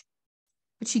indulge,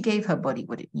 but she gave her body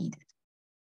what it needed.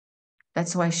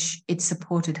 That's why it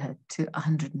supported her to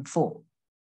 104.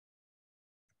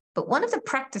 But one of the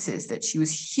practices that she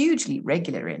was hugely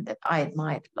regular in that I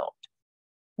admired a lot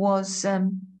was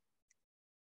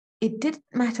it didn't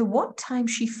matter what time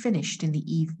she finished in the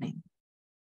evening,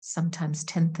 sometimes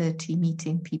 10:30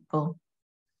 meeting people,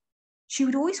 she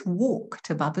would always walk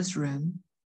to Baba's room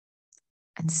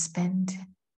and spend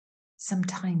some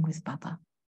time with Baba.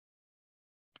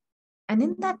 And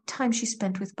in that time she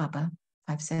spent with Baba,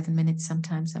 5-7 minutes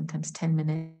sometimes 10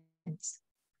 minutes,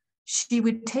 she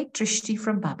would take drishti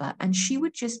from Baba and she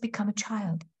would just become a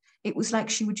child. It was like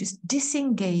she would just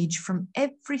disengage from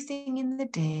everything in the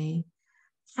day,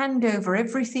 hand over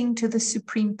everything to the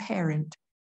Supreme Parent,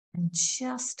 and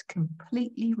just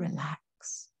completely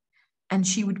relax. And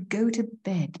she would go to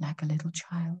bed like a little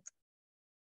child.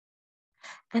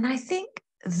 And I think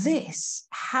this,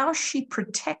 how she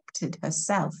protected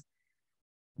herself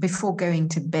before going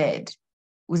to bed,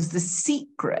 was the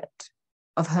secret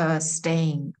of her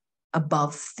staying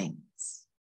above things.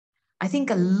 I think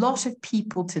a lot of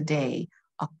people today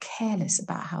are careless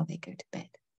about how they go to bed.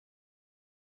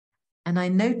 And I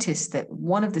noticed that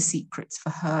one of the secrets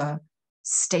for her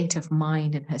state of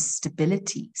mind and her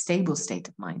stable state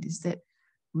of mind is that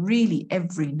really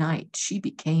every night she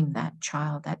became that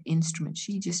child, that instrument.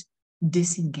 She just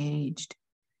disengaged.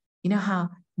 You know how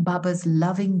Baba's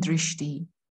loving drishti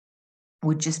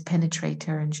would just penetrate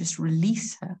her and just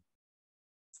release her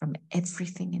from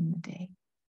everything in the day.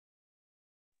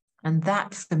 And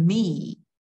that for me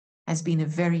has been a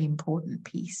very important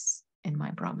piece in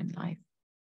my Brahmin life,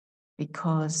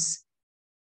 because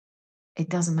it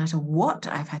doesn't matter what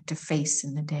I've had to face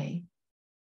in the day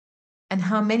and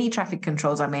how many traffic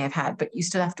controls I may have had, but you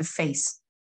still have to face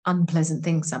unpleasant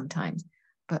things sometimes.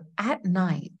 But at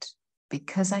night,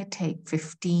 because I take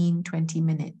 15, 20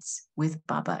 minutes with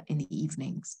Baba in the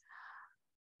evenings,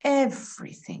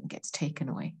 everything gets taken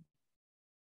away.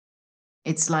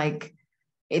 It's like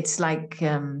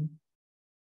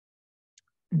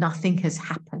nothing has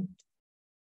happened.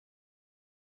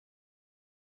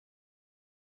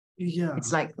 Yeah.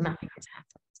 It's like nothing has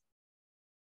happened.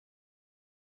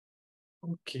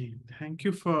 Okay. Thank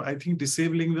you for, I think,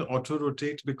 disabling the auto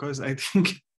rotate, because I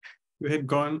think you had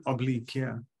gone oblique.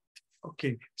 Yeah.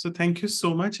 Okay. So thank you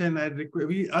so much. And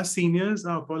we, our seniors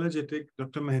are apologetic.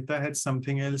 Dr. Mehta had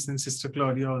something else and Sister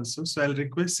Claudia also. So I'll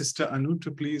request Sister Anu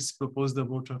to please propose the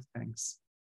vote of thanks.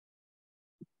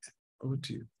 Over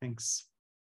to you. Thanks.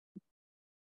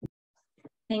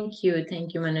 Thank you,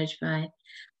 Manoj Bhai.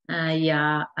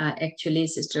 Actually,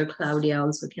 Sister Claudia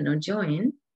also cannot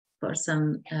join for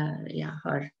some,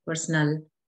 her personal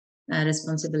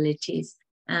responsibilities.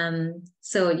 On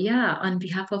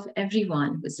behalf of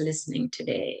everyone who's listening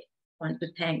today, I want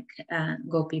to thank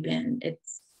Gopi Ben.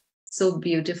 It's so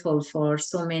beautiful for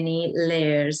so many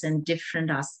layers and different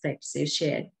aspects you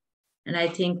shared. And I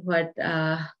think what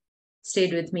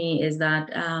stayed with me is that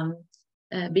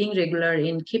being regular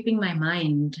in keeping my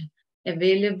mind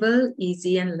available,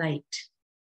 easy, and light,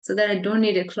 so that I don't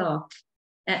need a clock.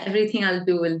 Everything I'll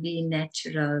do will be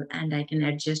natural and I can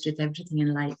adjust with everything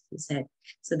in life, you said.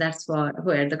 So that's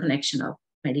where the connection of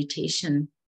meditation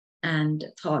and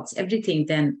thoughts, everything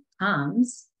then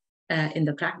comes in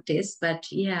the practice. But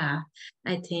yeah,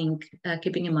 I think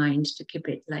keeping in mind to keep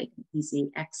it like easy,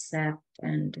 accept,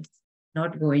 and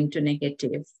not go into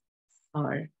negative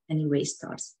or any waste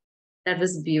thoughts. That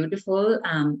was beautiful.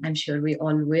 I'm sure we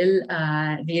all will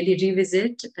really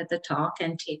revisit the talk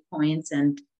and take points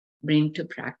and bring to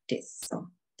practice. So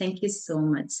thank you so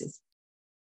much, sis.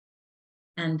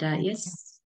 And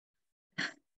yes,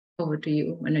 over to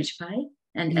you, Manoj Bhai.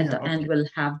 And at the end, we'll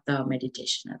have the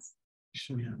meditation as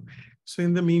Sure, yeah. So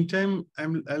in the meantime,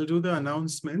 I'll do the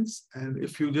announcements. And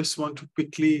if you just want to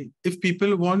quickly, if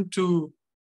people want to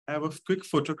have a quick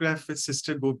photograph with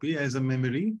Sister Gopi as a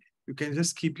memory, you can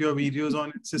just keep your videos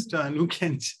on and Sister Anu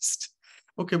can just...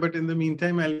 Okay, but in the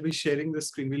meantime, I'll be sharing the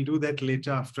screen. We'll do that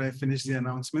later after I finish the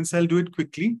announcements. I'll do it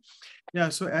quickly. Yeah,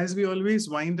 so as we always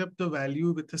wind up the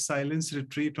value with a silence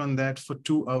retreat on that for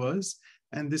 2 hours.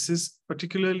 And this is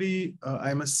particularly,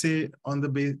 I must say, on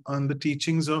the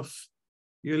teachings of,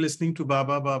 you're listening to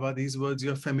Baba, these words,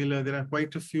 you're familiar. There are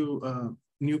quite a few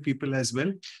new people as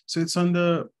well. So it's on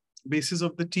the basis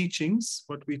of the teachings,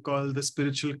 what we call the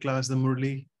spiritual class, the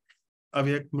Murli,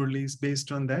 Avyak Murli is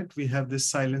based on that. We have this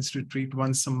silence retreat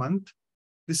once a month.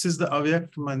 This is the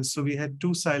Avyak month. So we had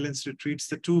 2 silence retreats.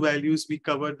 The 2 values we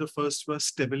covered, the first was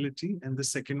stability and the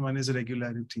second one is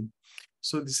regularity.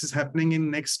 So this is happening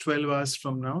in next 12 hours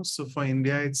from now. So for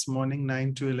India, it's morning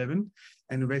 9 to 11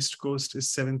 and West Coast is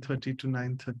 7:30 to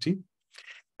 9:30.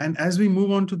 And as we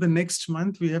move on to the next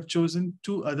month, we have chosen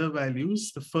 2 other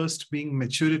values. The first being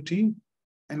maturity,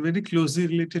 and very closely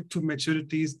related to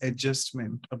maturity is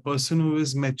adjustment. A person who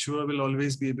is mature will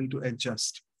always be able to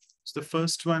adjust. So the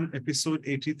first one, episode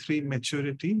 83,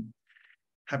 maturity,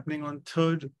 happening on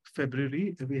 3rd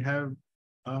February. We have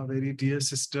our very dear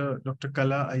sister, Dr.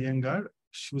 Kala Iyengar.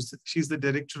 She's the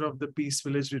director of the Peace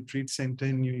Village Retreat Center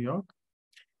in New York.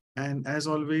 And as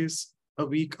always, a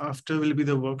week after will be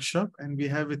the workshop. And we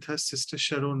have with us Sister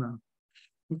Sharona,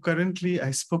 who currently,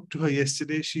 I spoke to her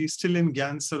yesterday. She's still in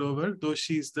Gyan Sarovar, though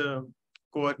she's the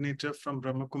coordinator from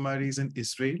Brahma Kumaris in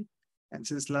Israel. And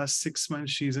since last 6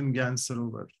 months, she's in Gyan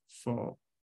Sarovar for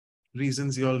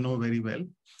reasons you all know very well.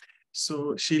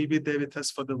 So she'll be there with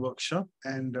us for the workshop.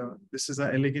 And this is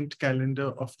our elegant calendar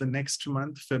of the next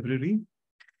month, February.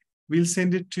 We'll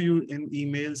send it to you in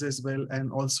emails as well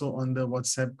and also on the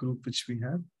WhatsApp group which we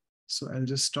have. So I'll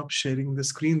just stop sharing the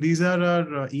screen. These are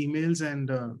our emails and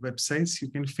websites. You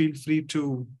can feel free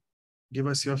to give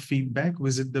us your feedback,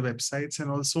 visit the websites,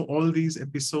 and also all these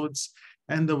episodes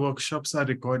and the workshops are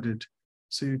recorded.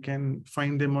 So you can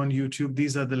find them on YouTube.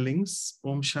 These are the links,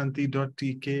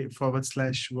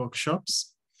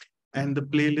 omshanti.tk/workshops. And the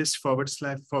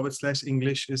playlist //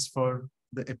 English is for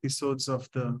the episodes of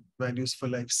the Values for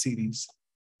Life series.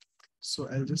 So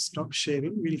I'll just stop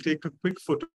sharing. We'll take a quick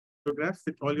photograph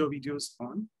with all your videos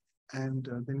on, and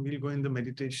then we'll go in the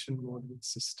meditation mode with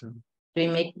Sister. We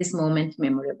make this moment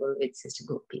memorable with Sister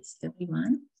Gopi.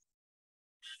 Everyone.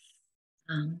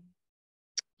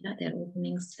 Yeah, they're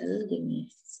opening still. Give me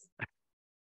a second.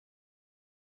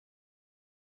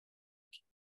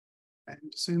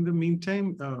 And so in the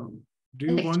meantime, do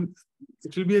you want,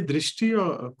 it will be a drishti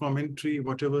or a commentary,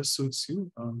 whatever suits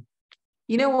you?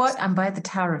 You know what? I'm by the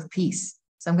Tower of Peace.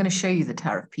 So I'm going to show you the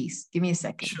Tower of Peace. Give me a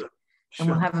second. Sure. And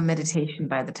we'll have a meditation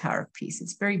by the Tower of Peace.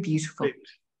 It's very beautiful. Great.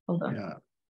 Hold on. Yeah.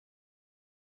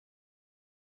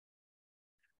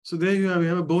 So there you are. We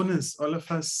have a bonus, all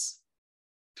of us,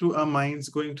 through our minds,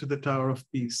 going to the Tower of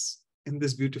Peace in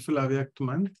this beautiful Avyakt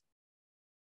month.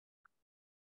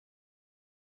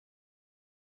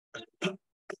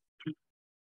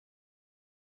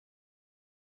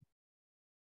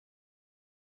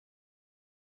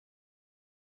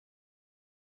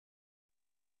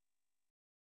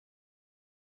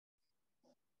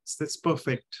 So that's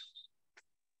perfect.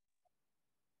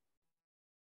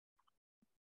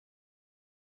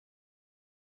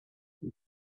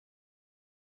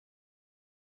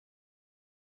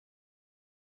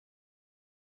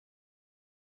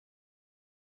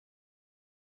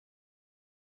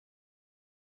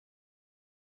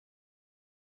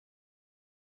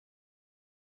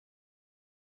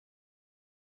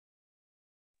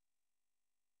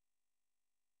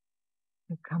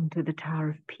 We've come to the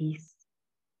Tower of Peace.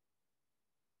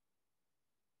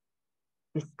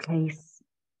 This place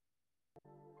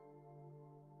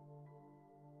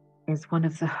is one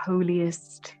of the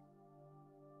holiest,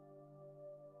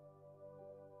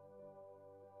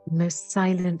 most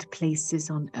silent places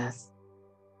on earth.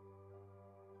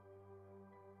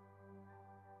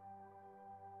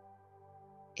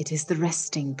 It is the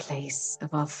resting place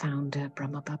of our founder,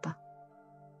 Brahma Baba.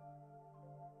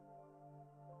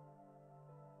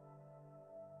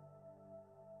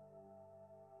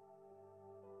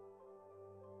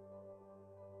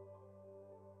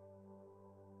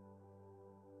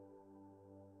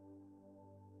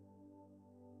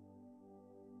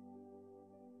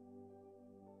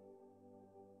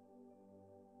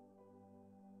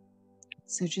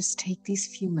 So just take these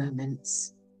few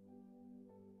moments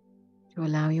to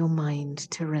allow your mind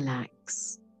to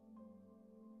relax.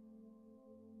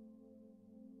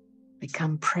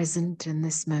 Become present in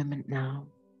this moment now.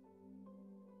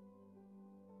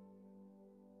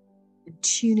 And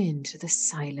tune in to the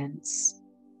silence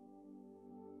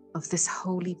of this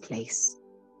holy place.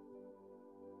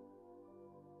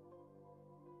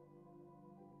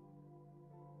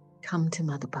 Come to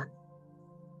Madhuban.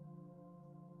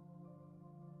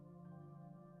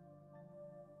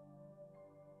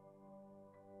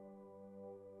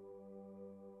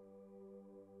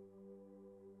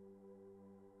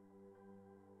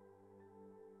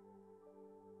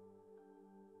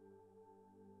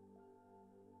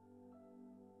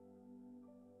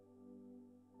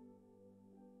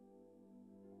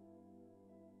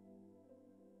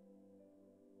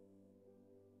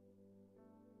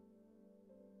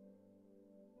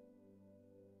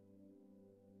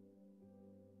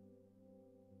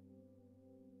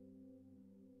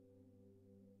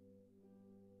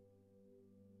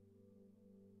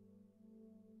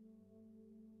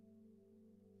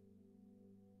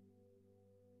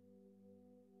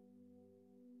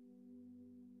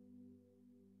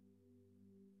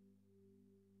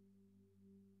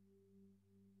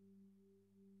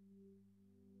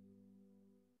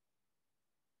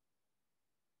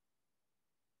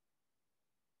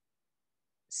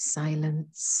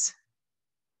 Silence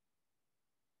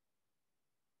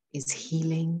is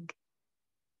healing.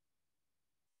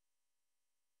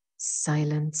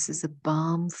 Silence is a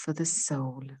balm for the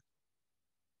soul.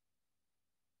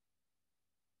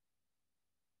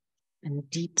 And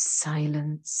deep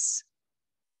silence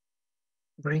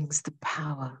brings the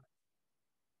power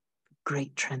of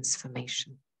great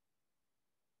transformation.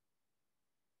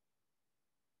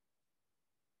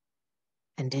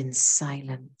 And in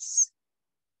silence,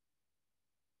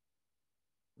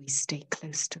 we stay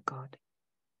close to God.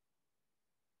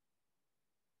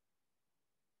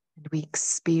 And we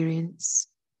experience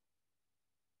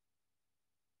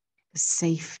the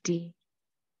safety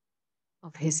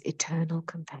of his eternal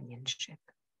companionship.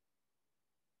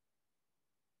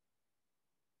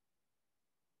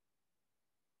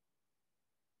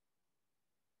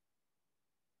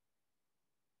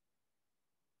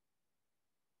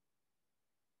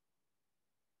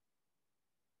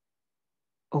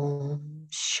 Om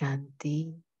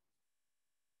Shanti,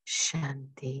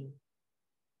 Shanti,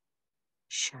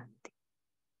 Shanti.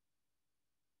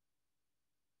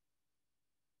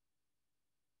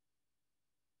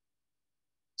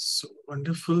 So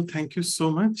wonderful. Thank you so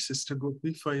much, Sister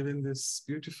Gopi, for even this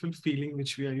beautiful feeling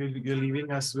which you're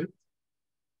leaving us with.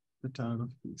 The Tower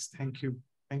of Peace. Thank you.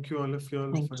 Thank you all of you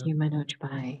all. Thank you, Manoj.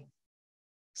 Bye.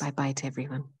 Bye-bye to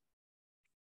everyone.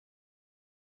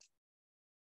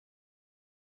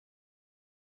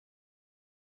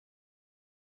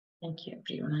 Thank you,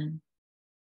 everyone.